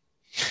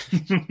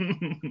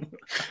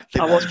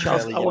 I want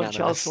Charles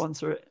to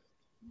answer it.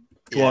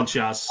 Go on,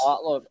 Chaz.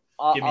 Look,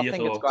 I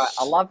think it's great.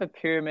 I love the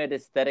pyramid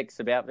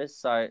aesthetics about this.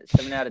 So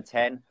 7 out of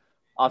 10.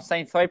 I've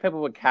seen 3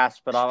 people with cash,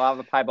 but I'd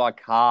rather pay by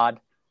card.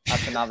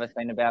 That's another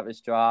thing about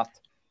this draft.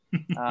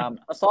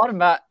 Aside from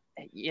that,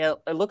 yeah,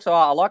 it looks all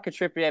right. I like a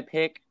Trippier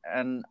pick,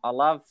 and I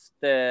love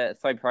the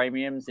 3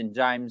 premiums in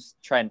James,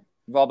 Trent,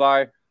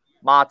 Robbo,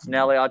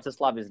 Martinelli. I just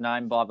love his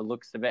name by the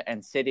looks of it.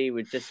 And City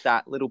with just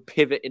that little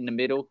pivot in the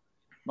middle.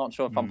 Not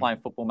sure if I'm playing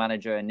Football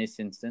Manager in this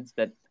instance,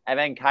 but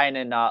Evan Kane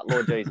and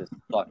Lord Jesus.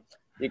 Like,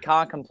 you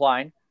can't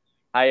complain.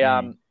 Hey,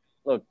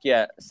 look,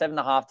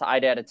 7.5 to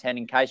 8 out of 10.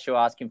 In case you're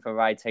asking for a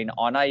rating,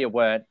 I know you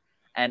weren't,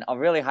 and I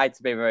really hate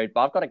to be rude,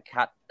 but I've got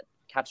to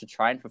catch a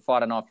train for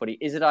Friday night footy.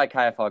 Is it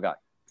okay if I go?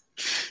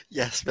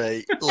 Yes,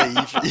 mate. Leave.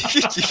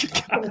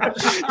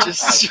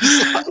 just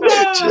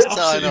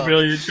sign off.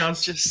 Brilliant,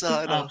 Chance. Just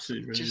sign off.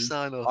 Absolutely brilliant. Just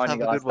sign off. Right,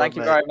 Have a guys. good one, Thank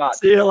you very much.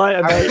 See you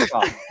later, mate.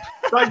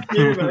 Thank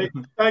you, mate.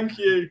 Thank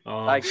you.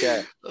 Take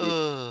care.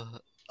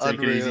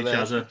 Take it easy,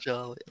 Chazza.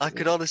 Charlie. I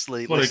could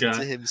honestly listen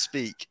to him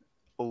speak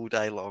all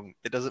day long.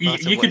 It doesn't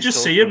matter. You could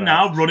just see him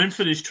now running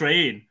for his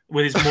train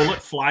with his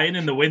mullet flying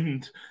in the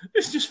wind.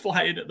 It's just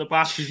flying at the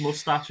back. His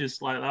moustache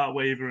is like that,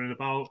 wavering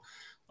about.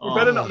 We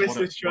better not miss what a-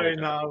 this train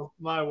now.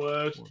 My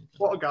word.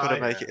 What a guy.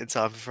 Gotta make it in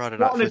time for Friday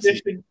night. What an footy.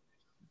 addition.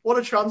 What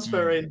a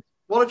transfer in.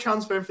 What a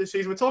transfer in for this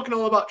season. We're talking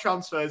all about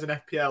transfers in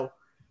FPL.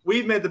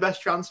 We've made the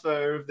best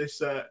transfer of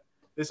this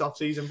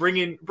off-season,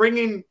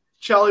 bringing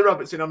Charlie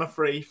Robertson on a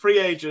free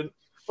agent,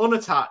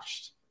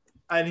 unattached,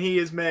 and he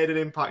has made an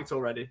impact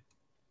already.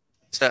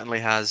 Certainly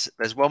has.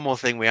 There's one more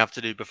thing we have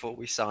to do before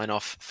we sign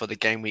off for the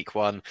game week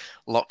 1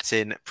 locked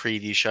in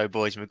preview show,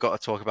 boys. We've got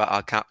to talk about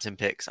our captain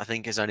picks. I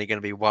think it's only going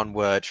to be one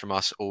word from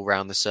us all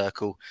round the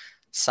circle.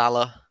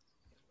 Salah,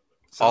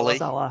 Ollie,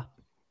 Salah.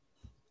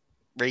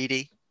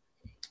 Reedy.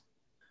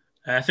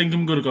 I think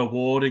I'm going to go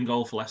Ward in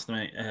goal for Leicester,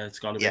 mate. It's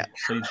got to be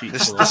clean sheet.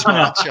 This is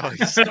my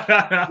choice.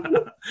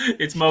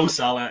 It's Mo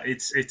Salah.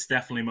 It's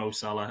definitely Mo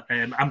Salah.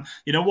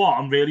 You know what?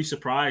 I'm really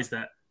surprised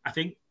that I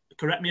think.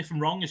 Correct me if I'm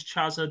wrong. Is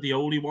Chazza the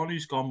only one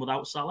who's gone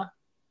without Salah?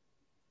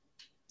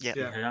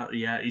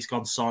 Yeah. He's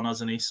gone Son,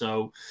 hasn't he?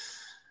 So,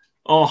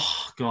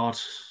 oh god.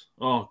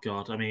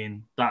 I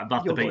mean, that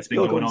debate's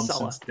been going on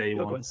since day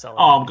one.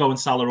 I'm going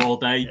Salah all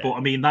day. Yeah. But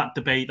I mean, that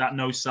debate, that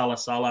no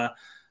Salah.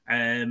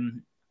 I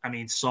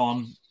mean,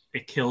 Son.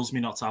 It kills me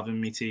not to have him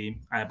in my team.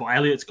 But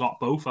Elliot's got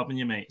both, haven't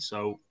you, mate?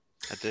 So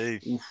I do.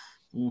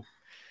 Oof.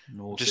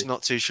 Just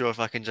not too sure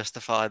if I can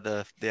justify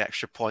the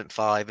extra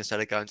 0.5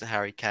 instead of going to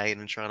Harry Kane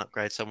and try and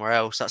upgrade somewhere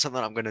else. That's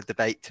something I'm going to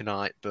debate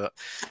tonight, but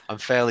I'm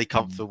fairly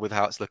comfortable with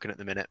how it's looking at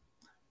the minute.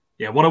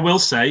 Yeah, what I will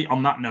say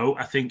on that note,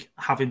 I think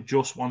having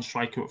just one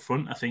striker up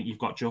front, I think you've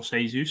got just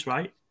Jesus,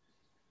 right?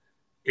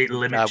 It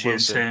limits you in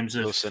terms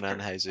of Wilson and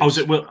Jesus. Oh, is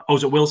it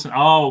Wilson?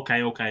 Oh,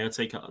 okay. I'll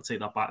take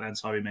that back then.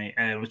 Sorry, mate.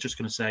 I was just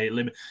going to say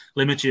it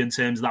limits you in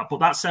terms of that.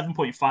 But that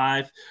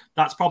 7.5,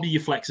 that's probably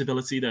your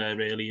flexibility there,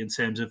 really, in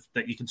terms of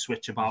that you can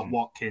switch about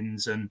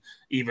Watkins and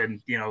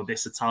even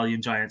this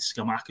Italian giant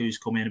Scamacca who's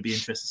come in and be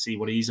interested to see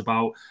what he's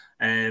about.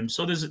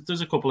 So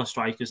there's a couple of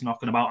strikers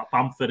knocking about.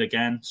 Bamford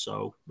again.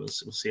 So we'll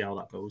see how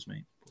that goes,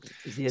 mate.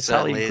 Is the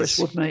Italian Chris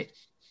Wood, mate?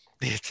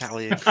 The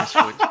Italian Chris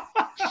Wood.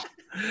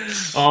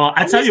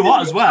 I tell you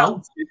what, as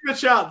well. Give him a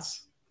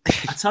chance.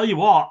 I tell you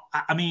what.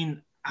 I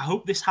mean, I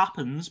hope this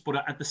happens,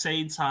 but at the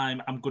same time,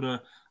 I'm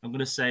gonna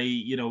say,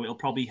 it'll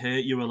probably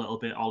hurt you a little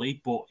bit,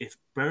 Ollie. But if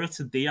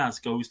Brereton Diaz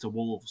goes to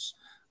Wolves,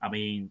 I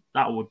mean,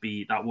 that would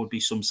be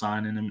some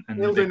signing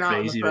and a bit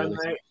crazy, really.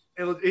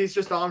 He's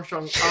just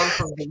Armstrong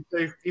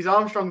V2. He's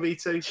Armstrong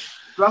V2.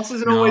 Grass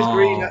isn't always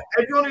green.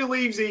 Everyone who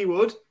leaves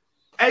Ewood,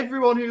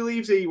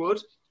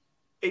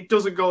 it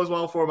doesn't go as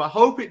well for him. I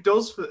hope it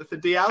does for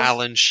Diaz.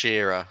 Alan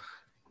Shearer.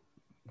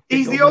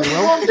 He's the only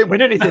one. Didn't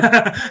win anything.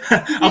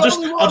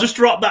 I'll just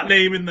drop that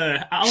name in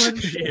there. Alan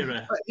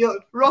Shearer.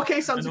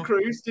 Roque Santa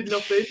Cruz did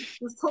nothing.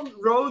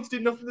 Rhodes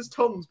did nothing. There's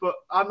tons, but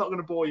I'm not going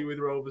to bore you with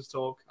Rovers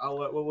talk.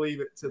 We'll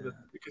leave it to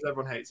because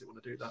everyone hates it when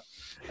I do that.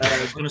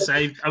 I was going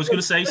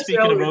to say.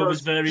 Speaking of Rovers,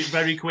 very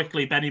very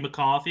quickly, Benny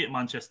McCarthy at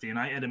Manchester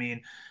United. I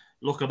mean,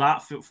 look at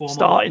that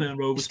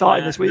former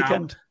starting this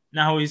weekend.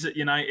 Now he's at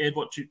United.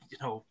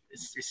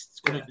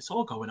 It's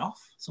all going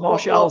off.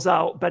 Martial's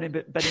out. Benny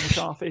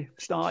McCarthy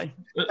starting.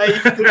 Hey,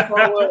 you could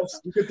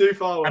do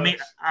far worse.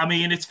 I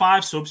mean, it's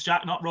 5 subs,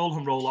 Jack. Not roll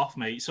and roll off,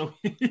 mate. So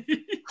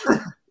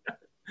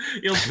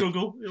he'll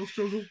struggle.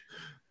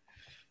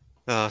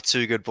 Oh,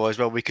 too good, boys.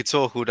 Well, we could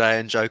talk all day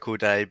and joke all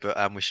day,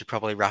 but we should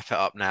probably wrap it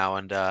up now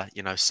and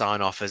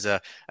sign off as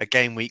a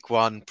game week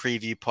 1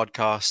 preview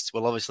podcast.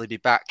 We'll obviously be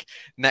back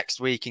next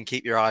week, and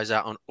keep your eyes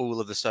out on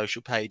all of the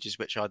social pages,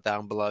 which are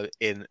down below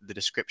in the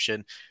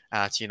description,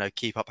 to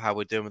keep up how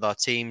we're doing with our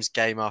teams,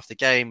 game after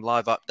game,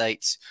 live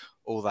updates,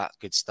 all that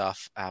good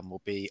stuff.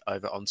 Will be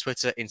over on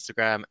Twitter,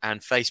 Instagram,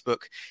 and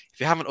Facebook. If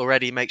you haven't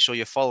already, make sure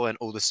you're following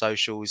all the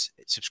socials,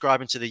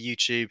 subscribing to the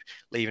YouTube,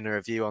 leaving a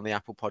review on the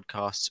Apple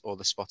Podcasts or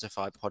the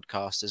Spotify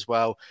podcast as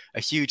well. A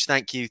huge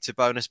thank you to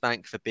Bonus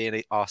Bank for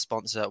being our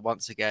sponsor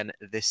once again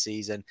this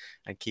season,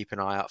 and keep an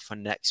eye out for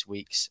next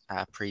week's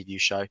preview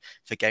show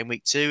for game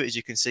week 2. As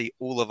you can see,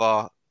 all of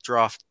our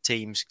draft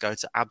teams go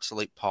to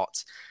absolute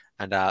pot,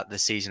 and the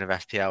season of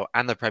FPL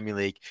and the Premier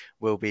League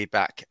will be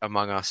back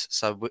among us.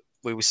 So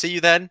we will see you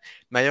then.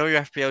 May all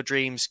your FPL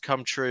dreams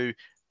come true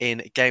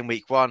in game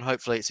week 1.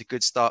 Hopefully it's a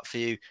good start for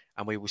you,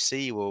 and we will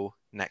see you all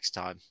next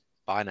time.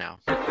 Bye now.